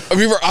know,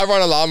 I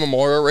run a lot of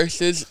memorial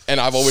races, and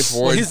I've always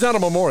worried. Well, he's not a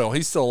memorial.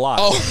 He's still alive.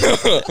 well,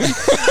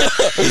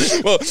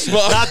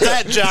 Not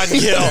that John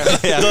Gill.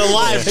 The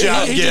live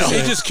John Gill.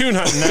 He's just coon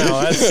hunting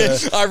now.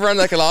 That's, I run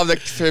like a lot of like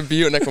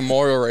tribute and like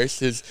memorial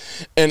races,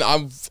 and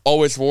I've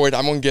always worried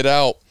I'm gonna get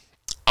out.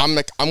 I'm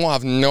gonna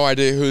have no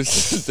idea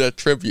who's the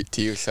tribute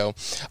to you. So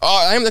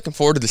I am looking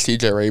forward to the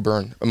CJ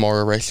Rayburn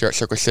Memorial Race here at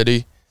Circle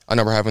City. I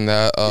know we're having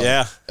that.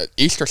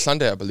 Easter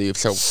Sunday, I believe.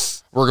 So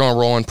we're going to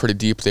roll in pretty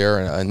deep there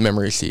in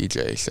memory of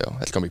CJ. So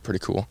that's going to be pretty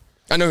cool.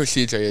 I know who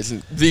CJ is.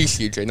 The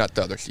CJ, not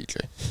the other CJ.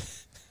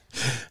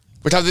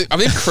 Which I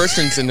think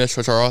Christian's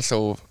initials are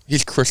also,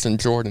 he's Christian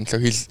Jordan. So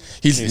he's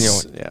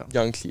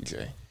young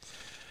CJ.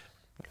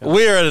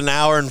 We are at an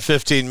hour and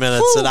 15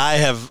 minutes, and I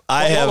have.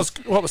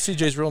 what was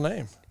CJ's real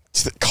name?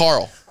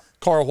 Carl.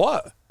 Carl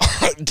what?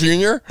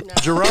 Junior?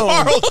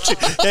 Jerome.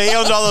 Yeah, he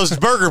owns all those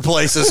burger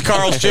places,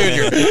 Carl's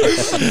Jr.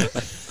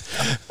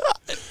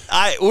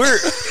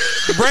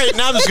 Brayton,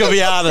 I'm just going to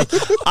be honest.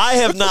 I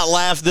have not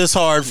laughed this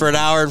hard for an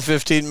hour and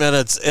 15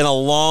 minutes in a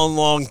long,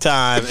 long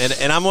time.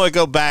 And I'm going to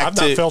go back I've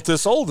not felt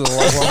this old in a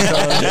long, long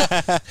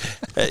time.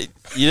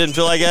 You didn't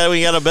feel like that when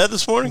you got out of bed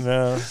this morning?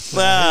 No.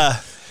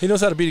 He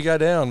knows how to beat a guy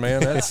down,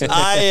 man. That's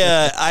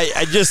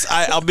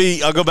I'll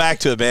go back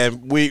to it,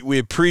 man. We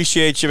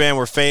appreciate you, man.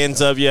 We're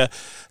fans of you.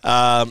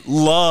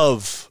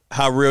 Love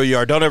how real you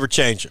are. Don't ever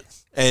change it.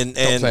 And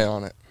Don't play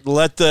on it.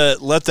 Let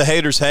the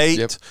haters hate.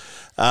 Yep.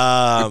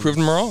 You proved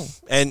them wrong.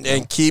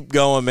 And keep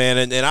going, man.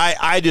 And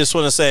I just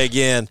want to say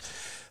again,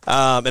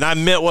 and I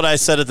meant what I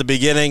said at the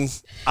beginning.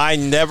 I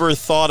never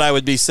thought I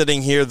would be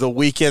sitting here the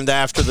weekend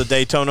after the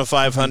Daytona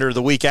 500,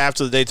 the week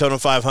after the Daytona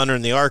 500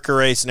 and the ARCA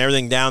race and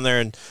everything down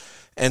there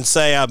and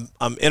say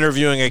I'm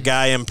interviewing a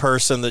guy in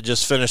person that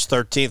just finished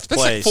 13th place.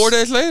 That's like 4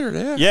 days later,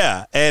 yeah.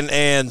 Yeah,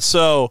 and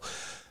so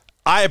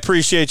I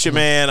appreciate you,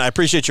 man. I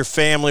appreciate your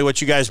family, what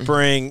you guys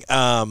bring.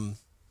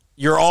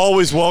 You're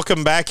always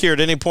welcome back here at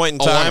any point in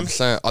time.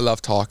 100%. I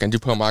love talking. Do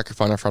put a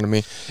microphone in front of me.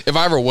 If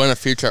I ever win a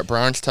feature at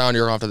Brownstown,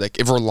 you're going to have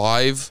to, if we're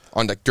live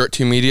on Dirt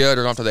 2 Media,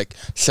 they're going to have to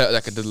set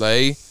a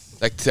delay.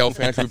 Tell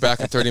fans we'll be back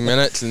in 30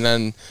 minutes, and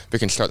then we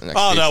can start the next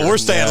feature. No, we're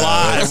staying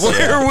live.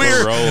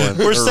 We're rolling.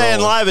 We're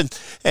staying live.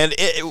 And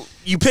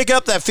you pick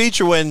up that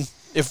feature when,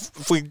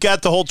 if we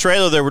got the whole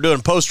trailer there, we're doing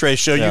a post-race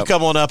show, you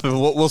come on up and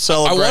we'll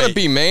celebrate. I want to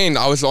be Maine.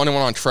 I was the only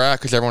one on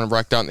track because everyone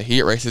wrecked out in the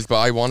heat races, but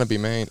I want to be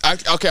Maine. I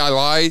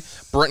lied.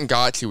 Brenton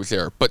Gotzi was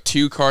there, but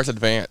 2 cars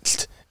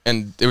advanced,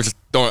 and it was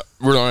we're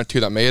the only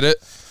 2 that made it.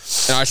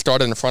 And I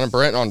started in front of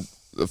Brent on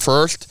the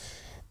first.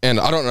 And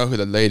I don't know who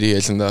the lady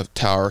is in the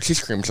tower. She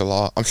screams a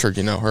lot. I'm sure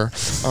you know her.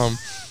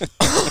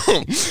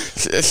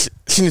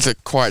 She needs to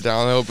quiet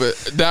down a little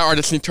bit. Now I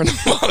just need to turn the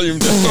volume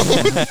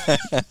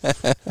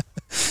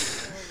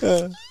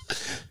down.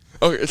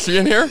 Okay, is she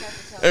in here?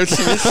 Is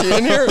she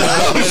in here?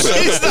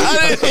 She's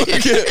not in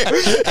here.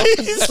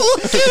 He's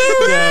looking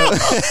around.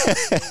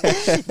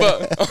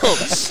 But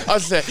I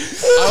was saying,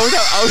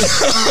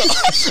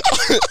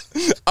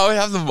 I would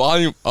have the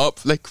volume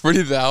up like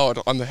pretty loud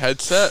on the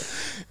headset.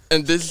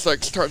 And this is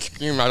starts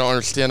screaming. I don't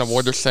understand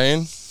what they're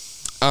saying.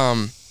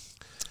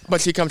 But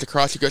she comes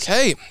across. She goes,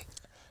 "Hey,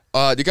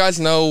 do you guys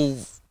know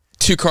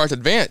 2 cars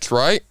advance,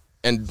 right?"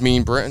 And me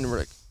and Brenton were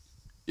like,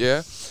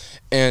 "Yeah."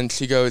 And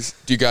she goes,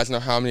 "Do you guys know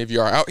how many of you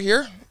are out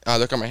here?" I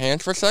look at my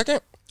hands for a second.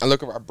 I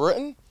look over at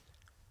Brenton.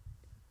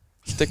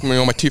 Stick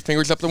my 2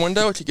 fingers up the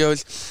window. And she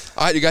goes,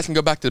 "All right, you guys can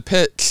go back to the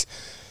pits."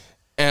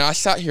 And I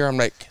sat here. I'm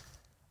like,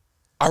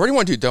 I really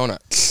want to do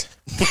donuts.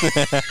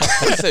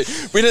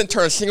 We didn't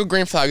turn a single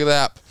green flag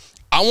lap.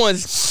 I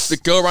wanted to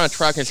go around the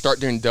track and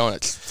start doing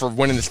donuts for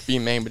winning this B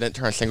main, but didn't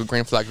turn a single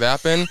green flag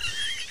lap in.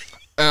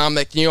 And I'm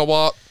like, you know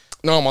what?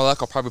 No, my luck,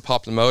 I'll probably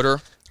pop the motor.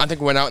 I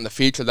think we went out in the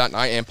feature that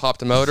night and popped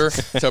the motor.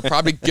 So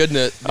probably good.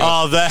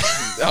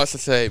 That was to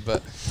say,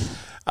 but.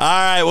 All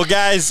right. Well,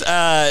 guys,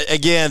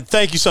 again,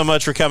 thank you so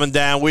much for coming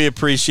down. We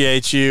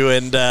appreciate you.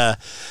 And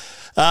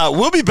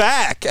we'll be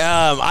back.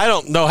 I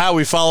don't know how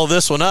we follow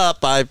this one up.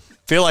 I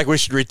feel like we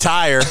should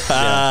retire.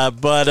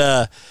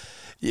 But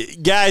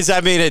guys,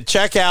 I mean,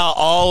 check out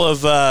all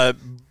of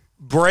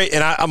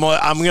And I'm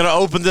going to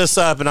open this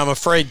up, and I'm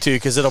afraid to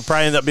because it'll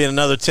probably end up being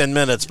another 10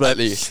 minutes. But At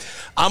least.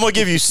 I'm going to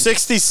give you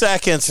 60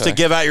 seconds to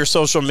give out your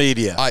social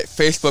media. All right,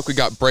 Facebook, we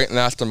got Brayton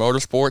Laster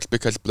Motorsports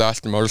because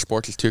Laster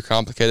Motorsports is too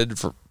complicated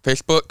for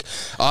Facebook.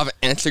 I have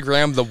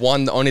Instagram, the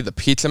one, the only, the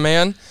Pizza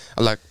Man.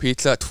 I like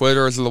pizza.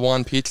 Twitter is the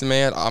one, Pizza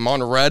Man. I'm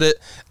on Reddit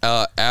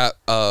at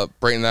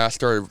Brayton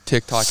Laster,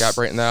 TikTok at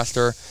Brayton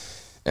Laster.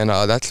 And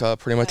that's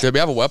pretty much it. We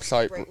have a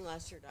website.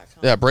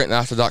 BraytonLaster.com. Yeah,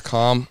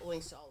 BraytonLaster.com.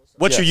 Links to all this.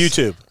 What's your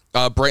YouTube?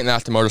 Brayton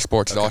Laster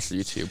Motorsports is also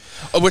YouTube,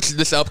 which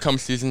this upcoming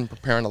season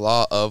preparing a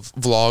lot of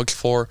vlogs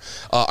for.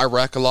 I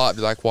wreck a lot.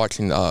 They like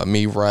watching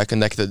me wreck and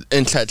like the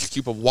inside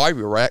scoop of why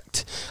we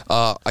wrecked.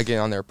 I get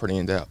on there pretty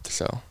in depth.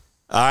 So.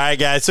 All right,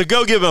 guys. So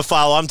go give him a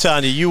follow. I'm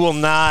telling you, you will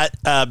not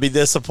be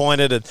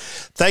disappointed. And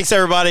thanks,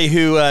 everybody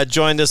who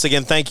joined us.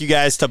 Again, thank you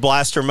guys to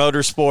Blaster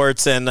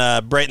Motorsports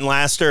and Brayton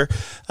Laster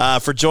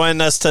for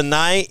joining us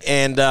tonight.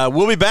 And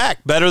we'll be back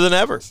better than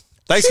ever.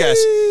 Thanks, guys.